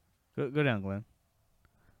 Go down, Glenn.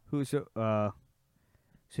 So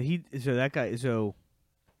that guy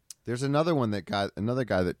There's another guy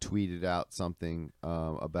that tweeted out something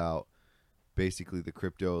about basically the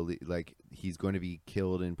crypto elite, like he's going to be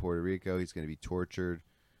killed in Puerto Rico, he's going to be tortured,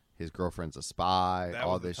 his girlfriend's a spy, That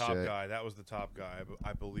all was the this top shit. guy. That was the top guy,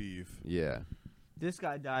 I believe. Yeah. this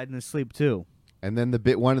guy died in his sleep too. And then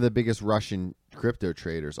one of the biggest Russian crypto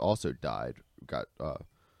traders also died, got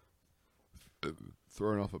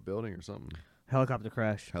thrown off a building or something. Helicopter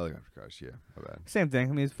crash. Helicopter crash, yeah, my bad. Same thing. I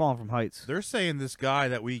mean, he's falling from heights. They're saying this guy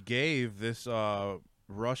that we gave this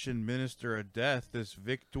Russian minister of death, this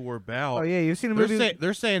Viktor Bout. Oh yeah, you've seen the movie.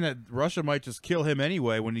 They're saying that Russia might just kill him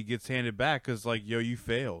anyway when he gets handed back because, like, yo, you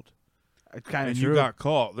failed Kind and of you true. got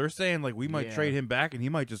caught. They're saying like we might Yeah. trade him back and he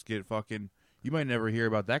might just get fucking. You might never hear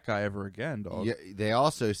about that guy ever again, dog. Yeah, they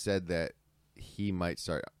also said that he might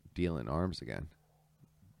start dealing arms again.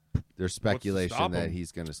 There's speculation stop that him?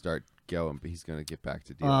 he's going to start going, but he's going to get back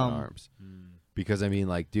to dealing arms. Because I mean,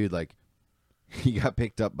 like, dude, like, he got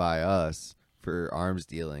picked up by us for arms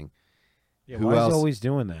dealing. Yeah, Who why is else? he always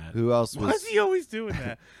doing that? Who else Why was? is he always doing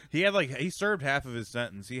that? He served half of his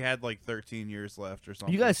sentence. He had like 13 years left or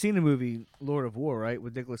something. You guys seen the movie Lord of War, right,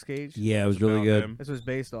 with Nicolas Cage? Yeah, it was It's really about good. him. That's what it's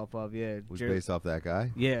based off of. Yeah. Was Jer- based off that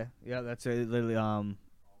guy? Yeah, that's literally.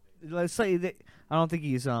 Let's say that I don't think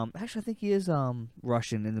he's Actually, I think he is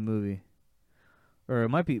Russian in the movie, or it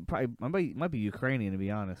might be might be Ukrainian to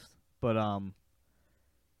be honest. But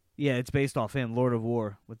yeah, it's based off him. Lord of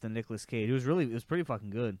War with the Nicolas Cage. It was pretty fucking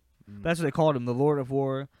good. That's what they called him, the Lord of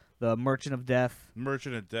War, the Merchant of Death.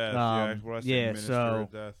 Merchant of Death. What I said, yeah, Minister so-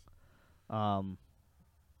 of Death.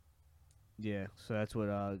 Yeah, so that's what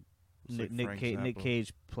It's like Nick Frank Zappa.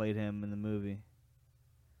 Cage played him in the movie.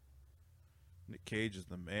 Nick Cage is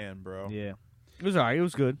the man, bro. Yeah, it was alright. It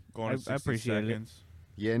was good. Going I in 60 appreciated it. seconds.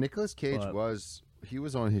 Yeah, Nicolas Cage But- he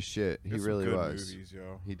was on his shit. He There's some really good was. Movies,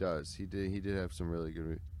 yo. He does. He did have some really good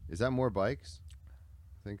movies. Is that more bikes?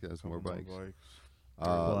 I think that's more Couple bikes.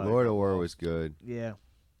 But- Lord of War was good. Yeah.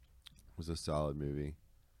 Was a solid movie.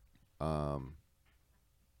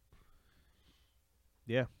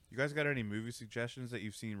 Yeah. You guys got any movie suggestions that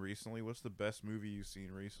you've seen recently? What's the best movie you've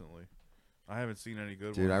seen recently? I haven't seen any good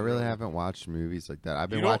ones. Dude, I really haven't watched movies like that. I've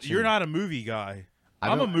been watching. You're not a movie guy.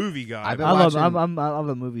 I've I'm a been- movie guy. I've been I love watching- I love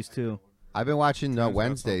the movies too. I've been watching the Dude's got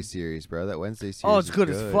Wednesday something. series, bro. That Wednesday series. Oh, it's is good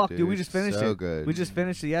as fuck, dude. We It's just finished so it. good. We just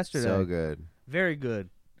finished it yesterday. So good. Very good.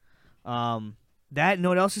 That you know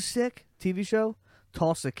what else is sick? TV show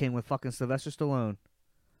Tulsa King with fucking Sylvester Stallone.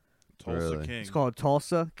 Tulsa Really? King. It's called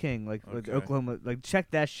Tulsa King, like Okay. Oklahoma. Like check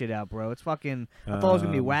that shit out, bro. It's fucking. I thought it was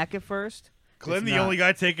gonna be whack at first. Glenn, It's the not. only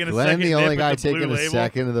guy taking a Glenn, second. the only dip guy at the blue taking a label.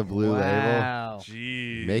 second of the blue label. Wow.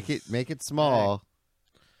 Jeez. Make it small.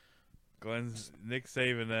 Nick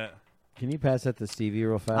saving that. Can you pass that to Stevie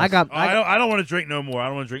real fast? I got. Oh, I don't want to drink no more. I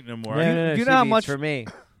don't want to drink no more. No, no, no. Do you know how Stevie, it's much- for me?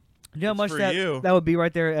 You know how It's much for that you. that would be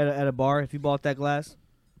right there at a bar if you bought that glass.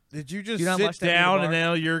 Did you just You know how sit much that is a down bar? and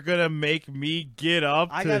now you're gonna make me get up?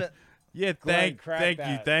 I to... gotta. Yeah, Glenn, thank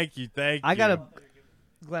crack you. I got a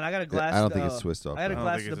Glenn. I got a glass. I don't think it's twist off. I had a I don't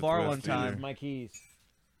glass think at it's the a bar twist one time. either. My keys.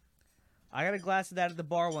 I got a glass of that at the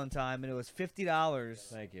bar one time, and it was $50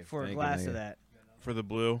 Thank you. for a Thank you, glass thank of you. that. for the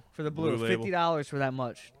blue. For the blue, label. $50 for that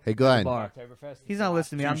much. Hey, Glenn. Bar. He's not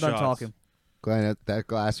listening to me. I'm Two done shots. talking. Glenn, that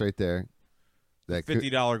glass right there. That could-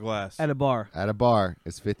 $50 glass. At a bar. at a bar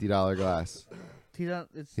is $50 glass.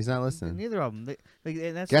 He's not listening. Neither of them.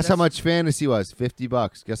 And that's, Guess how that's much fantasy was?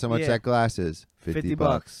 $50. Guess how much Yeah. that glass is? $50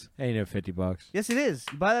 $50. Ain't no $50. Yes, it is.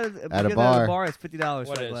 You buy that At a you get that bar. At a bar, it's $50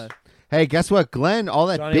 What for that is? glass. Hey, guess what, Glenn? All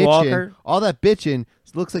that Johnny bitching, Walker? all that bitching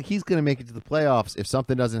looks like he's gonna make it to the playoffs if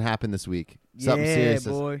something doesn't happen this week. Something yeah, serious.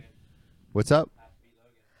 boy. What's up?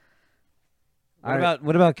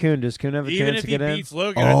 What about Kuhn? Does Kuhn have a Even chance if to he get in? beats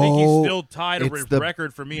Logan, I think Oh, he's still tied it's over the-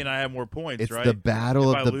 record for me, and I have more points, It's right? the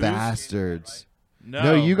battle If of I the lose? bastards. No,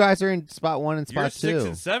 No, you guys are in spot 1 and You're spot 6 2.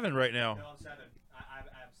 and 7 right now. I'm 7. I have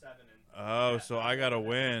 7. Oh, so I gotta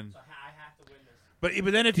win. I have to win this.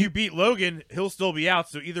 But then if you beat Logan, he'll still be out.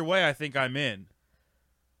 So either way, I think I'm in.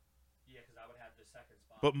 Yeah, because I would have the second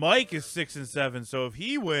spot. But Mike is 6 and 7, so if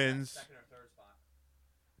he wins, Second or third spot.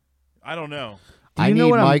 I don't know. Do I you know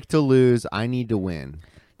need what Mike to lose. I need to win.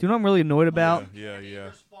 Do you know what I'm really annoyed about? Yeah.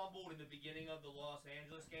 Panthers fumbled in the beginning of the Los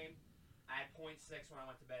Angeles game. I had .6 when I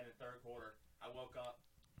went to bed in the third quarter. I woke up.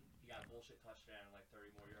 He got a bullshit touchdown and like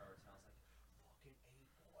 30 more yards. And I was like, fucking 8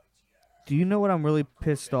 points, yeah. Do you know what I'm really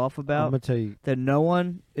pissed off I'm about? gonna tell you. That no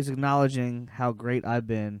one is acknowledging how great I've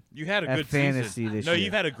been. You had a At good fantasy season. this No, year.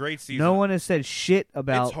 you've had a great season. No one has said shit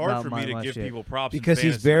about. It's hard about for me to my give shit. people props in Because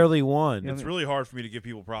he's fantasy. barely won. Yeah. It's really hard for me to give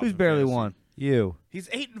people props. Who's in barely fantasy. won? You. He's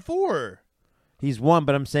 8 and 4. He's won,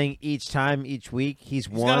 but I'm saying each time, each week, he's He's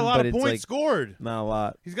won, got a lot but of it's points like scored. not a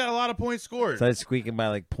lot. He's got a lot of points scored. So it's squeaking by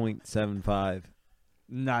like .75.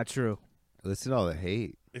 Not true. Listen to all the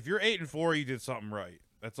hate. If you're 8 and 4, you did something right.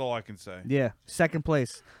 That's all I can say. Yeah, second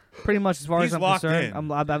place. Pretty much as far He's as I'm locked concerned.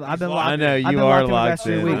 in. I've been He's locked. locked I know I've you been are locked in the locked past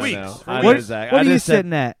few in. weeks. I Weeks. know. For I weeks. know, What, Zach. what I are you just said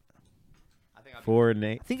sitting at? 4 and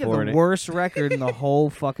 8. I think you 4 have and the 8. worst record in the whole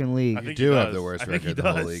fucking league. I think You do he have does. the worst I think record he in the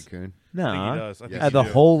whole does. league, Coon. I think he Nah. does. I think Yes, he At the do.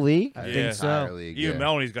 whole league? I Yeah. think so. Entire league, Even yeah.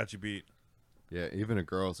 Melanie's got you beat. Yeah, even a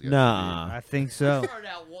girl's got Nah. I think so. Started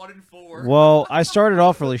out 1 and 4. Well, I started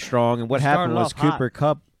off really strong, and what You happened started was off hot. Cooper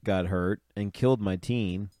Kupp got hurt and killed my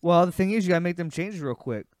team. Well, the thing is, you gotta make them changes real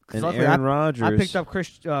quick. 'Cause And luckily, Aaron I Rodgers. picked up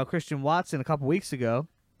Christian Watson a couple weeks ago,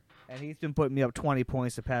 and he's been putting me up 20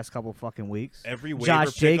 points the past couple fucking weeks. Every waiver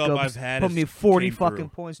Josh pickup Jacobs I've had put has me 40 came fucking through.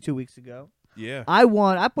 points 2 weeks ago. Yeah. I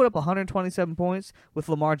won. I put up 127 points with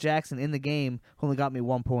Lamar Jackson in the game, who only got me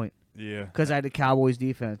 1 point Yeah. because I had the Cowboys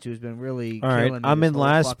defense, who's been really All right, killing me I'm this in whole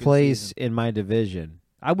last fucking place season. in my division.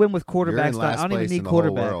 I win with You're in quarterbacks. last I don't even place need in the whole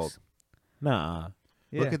quarterbacks. world. Nah.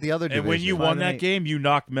 Yeah. Look at the other And division. when you Five won and that 8. game, you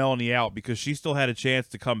knocked Melanie out because she still had a chance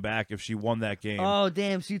to come back if she won that game. Oh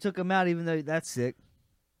damn! So you took him out, even though that's sick.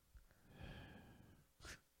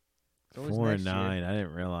 It's always 4 and next year. 9. I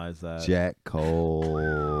didn't realize that. Jet cold.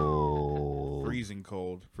 Freezing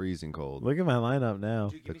cold. Freezing cold. Look at my lineup now.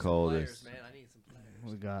 Dude, give the me some coldest. players, man. I need some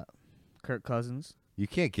players. We got Kirk Cousins. You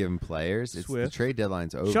can't give him players. It's Swift. the trade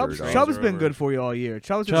deadline's over. Chubb's dog. Chubb- been over. good for you all year.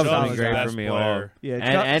 Chubb's been Chubb's solid been great guy. for me Best all. player. Yeah,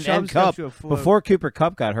 And Chubb's Cup. got you afloat. Before Cooper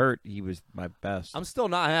Kupp got hurt, he was my best. I'm still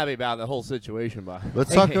not happy about the whole situation, but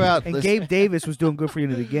Let's talk about. And let's, Gabe Davis was doing good for you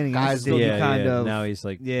in the beginning. Guys, He's still yeah, kind yeah. of. Now he's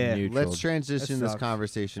like Yeah. neutral. let's transition That this sucks.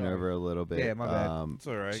 conversation Sorry. over a little bit. Yeah, my bad. It's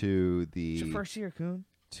all right. To It's your the first year, Coon.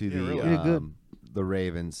 to Yeah, the really. You did good. the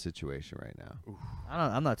Ravens situation right now.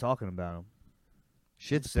 I'm not talking about him.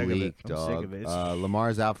 Shit's sick of it. bleak, I'm sick dog. of it.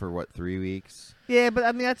 Lamar's out for what, 3 weeks? Yeah, but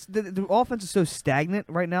I mean that's the offense is so stagnant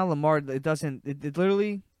right now. Lamar, it doesn't. It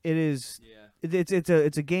literally it is. yeah.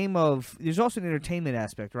 It's a game of. There's also an entertainment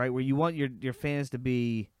aspect, right, where you want your fans to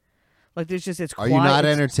be like. There's just it's. Are quiet. you not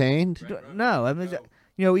It's- entertained? No, I mean,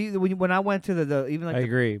 you know, when I went to the even like I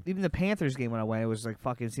agree. even the Panthers game when I went, it was like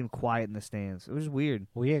fucking it seemed quiet in the stands. It was weird.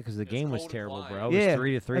 Well, yeah, because the It's game was cold and terrible, quiet. bro. It was Yeah,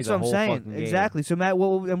 3-3 That's the what I'm whole saying. fucking game. Exactly. So Matt,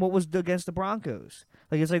 what was against the Broncos?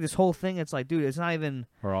 Like it's like this whole thing. It's like, dude, it's not even.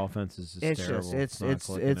 Our offense is just It's terrible. just not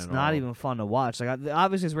clicking it's at not all. even fun to watch. Like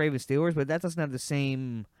obviously it's Ravens Steelers, but that doesn't have the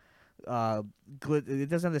same. It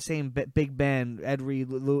doesn't have the same Big Ben, Ed Reed,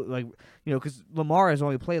 like because Lamar has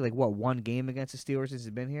only played like what one game against the Steelers since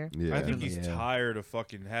he's been here. Yeah. I think he's Yeah. tired of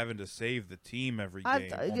fucking having to save the team every game. I- on they-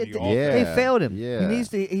 the they- offense. They Yeah, failed him. yeah. He needs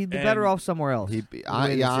to. He'd be better And off somewhere else. He'd be, The way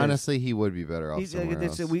this is. honestly, he would be better off He's, somewhere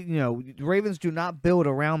else. the Ravens do not build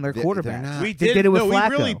around their They're quarterbacks. not. We They did it with we Flacco.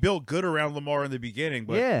 really built good around Lamar in the beginning,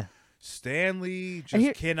 but Yeah, Stanley And just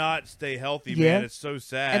here- cannot stay healthy, Yeah. man. It's so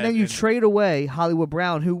sad. and then you trade away Hollywood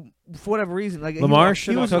Brown, who for whatever reason, like Lamar he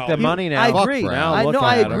should have was- took the he- money now. I Fuck agree. Brown. I Look know.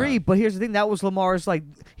 I at him. agree. But here's the thing: that was Lamar's like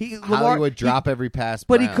Lamar Hollywood drop every pass,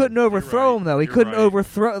 but he Brown. couldn't overthrow right. him though. He You're couldn't right.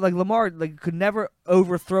 overthrow like Lamar like could never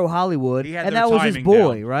overthrow Hollywood, He had and their that was his timing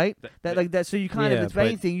boy, down. right? Th- That like that. So you kind Yeah, of, if but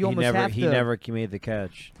anything, you he almost never, have he to. never made the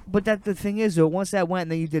catch. But that the thing is though, once that went,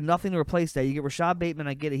 and then you did nothing to replace that. You get Rashad Bateman.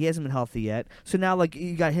 I get it. He hasn't been healthy yet. So now like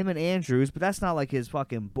you got him and Andrews, but that's not like his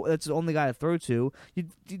fucking. That's the only guy to throw to.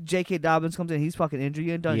 J.K. Dobbins comes in. He's fucking injured.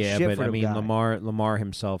 You ain't done Yeah, shit but for I the mean, guy. Lamar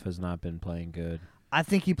himself has not been playing good. I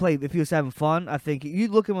think he played. If he was having fun, I think you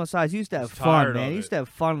look at him on the sides. He used to have He's fun, tired man. of He used it. to have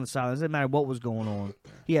fun on the sidelines. Doesn't matter what was going on.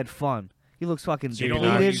 He had fun. He looks fucking So you don't You're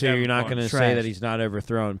not, like depleted. he's so you're having not fun. going to say Trash. that he's not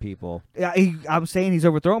overthrowing people. Yeah, I'm saying he's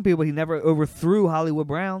overthrowing people, but he never overthrew Hollywood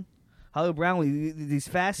Brown. Hollywood Brown, these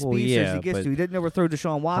fast Well, speedsters yeah, he gets but to. He didn't overthrow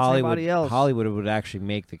Deshaun Watson. Everybody else. Hollywood would actually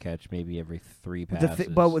make the catch maybe every 3 The passes.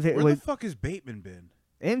 but with it, Where with the fuck has Bateman been?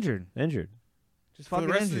 injured, injured. just For fucking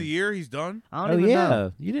the rest injured. of the year, he's done. I Oh don't even yeah,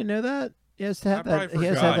 know. you didn't know that? He has to have I that. probably He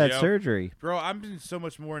has to have forgot, that yo. surgery. Bro, I've been so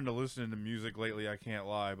much more into listening to music lately. I can't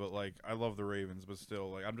lie, but like I love the Ravens, but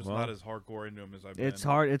still, like I'm just Well, not as hardcore into them as I've been. It's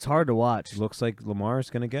hard. It's hard to watch. Looks like Lamar's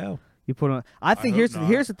going to go. You put on. I think hope not.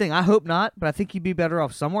 here's the thing. I hope not, but I think you'd be better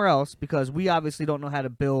off somewhere else because we obviously don't know how to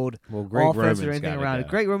build Well, Greg offense Roman's or anything gotta around go. it.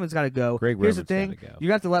 Greg Roman's got to go. Greg Here's the Roman's thing: gotta go.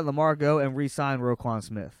 you have to let Lamar go and re-sign Roquan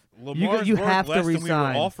Smith. Lamar's you worth have to less than we were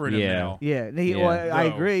resign. offering him Yeah. now. Yeah, Yeah. well, I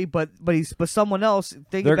No. agree, but someone else.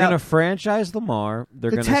 Think They're about going to franchise Lamar.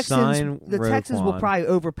 They're the going to Texans. sign The Texans will Roquan. probably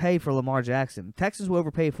overpay for Lamar Jackson. Texans will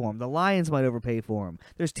overpay for him. The Lions might overpay for him.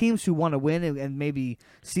 There's teams who want to win and maybe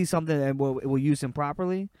see something and will use him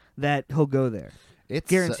properly. That he'll go there. It's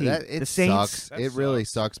Guaranteed. It The Saints- sucks. That It really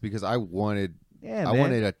sucks. sucks because I wanted Yeah, I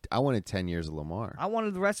man. wanted 10 years of Lamar. I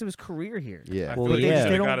wanted the rest of his career here. Yeah. I Well, feel like they yeah, just-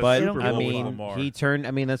 they got don't- a but they don't Super I Bowl with mean, Lamar. he turned.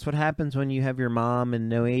 I mean, that's what happens when you have your mom and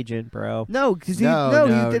no agent, bro. No, because he No,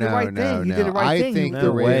 he did the right thing. He did the right I thing. think He- the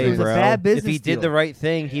No way, it was bro. a bad If business he did deal. the right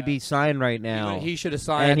thing, he'd be signed right now. He should have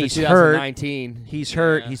signed And after he's hurt. 2019. He's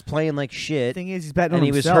hurt. Yeah. He's playing like The shit, thing is, he's betting and on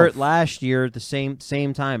he was himself. hurt last year at the same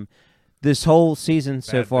time. This whole season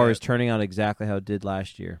so Bad far bet. is turning out exactly how it did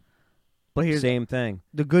last year. But here's Same thing.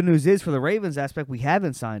 the good news is for the Ravens aspect, we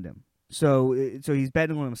haven't signed him. So he's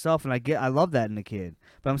betting on himself, and I love that in a kid.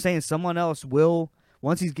 But I'm saying someone else will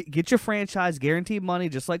once he's get your franchise guaranteed money,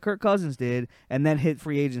 just like Kirk Cousins did, and then hit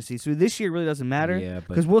free agency. So this year really doesn't matter Yeah, but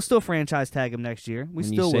because we'll still franchise tag him next year. We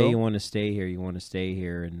when still you say will. you want to stay here, you want to stay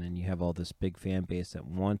here, and then you have all this big fan base that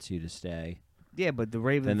wants you to stay. Yeah, but the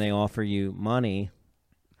Ravens Then they offer you money.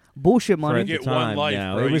 bullshit For money. at You the get one time, life,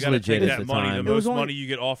 no, bro. it You was gotta legit take at that the money. time. The It was most only- money you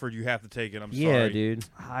get offered, you have to take it. I'm Yeah, sorry. dude.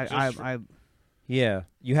 I Yeah,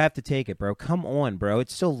 you have to take it, bro. Come on, bro.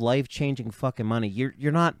 It's still life-changing fucking money.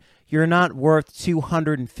 You're not worth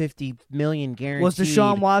 $250 million guaranteed. was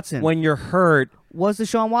Deshaun Watson. when you're hurt? Was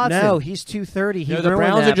Deshaun Watson? No, he's 230. He No, the ruined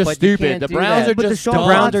Browns that, are just but you stupid. can't The do Browns that. are but just Deshaun dumb. The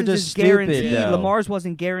Browns Watson's are is just stupid, guaranteed. though. Lamar's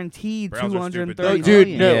wasn't guaranteed Browns are stupid, $230 though. No, dude,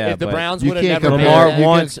 million. no. Yeah, if the but Browns you would have can't never compare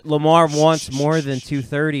made that. Lamar wants more than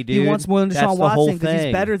 230, dude. He wants more than That's Deshaun the whole Watson because he's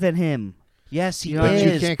thing. better than him. Yes, he You know, But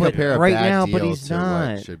is. you can't but compare a right bad now, deal but he's to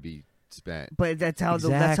not. what should be spent. But that's how the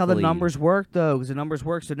Exactly. numbers work, though. Because the numbers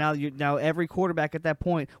work. So now every quarterback at that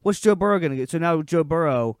point, what's Joe Burrow going to get? So now Joe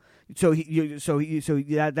Burrow,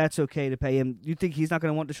 that's okay to pay him. You think he's not going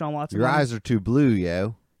to want Deshaun Watson? Your money? eyes are too blue,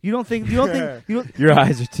 yo. You don't think? You don't think? Your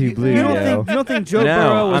eyes are too blue. You don't yo. think? You don't think Joe No,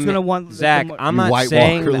 Burrow was I mean, going to want Zach, the- I'm You not White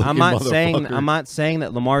saying Walker-looking I'm motherfucker. not saying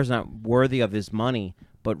that Lamar's not worthy of his money,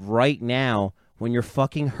 but right now, when you're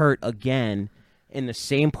fucking hurt again in the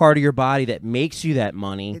same part of your body that makes you that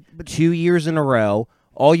money, but- 2 years in a row,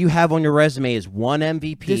 all you have on your resume is one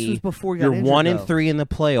MVP. This was before he got You're injured, 1 and though. 3 in the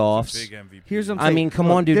playoffs. Big MVP. Here's what I'm I saying. mean, come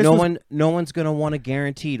Look, on, dude. this No was- one's gonna want to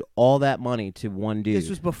guaranteed all that money to one dude. This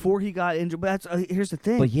was before he got injured. But that's here's the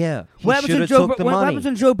thing. but yeah, he What happens should when have Joe? took the What money. happens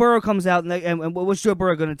when Joe Burrow comes out and what's Joe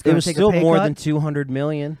Burrow going to It was take still a pay more cut? than $200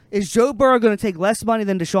 million. Is Joe Burrow going to take less money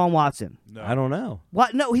than Deshaun Watson? No. I don't know.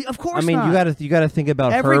 What? No, of course I mean, not. you got to think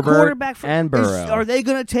about Every Herbert quarterback for, and Burrow. are they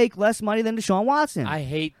going to take less money than Deshaun Watson? I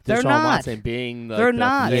hate They're Deshaun not. Watson being like, They're the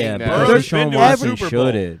not. thing yeah, that- because Burrow's Deshaun been to a Watson Super Bowl.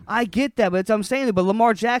 should have. I get that, but I'm saying it. But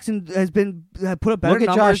Lamar Jackson has put up better Look at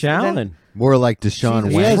numbers Josh than- Allen. More like Deshaun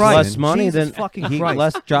Jesus He has Christ. less money Jesus than fucking he Christ.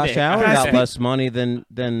 less. Josh Nick, Allen guys, got speak- less money than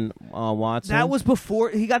Watson. That was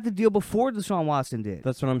before he got the deal before Deshaun Watson did.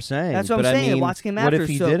 That's what I'm saying. That's what but I'm I saying. mean, Watson came what after, if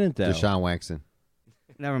he so- didn't though? Deshaun Watson.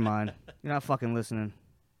 Never mind. You're not fucking listening.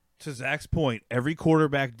 To Zach's point, every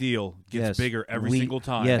quarterback deal gets Yes. bigger every single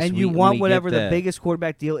time. Yes, and we- you we want get whatever the that. biggest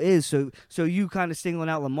quarterback deal is. So you kind of singling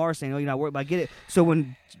out Lamar, saying, "Oh, you're not worried." But I get it. So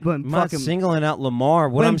when I'm not fucking singling out Lamar.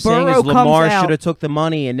 What when I'm saying is Burrow comes Lamar out- should have took the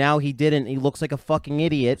money, and now he didn't. He looks like a fucking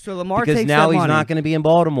idiot. So Lamar because takes now that he's money. not going to be in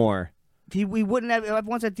Baltimore, we wouldn't have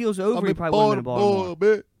once that deal's over. He probably wouldn't have been in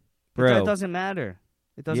Baltimore. bro. It doesn't matter.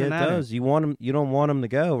 It doesn't yeah, it matter. does. You want him? You don't want him to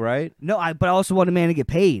go, right? No, but I also want a man to get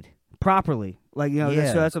paid properly. Like so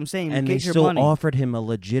that's what I'm saying. And Get they your still money. offered him a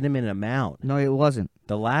legitimate amount. No, it wasn't.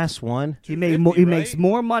 The last one, He made more. He 250, makes right?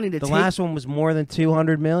 more money to the take. last one was more than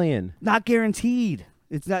 $200 million. Not guaranteed.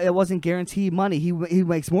 It's not. It wasn't guaranteed money. He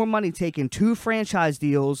makes more money taking 2 franchise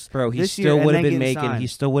deals. Bro, he this year still and would have then been getting making. signed. He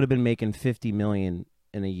still would have been making $50 million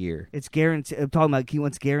in a year. It's guaranteed. I'm talking about he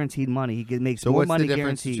wants guaranteed money. Makes So more what's money the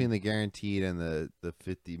difference guaranteed. between the guaranteed and the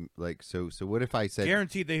 50? Like, so what if I said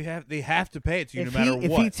Guaranteed, they have to pay it to you if no matter he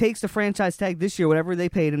what. takes the franchise tag this year, whatever they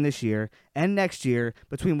paid him this year and next year,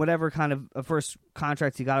 between whatever kind of first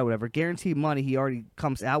contract he got or whatever, guaranteed money he already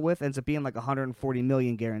comes out with ends up being like $140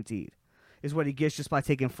 million guaranteed, is what he gets just by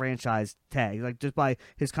taking franchise tags, like just by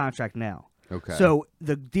his contract now. okay? So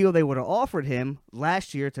the deal they would have offered him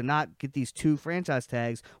last year to not get these 2 franchise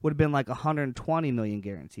tags would have been like $120 million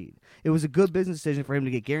guaranteed. It was a good business decision for him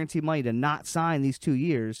to get guaranteed money to not sign these 2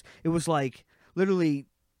 years. It was like literally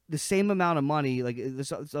the same amount of money, like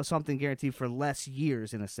something guaranteed for less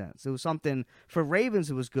years in a sense. It was something for Ravens.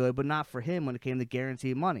 It was good, but not for him when it came to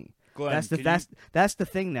guaranteed money. Glenn, that's the can you- that's the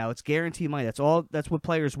thing now. It's guaranteed money. That's all. That's what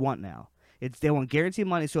players want now. They want guaranteed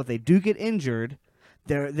money. So if they do get injured,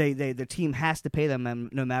 the team has to pay them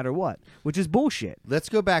no matter what, which is bullshit. Let's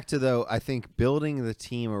go back to, though, I think building the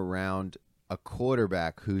team around a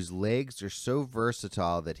quarterback whose legs are so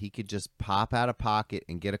versatile that he could just pop out of pocket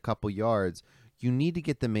and get a couple yards. You need to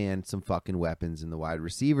get the man some fucking weapons in the wide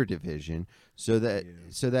receiver division so that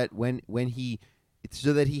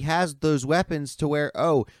he has those weapons to where,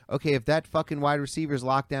 oh, okay, if that fucking wide receiver is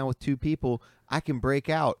locked down with 2 people, I can break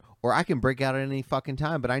out, or I can break out at any fucking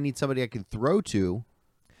time, but I need somebody I can throw to.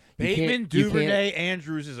 Bateman, you can't- Duvernay,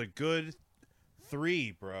 Andrews is a good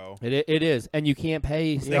 3, bro. It is, and you can't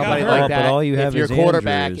pay got somebody hurt. like But that all you have if your is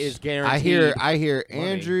quarterback Andrews. is guaranteed. I hear money.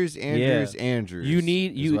 Andrews. You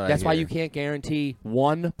need is what I That's why hear. you can't guarantee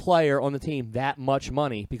one player on the team that much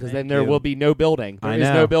money because then Thank there you. will be no building. There I is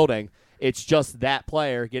know. no building. It's just that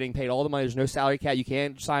player getting paid all the money. There's no salary cap. You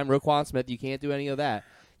can't sign Roquan Smith. You can't do any of that.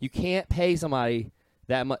 You can't pay somebody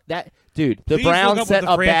that much. That dude, the Please look Browns up set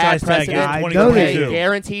what the a bad franchise tag is precedent. I in know they Pay 2022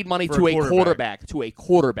 guaranteed money for to a a quarterback. To a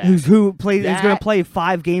quarterback. Who's going to That- play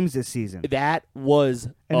 5 games this season? That was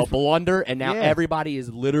And a if- blunder, and now Yeah. everybody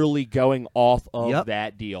is literally going off of Yep.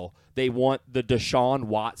 that deal. They want the Deshaun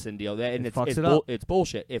Watson deal, and It fucks it up. it's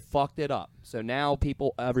bullshit. It fucked it up. So now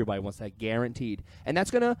everybody wants that guaranteed, and that's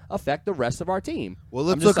going to affect the rest of our team. Well,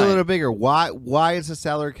 I'm let's just look a saying. little bigger. Why is the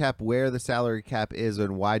salary cap where the salary cap is,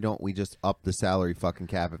 and why don't we just up the salary fucking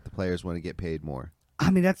cap if the players want to get paid more? I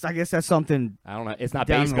mean, I guess that's something I don't know. It's not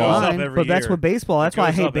down the baseball. goes up line, every but that's year. what baseball. That's It why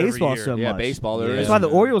I goes hate up every baseball year. so Yeah, much. baseball. There That's is. why the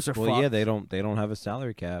Orioles are Well, fucked. yeah, they don't have a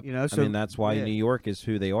salary cap. You know, I so- mean, that's why yeah. New York is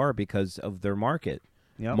who they are because of their market.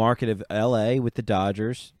 Yep. Market of L.A. with the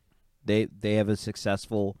Dodgers. They have a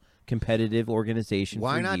successful competitive organization.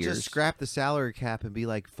 Why for not years. just scrap the salary cap and be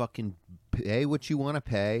like, fucking pay what you want to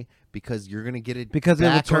pay because you're gonna get it Because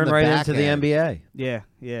it'll back on turn the right back into the end. NBA.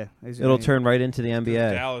 Yeah. It'll turn right into the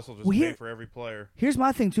NBA. Dallas will just Well, pay here- for every player. Here's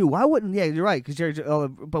my thing too. Why wouldn't? Yeah, you're right. Because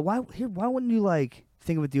but why wouldn't you like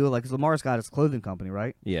think of a deal like 'cause Lamar's got his clothing company,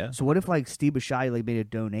 right? Yeah. So what if like Steve Bisciotti like made a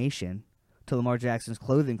donation to Lamar Jackson's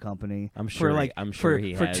clothing company? I'm sure for he- like I'm sure for,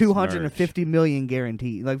 he for has $250 million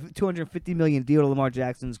guaranteed, like $250 million deal to Lamar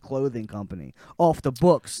Jackson's clothing company off the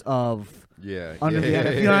books of Yeah, under yeah,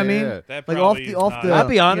 the you know what I mean? yeah. That Like probably off is the. not- I'll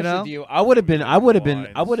be honest you know? with you. I would have been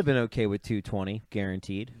Lines. okay with 220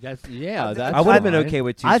 guaranteed. That's that's I would have been fine. okay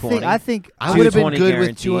with I 220. think I would have been 220 good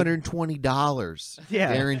with guaranteed. $220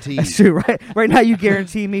 yeah, guaranteed. That's true, right? Right now you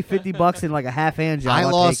guarantee me $50 in like a half hand job. I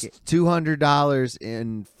I'll lost take it. $200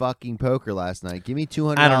 in fucking poker last night. Give me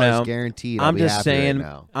 $200 I don't know. guaranteed. I'll I'm be just happy saying. right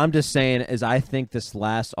now. I'm just saying. Is I think this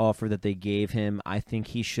last offer that they gave him, I think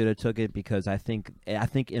he should have took it because I think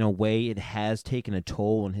in a way it has taken a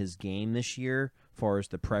toll on his game this year, as far as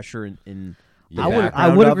the pressure in the I would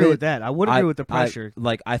background of agree it. with that. I would agree with the pressure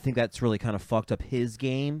I think that's really kind of fucked up his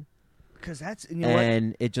game, because that's you know what?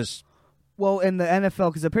 and it just Well, in the NFL,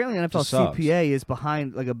 because apparently NFL Just sucks. CPA is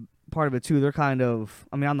behind like a part of it too. They're kind of,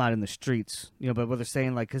 I mean, I'm not in the streets, you know, but what they're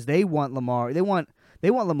saying like because they want Lamar, they want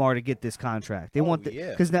Lamar to get this contract. They want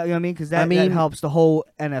yeah. because that you know what I mean because that I mean- helps the whole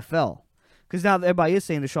NFL. Because now everybody is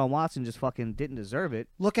saying Deshaun Watson just fucking didn't deserve it.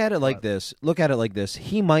 Look at it like this. Look at it like this.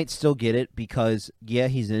 He might still get it because, yeah,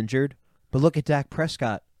 he's injured. But look at Dak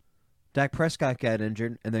Prescott. Dak Prescott got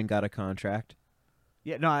injured and then got a contract.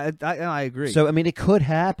 Yeah, no, I agree. So, I mean, it could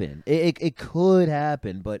happen. It could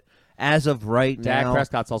happen. But as of right Dak now,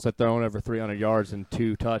 Prescott's also thrown over 300 yards and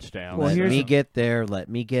 2 touchdowns. Well, let here's- me get there. Let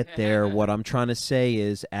me get there. What I'm trying to say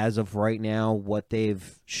is, as of right now, what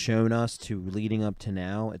they've shown us to leading up to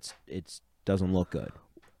now, it's doesn't look good.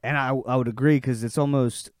 And I would agree because it's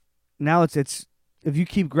almost now it's if you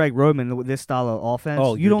keep Greg Roman with this style of offense,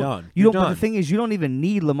 Oh, you you're don't done. you You're don't. But done. the thing is, you don't even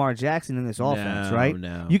need Lamar Jackson in this offense, No, right?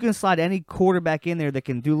 no. You can slide any quarterback in there that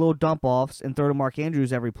can do little dump offs and throw to Mark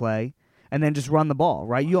Andrews every play, and then just run the ball,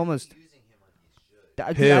 right? You almost.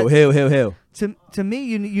 Who? To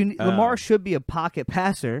me, Lamar should be a pocket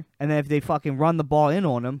passer, and then if they fucking run the ball in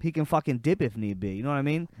on him, he can fucking dip if need be. You know what I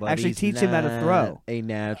mean? But Actually he's teach him how to not throw. a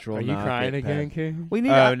natural. Are you knock crying it again, pass. King? We need.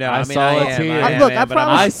 Oh no! I I mean, saw I a am. tear. I am, Look, man, I but I'm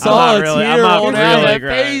promise- I not- saw I'm a not really- tear I'm not roll down really that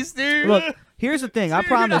crying. face, dude. Look, here's the thing. I Dude,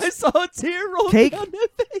 promise. I saw a tear roll Take- down that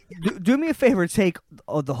face. Do me a favor. Take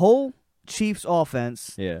the whole Chiefs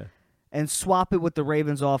offense Yeah. and swap it with the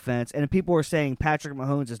Ravens offense. And people are saying Patrick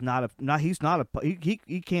Mahomes is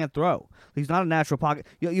he can't throw. He's not a natural pocket.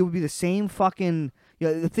 You would be the same fucking.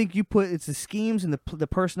 I think you put it's the schemes and the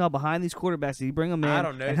personnel behind these quarterbacks that you bring them in I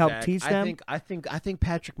don't know. and help Zach. teach them. I think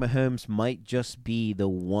Patrick Mahomes might just be the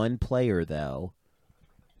one player though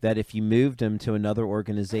that if you moved him to another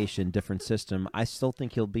organization, different system, I still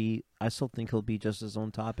think he'll be just as on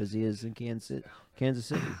top as he is in Kansas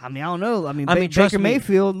City. I mean, I don't know. I mean, trust Baker me.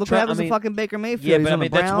 Mayfield. Look what happens I mean- to fucking Baker Mayfield. Yeah, He's but I on mean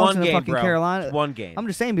the that's Browns one and the game, fucking bro. Carolina. It's one game. I'm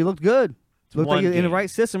just saying, he looked good. Looked like one in the game. right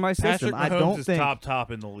system, right system. Patrick I Mahomes don't is think.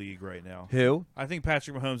 top in the league right now. Who? I think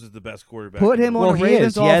Patrick Mahomes is the best quarterback. Put in him the on Well, the he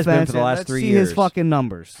Ravens is. He has been offense for the and last let's 3 see years. his fucking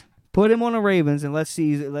numbers. Put him on the Ravens and let's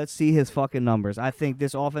see his fucking numbers. I think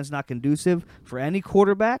this offense is not conducive for any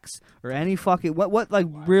quarterbacks or any fucking what like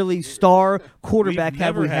really star quarterback We've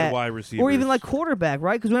have never we had had, wide receivers. or even like quarterback,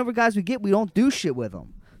 right? Because whenever guys we get, we don't do shit with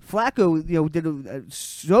them. Flacco, did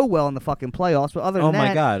so well in the fucking playoffs, but other than Oh that,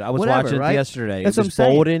 my God! I was whatever, watching right? it yesterday. That's It what I'm was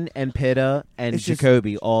saying. Bolden and Pitta and It's just-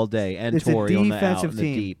 Jacoby all day, and it's a Torrey on the out defensive in the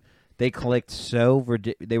team. deep. They clicked so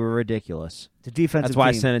they were ridiculous. The defensive That's why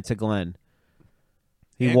I team. sent it to Glenn.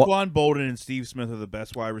 He wa- Anquan Bolden and Steve Smith are the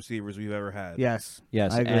best wide receivers we've ever had. Yes,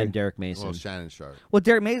 yes, I agree. and Derek Mason. Well, Shannon Sharp. Well,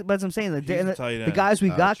 Derek Mason, but as I'm saying, He's a tight the end. guys we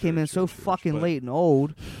got True, came in so true, fucking but- late and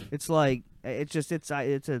old. It's like it's just a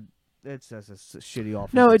shitty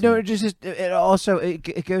offense. No, it also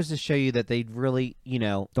it goes to show you that they really,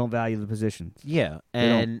 don't value the position. yeah, They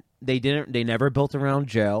don't. and they never built around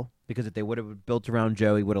Joe, because if they would have built around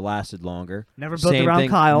Joe, he would have lasted longer. Never built Same around thing,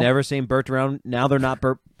 Kyle. Never same Burt around. Now they're not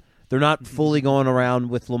fully going around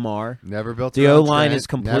with Lamar. Never built. The around O line Trent. is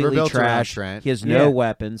Never completely built around trash. Trent. He has Yeah. no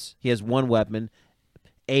weapons. He has one weapon.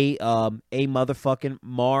 A motherfucking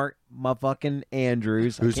motherfucking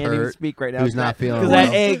Andrews. Who's I can't even hurt, speak right now. who's not feeling because well.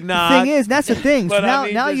 that eggnog. The thing is, that's the thing. So But I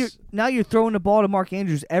mean, now you're throwing the ball to Mark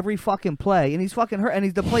Andrews every fucking play, and he's fucking hurt.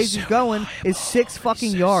 And the place he's going is 6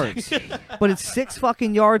 fucking yards, but it's 6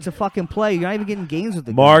 fucking yards a fucking play. You're not even getting gains with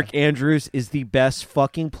the Mark guy. Andrews is the best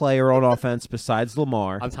fucking player on offense besides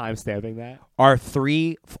Lamar. I'm time stamping that. Our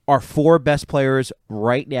 4 best players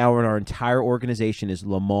right now in our entire organization is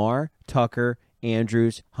Lamar, Tucker,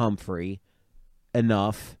 Andrews, Humphrey.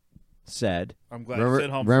 Enough said. I'm glad you said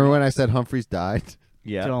Humphrey. Remember when I said Humphreys died?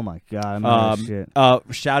 Yeah. Oh my god, I remember that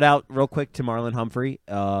shit. Shout out real quick to Marlon Humphrey.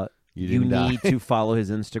 You You didn't die. need to follow his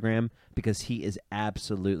Instagram because he is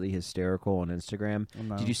absolutely hysterical on Instagram.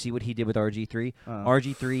 No. Did you see what he did with RG3? Uh-uh.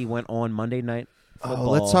 RG3 went on Monday Night Football. Oh,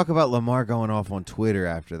 let's talk about Lamar going off on Twitter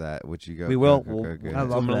after that. Which you go? We will. Go, We'll- go, go, I go.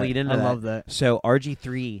 love I'm gonna that. lead into I that. love that. So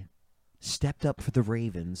RG3 stepped up for the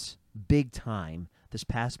Ravens big time this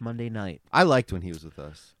past Monday night. I liked when he was with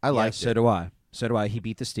us. I liked So it. do I. So do I. He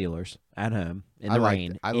beat the Steelers at home in I the liked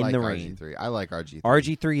rain. it. I in like the rain. RG3. I like RG3.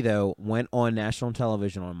 RG3 though went on national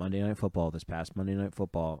television on Monday Night Football this past Monday Night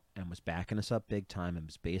Football and was backing us up big time and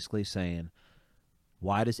was basically saying,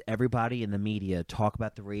 why does everybody in the media talk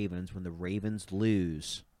about the Ravens when the Ravens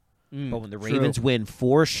lose? But when the Ravens win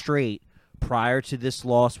 4 straight prior to this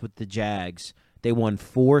loss with the Jags, they won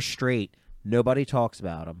 4 straight. Nobody talks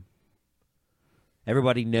about them.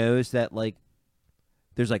 Everybody knows that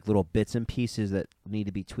there's little bits and pieces that need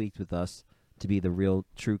to be tweaked with us to be the real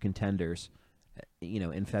true contenders,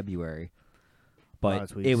 in February. Lot But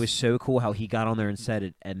of tweaks. it was so cool how he got on there and said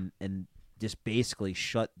it and just basically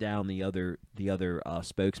shut down the other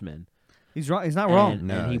spokesman. He's wrong. He's not wrong. And,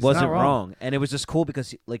 No, and he he's wasn't not wrong. wrong. And it was just cool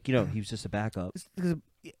because, he was just a backup.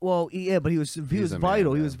 Well, yeah, but he was a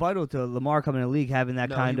vital. man, He was vital to Lamar coming in the league, having that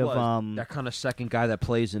No, kind he of was. That kind of second guy that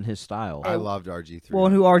plays in his style. I loved RG3. Well,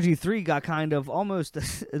 and who RG3 got kind of almost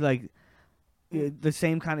like the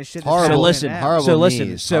same kind of shit. Horrible. that's So listen, happening now. horrible so listen,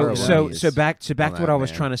 knees, so horrible so knees so back to on what that I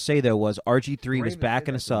was man. trying to say though was RG3 was Raven backing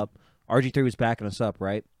did us that, up. RG3 was backing us up,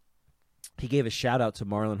 right? He gave a shout out to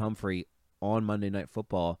Marlon Humphrey on Monday Night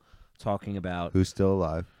Football, talking about Who's still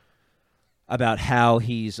alive? how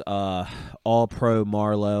he's all pro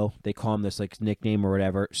Marlo. They call him this like nickname or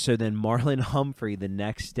whatever. So then Marlon Humphrey the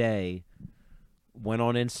next day went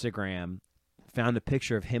on Instagram, found a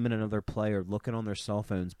picture of him and another player looking on their cell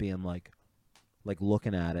phones, being like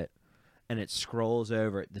looking at it, and it scrolls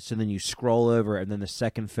over. So then you scroll over, and then the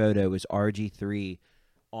second photo is RG3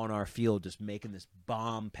 on our field just making this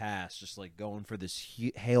bomb pass, just like going for this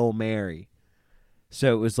Hail Mary.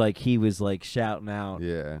 So it was like he was like shouting out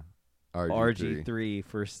Yeah. RG3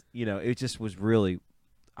 for, it just was really.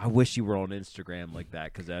 I wish you were on Instagram like that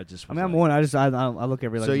because I just. I Was mean, I'm like, one. I look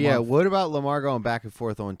every like. So yeah, month. what about Lamar going back and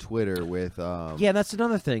forth on Twitter with yeah, that's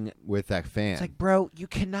another thing. with that fan? It's like, bro, you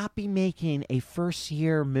cannot be making a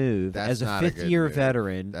first-year move That's as a not a good fifth-year move.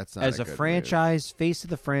 veteran, That's not as a a good franchise face of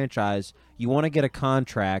the franchise. You want to get a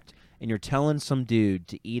contract, and you're telling some dude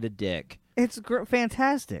to eat a dick. It's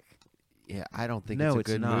fantastic. Yeah, I don't think No, it's a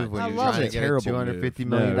it's good not. move when I you're love trying it. to get a Terrible $250 move.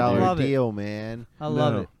 million No, dude. Love it. deal, man. I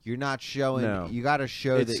love No. it. You're not showing. No. You got to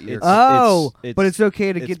show It's- that you're. it's- But it's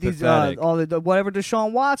okay to it's get these pathetic. all the whatever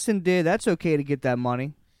Deshaun Watson did. That's okay to get that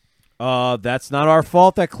money. That's not our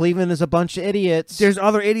fault that Cleveland is a bunch of idiots. There's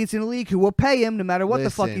other idiots in the league who will pay him no matter what the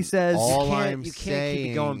fuck he Listen, says. all you I'm can't keep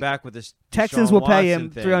saying- it going back with this. Texans Deshaun will pay Watson him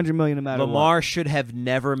thing. $300 million no matter Lamar should have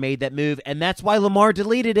never made that move, and that's why Lamar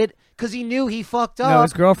deleted it because he knew he fucked what. up. No,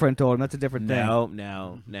 his girlfriend told him. That's a different thing.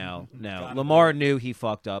 No. Lamar knew he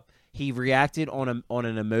fucked up. He reacted on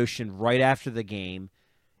an emotion right after the game.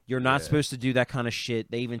 You're not supposed to do that kind of shit.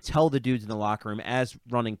 They even tell the dudes in the locker room, as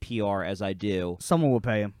running PR as I do, Someone will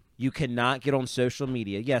pay him. you cannot get on social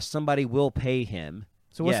media. Yes, somebody will pay him.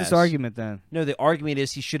 So what's Yes. this argument then? No, the argument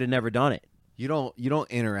is he should have never done it. You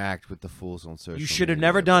don't interact with the fools on social. You should have media,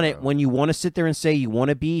 never done it bro. when you want to sit there and say you want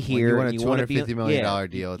to be When here. you want a and you want to be $250 million yeah,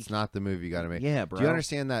 deal. It's not the move you got to make. Yeah, bro. Do you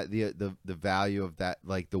understand that the value of that,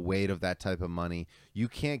 like the weight of that type of money? You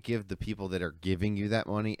can't give the people that are giving you that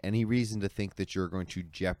money any reason to think that you're going to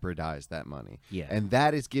jeopardize that money. Yeah. And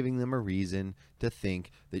that is giving them a reason to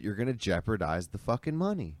think that you're going to jeopardize the fucking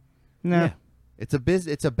money. No. Yeah. It's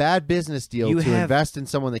a bad business deal You to have- invest in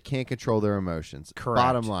someone that can't control their emotions. Correct.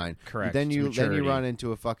 Bottom line. Correct. Then It's you maturity. run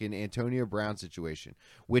into a fucking Antonio Brown situation,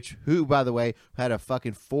 who by the way had a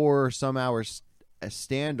fucking 4 or some hours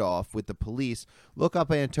standoff with the police. Look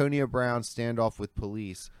up Antonio Brown standoff with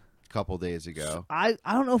police a couple days ago. I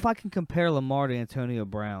don't know if I can compare Lamar to Antonio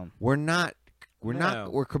Brown. We're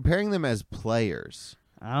No. comparing them as players.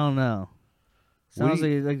 I don't know. What Sounds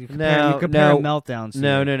do like you're No, comparing no. meltdowns.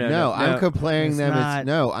 No, here. no, no, No, I'm comparing It's them not-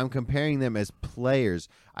 I'm comparing them as players.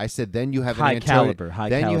 I said then you have high an Antonio, caliber. High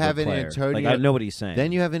then caliber you have an player. Antonio. Like I know what he's saying.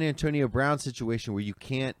 Then you have an Antonio Brown situation where you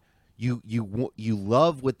can't you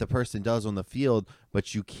love what the person does on the field,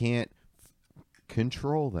 but you can't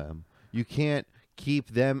control them. You can't keep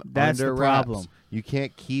them That's under the wraps. problem. You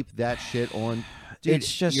can't keep that shit on. Dude,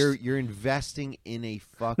 It's just- you're investing in a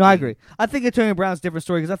fucking. No, I agree. I think Antonio Brown's a different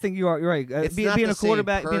story because I think you're right. It's Being not a the same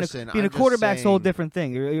quarterback, person. being a I'm just quarterback's a whole saying- different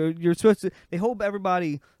thing. You're supposed to. They hold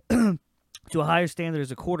everybody to a higher standard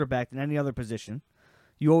as a quarterback than any other position.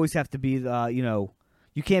 You always have to be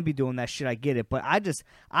you can't be doing that shit. I get it, but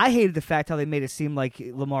I hated the fact how they made it seem like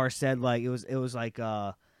Lamar said like it was like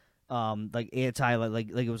anti like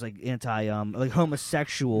it was like anti like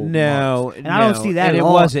homosexual. No, remarks. and I don't see that and at it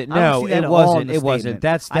all. wasn't. I don't No, see that it at all in wasn't. the It wasn't. statement.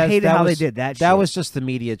 That's I hated that how was, they did that. That shit. was just the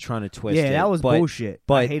media trying to twist Yeah, it. that was but, bullshit.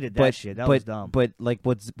 But I hated that shit. That was dumb. But like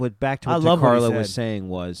what back to I what love what he DeCarlo was said. saying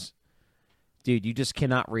was, dude, you just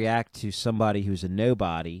cannot react to somebody who's a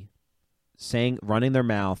nobody running their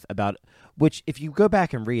mouth about. Which, if you go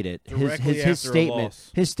back and read it, Directly his after a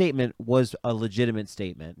loss. statement was a legitimate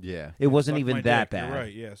statement. Yeah. It wasn't Suck even my that dick. You're bad.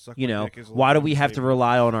 right, yeah, suck You my know, dick is a why do legitimate we have to statement.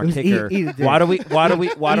 rely on our It was kicker? eat a dick. Why do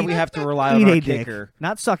we have to rely on Eat our a dick. kicker?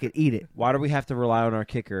 Not suck it. Eat it. Why do we have to rely on our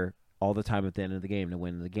kicker all the time at the end of the game to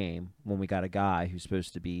win the game when we got a guy who's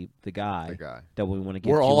supposed to be the guy, that we want to get?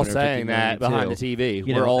 We're all $250 saying that million behind to? the TV.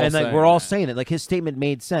 You We're know, all and like saying we're all that. saying it. Like his statement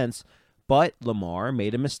made sense, but Lamar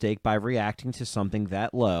made a mistake by reacting to something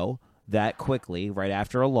that low, that quickly, right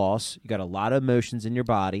after a loss. You got a lot of emotions in your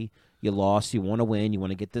body. You lost. You want to win. You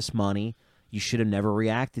want to get this money. You should have never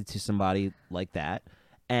reacted to somebody like that.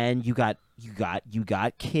 and you got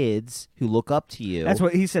kids who look up to you. That's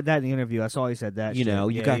what he said that in the interview. I saw he said that. You shit. know,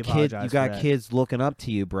 you Yeah, got he kids, apologized you for got that. kids looking up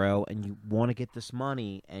to you, bro, and you want to get this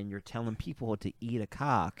money, and you're telling people to eat a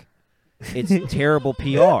cock. It's terrible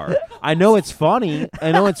PR. I know it's funny.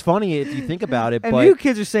 If you think about it, And but you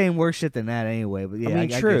kids are saying worse shit than that anyway. But yeah, I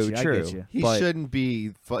mean, I true, get you, I true. get you. He But- shouldn't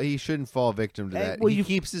be. He shouldn't fall victim to that. well, he you-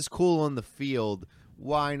 keeps his cool on the field.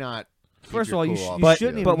 Why not? keep First of your all, you cool sh- off you the but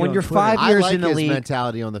shouldn't field? even but when be you're on Twitter. 5 I years like in the his league,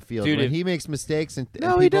 mentality on the field. Dude, when if- he makes mistakes and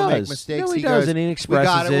No, he people make does. mistakes, No, he goes, does, and he "We got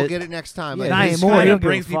expresses it. We'll it." get it next time." Yeah, Like, not his anymore. Kind He of don't give a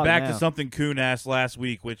brings me fuck back now. to something Kuhn asked last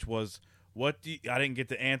week, which was, I didn't get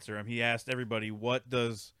to answer him. He asked everybody, what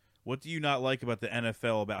do you not like about the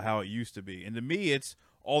NFL about how it used to be? And to me, it's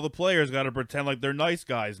all the players got to pretend like they're nice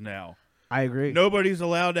guys now. I agree. Nobody's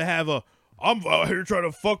allowed to have a "I'm out here trying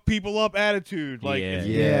to fuck people up" attitude. Like, Yeah. it's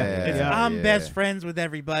Yeah. I'm yeah. best friends with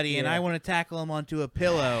everybody, and Yeah. I want to tackle them onto a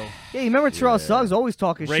pillow. Yeah, you remember Terrell Yeah. Suggs always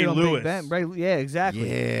talking Ray shit on Lewis. Big Ben. Yeah, exactly.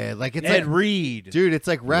 Yeah, like it's Ed like, Reed. dude, it's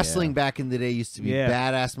like wrestling back in the day used to be Yeah.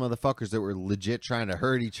 badass motherfuckers that were legit trying to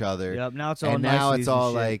hurt each other. Yep. Now it's all And now niceties it's and all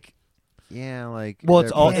shit. like, yeah, like. well, it's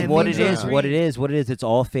they're all playing what things it is. around. What it is. It's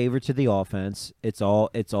all favor to the offense. It's all.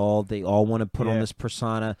 They all want to put on Yeah. this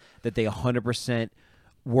persona that they 100%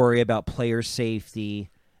 worry about player safety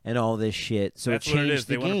and all this shit. So That's it what changed it is.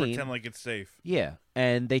 the They want to game. pretend like it's safe. Yeah,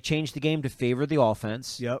 and they changed the game to favor the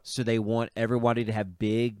offense. Yep. So they want everybody to have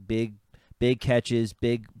big catches,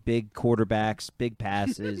 big quarterbacks, big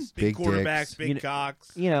passes. Big quarterbacks, dicks. big You know-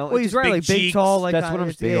 cocks. You know, Well, it's he's right, big like big, cheeks. tall, like That's what I'm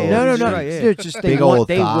it's- big yeah, old- yeah, no, he's no. right, yeah. Dude, just Big they want old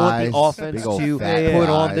the thighs, offense big old to fat put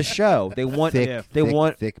on the thighs. show. They want thick, they thick,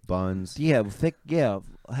 want thick buns.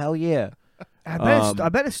 hell yeah. I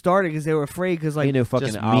bet it started because they were afraid because Like, like no fucking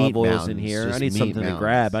just olive meat oils in mountains, here. I just need meat something to mountains.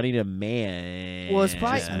 grab. I need a man. Well, it's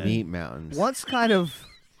probably- Just meat mountains. once kind of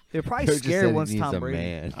they're probably Joe just said scared he once needs Tom a Brady.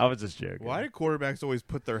 man. I was just joking. Why do quarterbacks always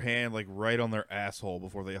put their hand like right on their asshole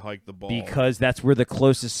before they hike the ball? Because that's where the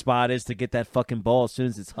closest spot is to get that fucking ball as soon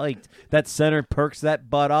as it's hiked. That center perks that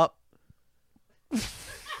butt up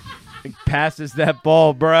and passes that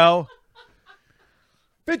ball, bro.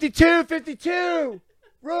 52.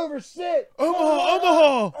 Rover, sit.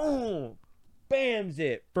 Omaha. Oh, bams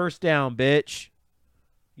it. First down, bitch.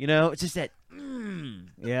 You know, it's just that.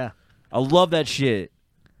 Yeah. I love that shit.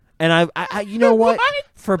 And I you know what?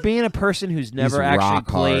 For being a person who's never actually rock hard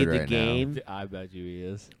played the right now. game, I bet you he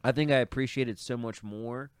is. I think I appreciate it so much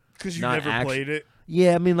more. Because you Not never act- played it.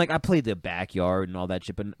 Yeah, I mean, like I played the backyard and all that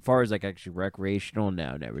shit, but as far as like actually recreational,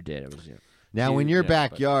 no, never did. It was Now, in Dude, your yeah,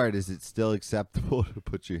 but- backyard, is it still acceptable to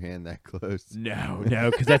put your hand that close? no,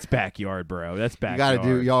 because that's backyard, bro. That's You backyard. got to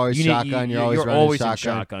do. You always need- shotgun. You're always running always shotgun. in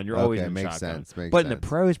shotgun. You're okay, always in makes shotgun. sense. Makes But in the sense.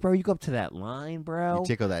 pros, bro, you go up to that line, bro, You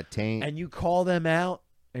tickle that taint. and you call them out,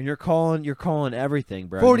 and you're calling everything,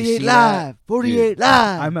 bro. You 48 see live. that? 48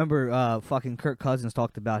 live. I remember fucking Kirk Cousins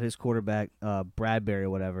talked about his quarterback Bradbury or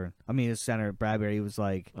whatever. I mean his center Bradbury. He was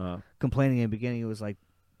like complaining in the beginning. He was like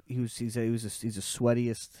he said he's the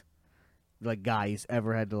sweatiest like guy he's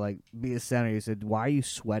ever had to like be a center. He said, "Why are you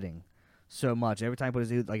sweating so much? Every time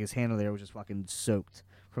he put his hand on there, it was just fucking soaked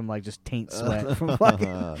from like just taint sweat from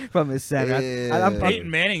fucking from his center." I'm- Peyton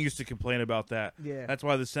Manning used to complain about that. Yeah. That's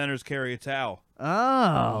why the centers carry a towel.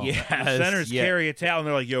 Oh. The centers carry a towel, and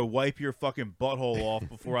they're like, "Yo, wipe your fucking butthole off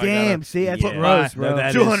before I Damn, gotta see, that's put gross, my bro.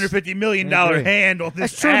 that is- $250 million That's hand on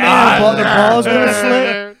this That's true, man. ass." The ball's gonna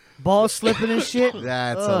slip. Ball's slipping and shit.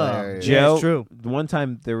 That's Ugh. hilarious. Yeah, Joe, it's true.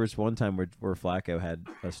 There was one time where Flacco had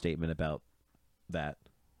a statement about that,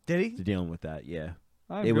 Did he? dealing with that. Yeah,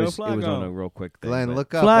 I'm it Joe was on Flacco. a real quick thing. Glenn, but-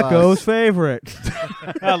 look up Flacco's favorite.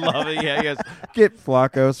 I love it. Yeah, he goes, get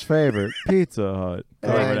Flacco's favorite Pizza Hut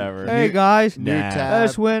or Hey, whatever. Hey guys, New Nah. tab.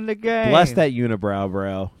 let's win the game. Bless that unibrow,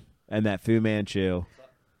 bro, and that Fu Manchu.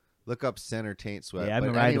 Look up center taint sweat. Yeah, I've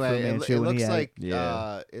been but riding anyway, Fu it, Manchu it when he looks had like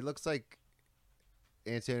Yeah. it looks like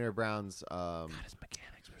Antonio Brown's His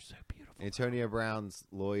mechanics were so beautiful. Antonio Brown's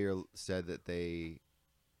lawyer said that they're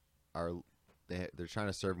trying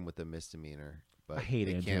to serve him with a misdemeanor. But I hate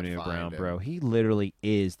they can't Antonio find Brown, him bro. He literally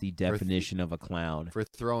is the definition of a clown. for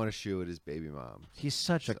throwing a shoe at his baby mom. He's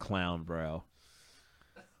such a clown, bro.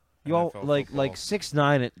 You all NFL like football.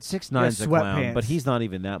 6'9"'s a clown, sweatpants. but he's not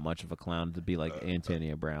even that much of a clown to be like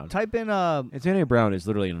Antonio Brown. Type in Antonio Brown is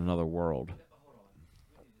literally in another world.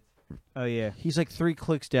 oh yeah. He's like 3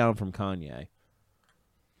 clicks down from Kanye.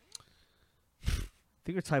 I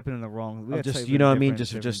think you're typing in the wrong. we Of gotta just type you in know what I mean?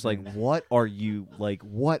 different Just like things. what are you like?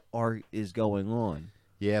 What is going on?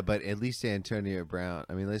 Yeah, but at least Antonio Brown.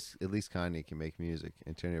 I mean, at least Kanye can make music.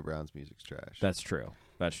 Antonio Brown's music's trash. That's true.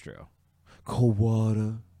 That's true. Cold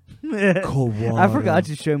water. Cold water. I forgot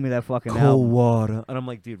you showed me that fucking Cold album. water. And I'm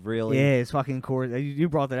like, dude, really? Yeah, his fucking chorus. You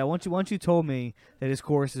brought that out. Once you told me that his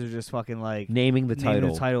choruses are just fucking like Naming the naming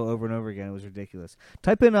title. the title over and over again. It was ridiculous.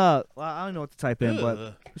 Type in well, I don't know what to type in, Ugh.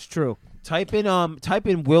 but it's true. Type in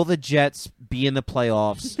will the Jets be in the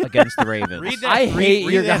playoffs against the Ravens? Read that I three- hate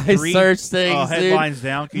read your that guys' three, search things, dude. headlines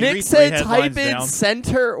down. Can you Nick read said three type headlines in down?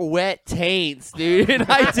 center wet taints, dude, and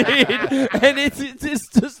I did, and it's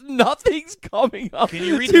just nothing's coming up. Can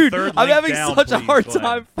you read the dude, third I'm link having down, such a please, hard Glenn?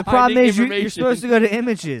 time. The problem is you're information. supposed to go to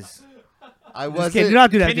images. I Just wasn't. kidding. Do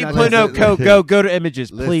not do that. Can Do you not put- do No, that. go to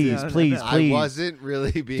images, Listen, please, please, I please. wasn't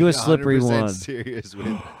really being Do a slippery 100% one. serious with.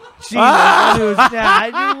 Jesus, I knew it was- yeah,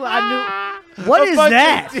 I knew. What is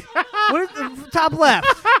that? What is the top left?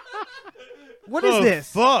 What is The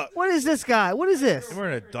this? fuck? What is this guy? What is this? I'm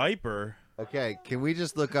wearing a diaper. Okay, can we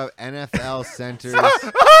just look up NFL centers?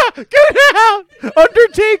 Get out!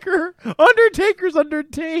 Undertaker! Undertaker's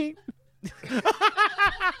undertained.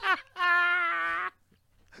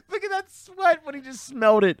 Look at that sweat when he just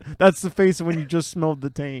smelled it. That's the face of when you just smelled the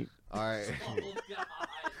taint. All right.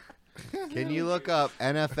 Can you look up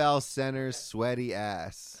NFL centers sweaty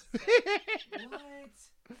ass? What?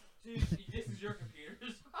 Dude, this is your computer.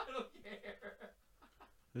 I don't care.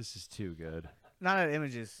 This is too good. Not at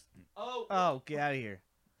images. Oh, Oh, get out of here.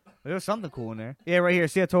 There was something cool in there. Yeah, right here.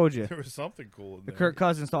 See, I told you. There was something cool in The there. Kirk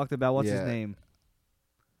Cousins talked about what's his Yeah. name.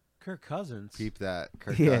 Kirk Cousins. Peep that.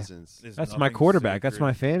 Kirk Yeah. Cousins. There's That's my nothing quarterback. That's sacred.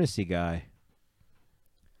 my fantasy guy.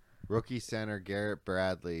 Rookie center Garrett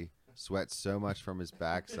Bradley sweats so much from his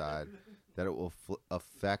backside that it will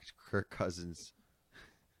affect Kirk Cousins.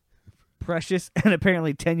 Precious and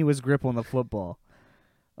apparently tenuous grip on the football.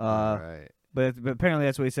 All right. But apparently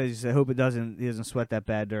that's what he says. He said, "Hope he doesn't sweat that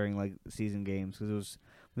bad during like season games because it was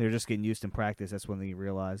they were just getting used in practice. That's when he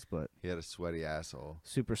realized." But He had a sweaty asshole.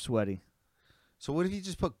 super sweaty. So what if you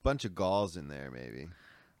just put a bunch of galls in there? Maybe.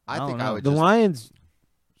 I I don't think know. I would. The just, Lions.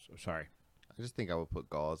 Sorry. I just think I would put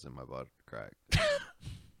galls in my butt crack.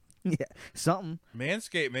 Yeah, something.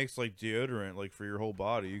 Manscaped makes like deodorant, like for your whole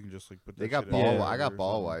body. You can just like put. They that got shit ball. in I or got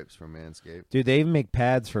ball something. wipes from Manscaped. Dude, they even make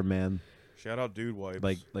pads for men. Shout out Dude Wipes.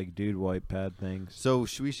 Like dude wipe pad things. So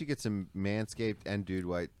we should get some Manscaped and Dude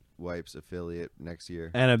Wipes affiliate next year.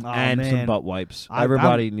 And Oh, and man. some butt wipes. I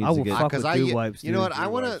Everybody will needs to get. fuck with Dude Wipes, you know dude. what? I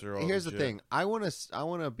Dude want Wipes are to. all Here's the legit. thing. I want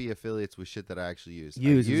to be affiliates with shit that I actually use.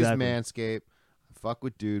 Use, I use exactly. Manscaped. I fuck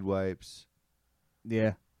with Dude Wipes,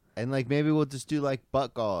 Yeah. and like maybe we'll just do like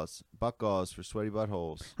butt gauze for sweaty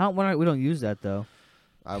buttholes. We don't use that though.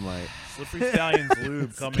 I might. Slippery Stallions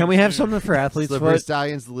lube. Coming Can we have soon. something for athletes' Slippery foot?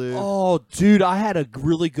 Stallions lube. Oh, dude, I had a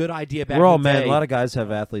really good idea back We're all in the men. day. A lot of guys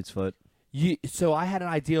have athlete's foot. So I had an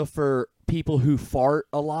idea for people who fart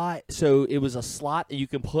a lot. So it was a slot that you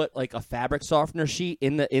can put like a fabric softener sheet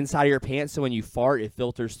in the inside of your pants. So when you fart, it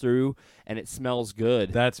filters through and it smells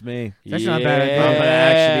good. That's me. That's not a bad idea. I'm gonna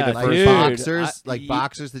actually be the like first dude. boxers, like I-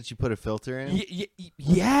 boxers that you put a filter in.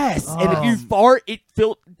 Yes, and if you fart, it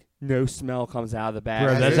no smell comes out of the bag.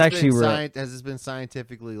 Bro, Has that's this actually been right. Has this been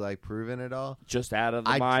scientifically like proven at all? just out of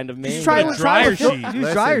the I- mind of me. Just try a with dryer with fil- sheet. Use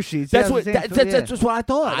Listen, dryer sheets. That's Yeah, what the same that's fil- yeah. just what I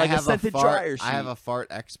thought. Like a have scented dryer sheet. I have a fart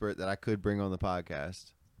expert that I could bring on the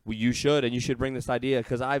podcast. Well, you should, and you should bring this idea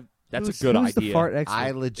because that's Who's- a good who's idea. The fart expert?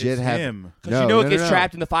 I legit It's have him. Because no, you know no, it gets no, no.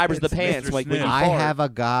 trapped in the fibers of the It's pants. Mr. Like when you Smith. I fart. have a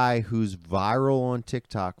guy who's viral on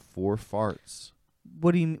TikTok for farts.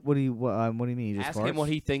 What do you mean? You just Ask farts? him what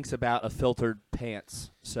he thinks about a filtered pants,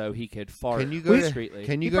 so he could fart Can you go to discreetly.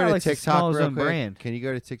 Can you He go probably to likes to smell TikTok his real own quick? brand. Can you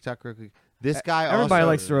go to TikTok real quick? This guy Everybody also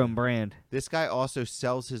likes their own brand. this guy also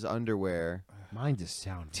sells his underwear. Mine just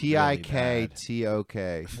sound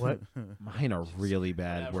TIKTOK. What? Mine are really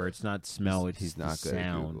bad. Where it's not smell, it's He's not the good at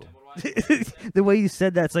sound. The way you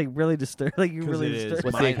said that's like really disturbing. Like you really It is. disturbed.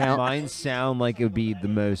 What's the Mine, account? mine sound like it would be the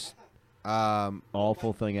most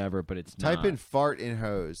awful thing ever, but it's Type not. in fart in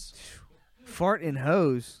hose. Fart in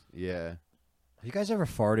hose Yeah. Have you guys ever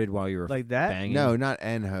farted while you were like that. banging? No, not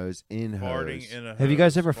en hose. In Farting hose. in a Have you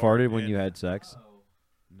guys hose, ever farted when in- you had sex?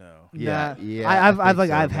 No. Yeah, Nah. yeah, I've I think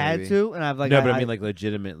so, I've had maybe. to, and I've like no, but I mean like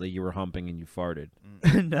legitimately, you were humping and you farted.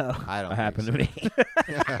 no. I don't. That happened to think me. so.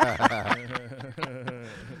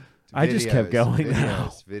 I just kept Videos, going Videos.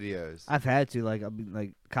 now. Videos. I've had to like I'll be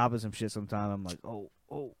like copping some shit sometime. I'm like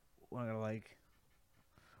I gotta like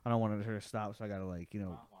I don't want her to stop, so I gotta like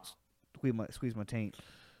squeeze my taint.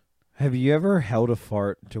 Have you ever held a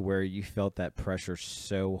fart to where you felt that pressure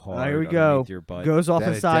so hard? Here we go. underneath your butt? Goes off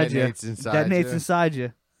That it inside you. detonates inside Detonates you? inside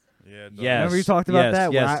you. Yeah. it does. Yes. Remember you talked about yes,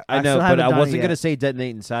 that? Well, Yes, I I know, still but haven't I done it wasn't yet. gonna say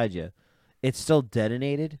detonate inside you. It still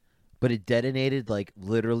detonated, but it detonated like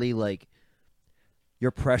literally like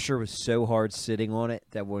your pressure was so hard sitting on it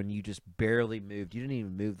that when you just barely moved, you didn't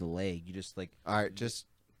even move the leg. You just like All right, just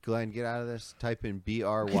Glenn, get out of this. Type in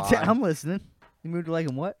BRY. I'm listening. You moved like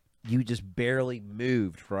in what? you just barely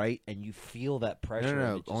moved, right? And you feel that pressure. no,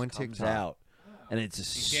 and it just on comes TikTok. out, and it's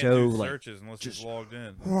just You so can't do like searches unless just- you've logged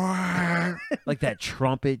in. like that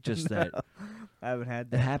trumpet. Just that. I haven't had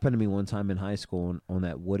It that. happened to me one time in high school on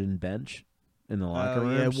that wooden bench in the locker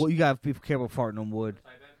Yeah, rooms. well, you gotta be careful farting on wood.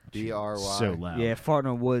 BRY. so loud. Yeah,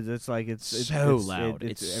 farting on wood. It's like it's so it's, loud.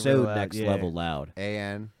 It's It's really so loud, next yeah. level loud.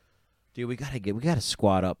 AN. Dude, we gotta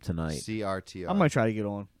squat up tonight. CRTR. I'm gonna try to get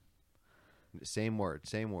on. Same word.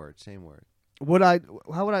 Same word. Same word. How do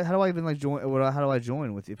I even like join? How do I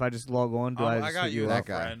join with you? If I just log on, do I I just got hit you, up? That that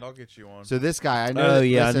guy. friend. I'll get you on. So this guy, I know. Oh that,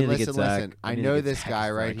 yeah, listen, I need to listen, get Zach. listen. I I need know to get this Zach guy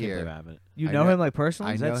before I right can't believe here. I haven't. You I know know- him like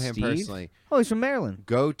personally? I Is know that him Steve? personally. Oh, he's from Maryland.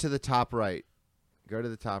 Go to the top right. Go to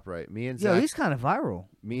the top right. Me and Yo, Zach. he's kind of viral.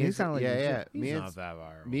 me he's and kind of like yeah, legit. yeah. He's Me and not that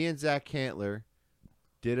viral. me and Zach Cantler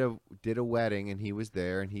did a wedding, and he was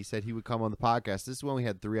there, and he said he would come on the podcast. This is when we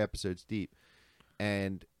had 3 episodes deep,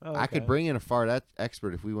 and Oh, I could okay. bring in a fart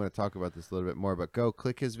expert if we want to talk about this a little bit more. But go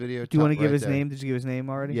click his video. Do you want to top give right his there. name? Did you give his name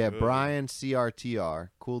already? Yeah, Good. Brian CRTR,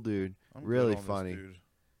 cool dude, I'm really good on this funny. dude.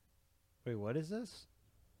 Wait, what is this?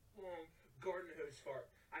 Long garden hose fart.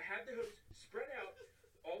 I have the hose spread out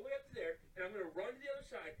all the way up to there, and I'm gonna run to the other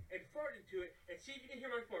side and fart into it and see if you can hear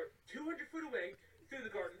my fart 200 foot away through the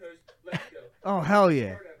garden hose. Let's go. Oh hell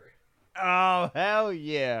yeah! Fart ever. Oh hell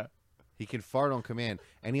yeah! He can fart on command,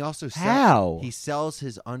 and he also How? he sells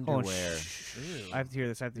his Oh, underwear. I have to hear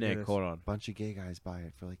this. I have to hear Nick, this. hold on. Bunch of gay guys buy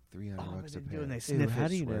it for like $300 Oh, a they do, pair. and they Dude, sniff how it.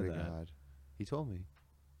 do you Swear know to that? God. He told me.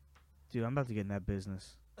 Dude, I'm about to get in that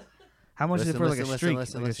business. How much is Listen, it for like a listen, streak?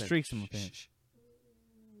 listen, like listen. a streak in my Shh, pants. shh,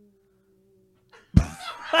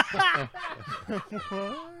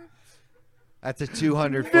 That's a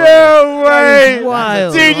 200 foot. No That is way!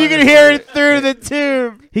 wild. Dude, you can hear it through the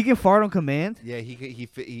tube. He can fart on command. Yeah, he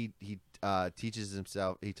teaches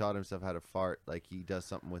himself. He taught himself how to fart. Like he does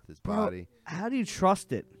something with his Bro, body. how do you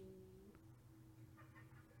trust it?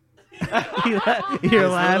 You're His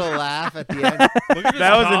laughing. little laugh at the end. Look at this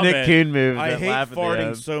That was a Nick comment. Kuhn move. I that hate laugh at the farting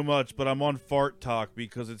end. so much, but I'm on Fart Talk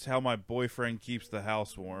because it's how my boyfriend keeps the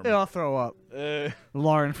house warm. Yeah, I'll throw up.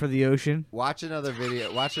 Lauren for the ocean. Watch another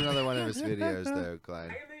video. Watch another one of his videos, though, Glenn.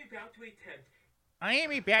 I am about to attempt. I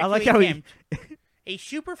am about I like to how he- attempt a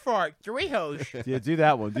super fart through a hose. Yeah, do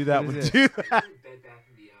that one. Do that What one. is Do Bed that. Bath and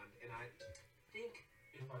Beyond, and I think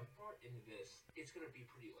if I fart into this, it's gonna be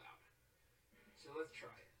pretty loud. So let's try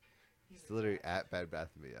it. He's literally at Bed Bath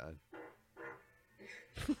and Beyond.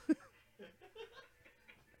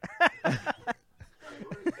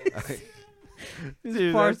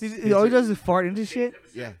 Dude, Farts. that's- All he does is fart into shit.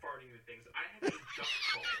 Episode Yeah. of Farting into things. I have a duck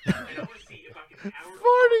call, and I want to see if I can power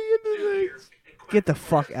Farting into through here things. and quack Get the my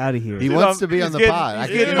fuck fart. out of here, He Dude, wants I'm- to be on he's the getting- pod. I he's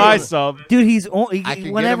can getting get my him. sub. dude. He's on. He, I can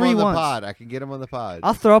get whenever him he on the wants. pod. I can get him on the pod.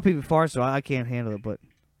 I'll throw up even farts, so I can't handle it. But,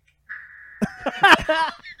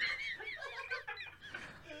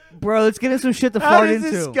 bro, let's get him some shit to How fart does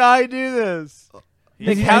into. this guy do this? He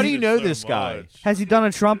Nick, uses how do it you know so this guy? much. Has he done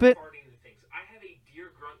a trumpet? Farting into things. I have a deer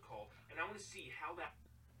grunt call, and I want to see how that.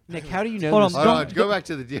 Nick, how do you know Hold this on, Hold guy? on, go back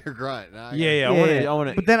to the deer grunt. Now I Yeah, gotta- yeah. Yeah, I want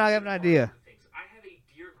to. But then I have an idea. I have a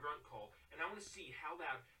deer grunt call, and I want to see how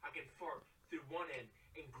loud I can fart through one end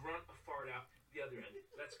and grunt a fart out the other end.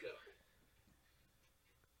 Let's go.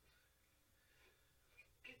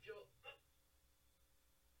 Get Joel.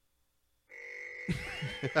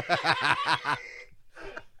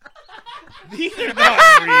 These are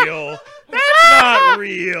not real. That's not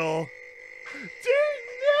real.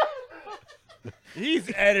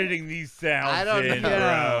 He's editing these sounds I don't in, know. bro.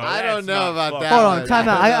 I don't That's know not about fucking that Hold one. on, time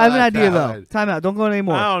out. I I have an like idea that though. one. Time out. Don't go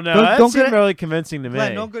anymore. I don't know. Don't, that don't seemed go. really convincing to me.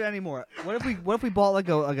 Glenn, don't go anymore. What if we bought like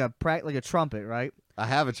a trumpet, right? I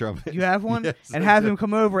have a trumpet. You have one, Yes, and I have do. him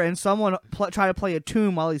come over and someone try to play a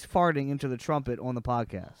tune while he's farting into the trumpet on the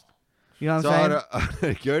podcast. You know what So I'm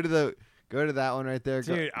saying? go to that one right there.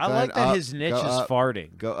 Go, Dude, I go like ahead, that up, his niche go is up,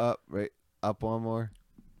 farting. Go up, right up one more.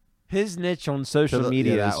 His niche on social yeah,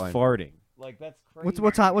 media that is one. farting. Like that's crazy.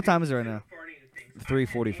 What time is it right now? Farting into things.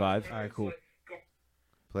 3:45. All right, cool.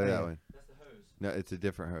 Play that Yeah. one. No, it's a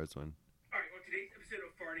different hose one. All right, on today's episode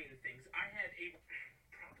of Farting into Things, I had a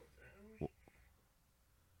problem.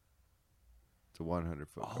 It's a 100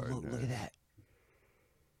 foot Oh, garden look hose. at that.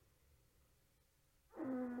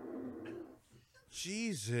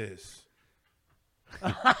 Jesus.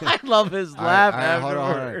 I love his All laugh right, hold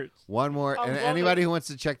on. afterwards. One more. And anybody who wants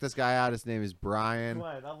to check this guy out, his name is Brian.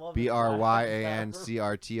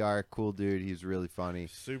 BRYANCRTR. Cool dude. He's really funny.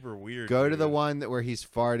 Super weird. Go to dude. the one where he's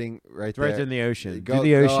farting right It's there. right in the ocean. Go, Do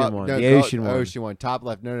the go ocean up. one. No, the go- ocean one. Ocean one. Top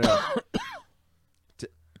left. No.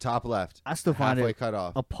 Top left. I still find Halfway it cut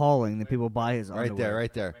off. appalling that people buy his Right there. underwear.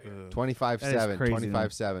 Right there. Ugh. 25.7. crazy,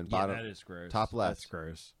 25.7. Bottom. that is gross. Top left. That's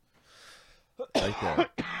gross. Right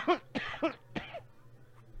there.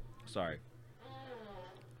 Sorry.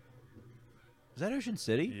 Is that Ocean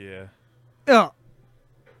City? Yeah. Yeah.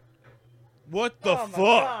 What Oh the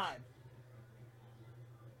fuck?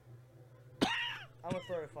 I'm gonna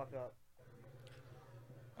throw the fuck up.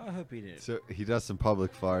 I hope he did. So he does some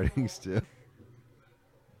public fartings too.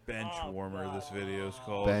 Bench warmer. This video is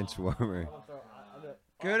called. Bench warmer.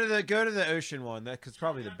 Go to the ocean one. That cause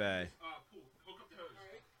probably the bay. Pool. Hook up the hose.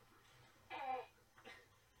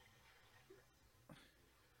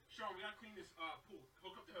 Sean, we gotta clean this pool.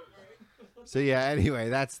 Hook up the hose. So yeah. Anyway,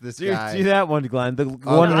 that's this Do guy. that one, Glenn. The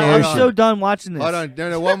Oh, one in the no, I'm hold ocean. so done watching this. Hold on.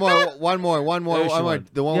 No. One more. Ocean one more. one.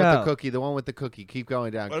 The one Yeah. with the cookie. The one with the cookie. Keep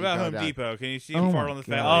going down. What keep about going Home down. Depot? Can you see Oh him fart my on the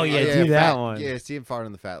fat God. lady? Oh, yeah, do that fat- one. Yeah, see him fart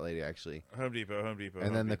on the fat lady actually, Home Depot. Home Depot. and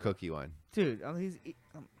Home then the Depot. cookie one. Dude, he's.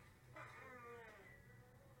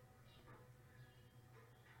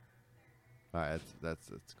 All right, that's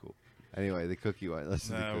cool. Anyway, the cookie one.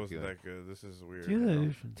 Listen to Nah, the it cookie wasn't one. that good. This is weird.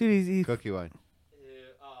 Dude, he's Cookie one.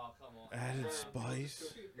 Added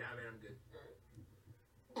spice. Nah, man, I'm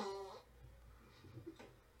good.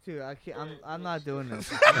 dude. I can't. I'm not doing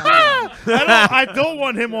this. I don't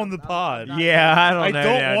want him on the pod. Yeah, I don't I know.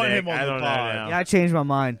 don't now, want Nick. him on I the don't know pod. now. Yeah, I changed my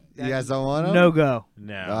mind. You guys don't want him? No go.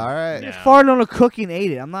 No. All right. No. Farted on a cookie and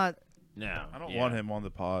ate it. I'm not. No. I don't want him on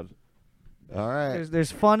the pod. All right.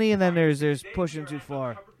 There's funny and then there's pushing too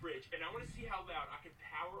far. Covered bridge, and I want to see how loud I can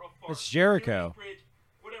power a fart. It's Jericho. Bridge,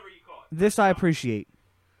 whatever you call it. This I appreciate.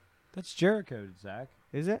 That's Jericho, Zach.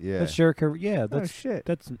 Is it? Yeah. That's Jericho. Yeah, Oh that's shit.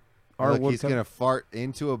 that's Look, artwork. he's gonna fart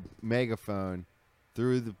into a megaphone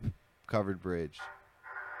through the covered bridge.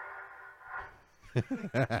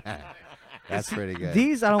 That's pretty good.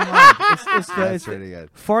 These I don't mind. It's That's pretty good.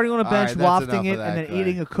 farting on a All bench, right, that's wafting enough it, of that, and then Glenn.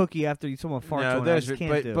 eating a cookie after someone farts no, on it. I those just are,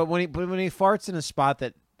 can't do. but when he farts in a spot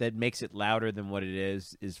that makes it louder than what it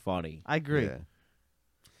is funny. I agree.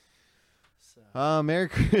 Yeah. Merry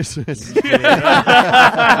Christmas.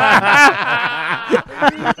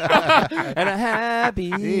 And a happy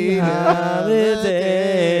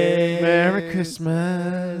holiday. Merry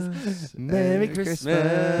Christmas. Merry Christmas.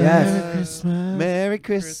 Yes. Merry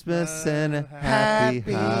Christmas and a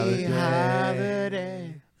happy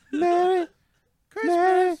holiday. Merry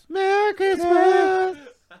Christmas. Merry Christmas.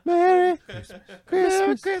 Merry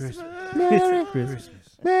Christmas. Merry Christmas.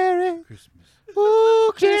 Merry Christmas.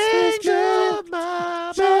 Ooh, Christmas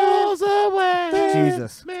goes away.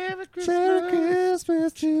 Jesus. Merry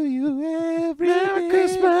Christmas to you, every Merry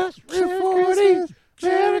Christmas,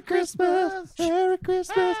 Merry Christmas, Merry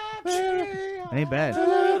Christmas, Merry Ain't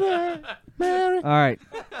bad. Merry, All right.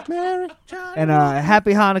 Merry. And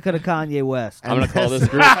happy Hanukkah to Kanye West. I'm gonna call this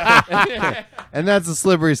group. And that's the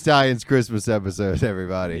Slippery Stallions Christmas episode,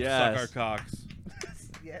 everybody. Suck our Yes. cocks.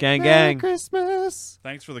 Gang Merry gang. Christmas.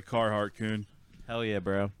 Thanks for the Carhartt, Coon. Hell yeah,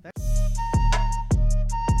 bro.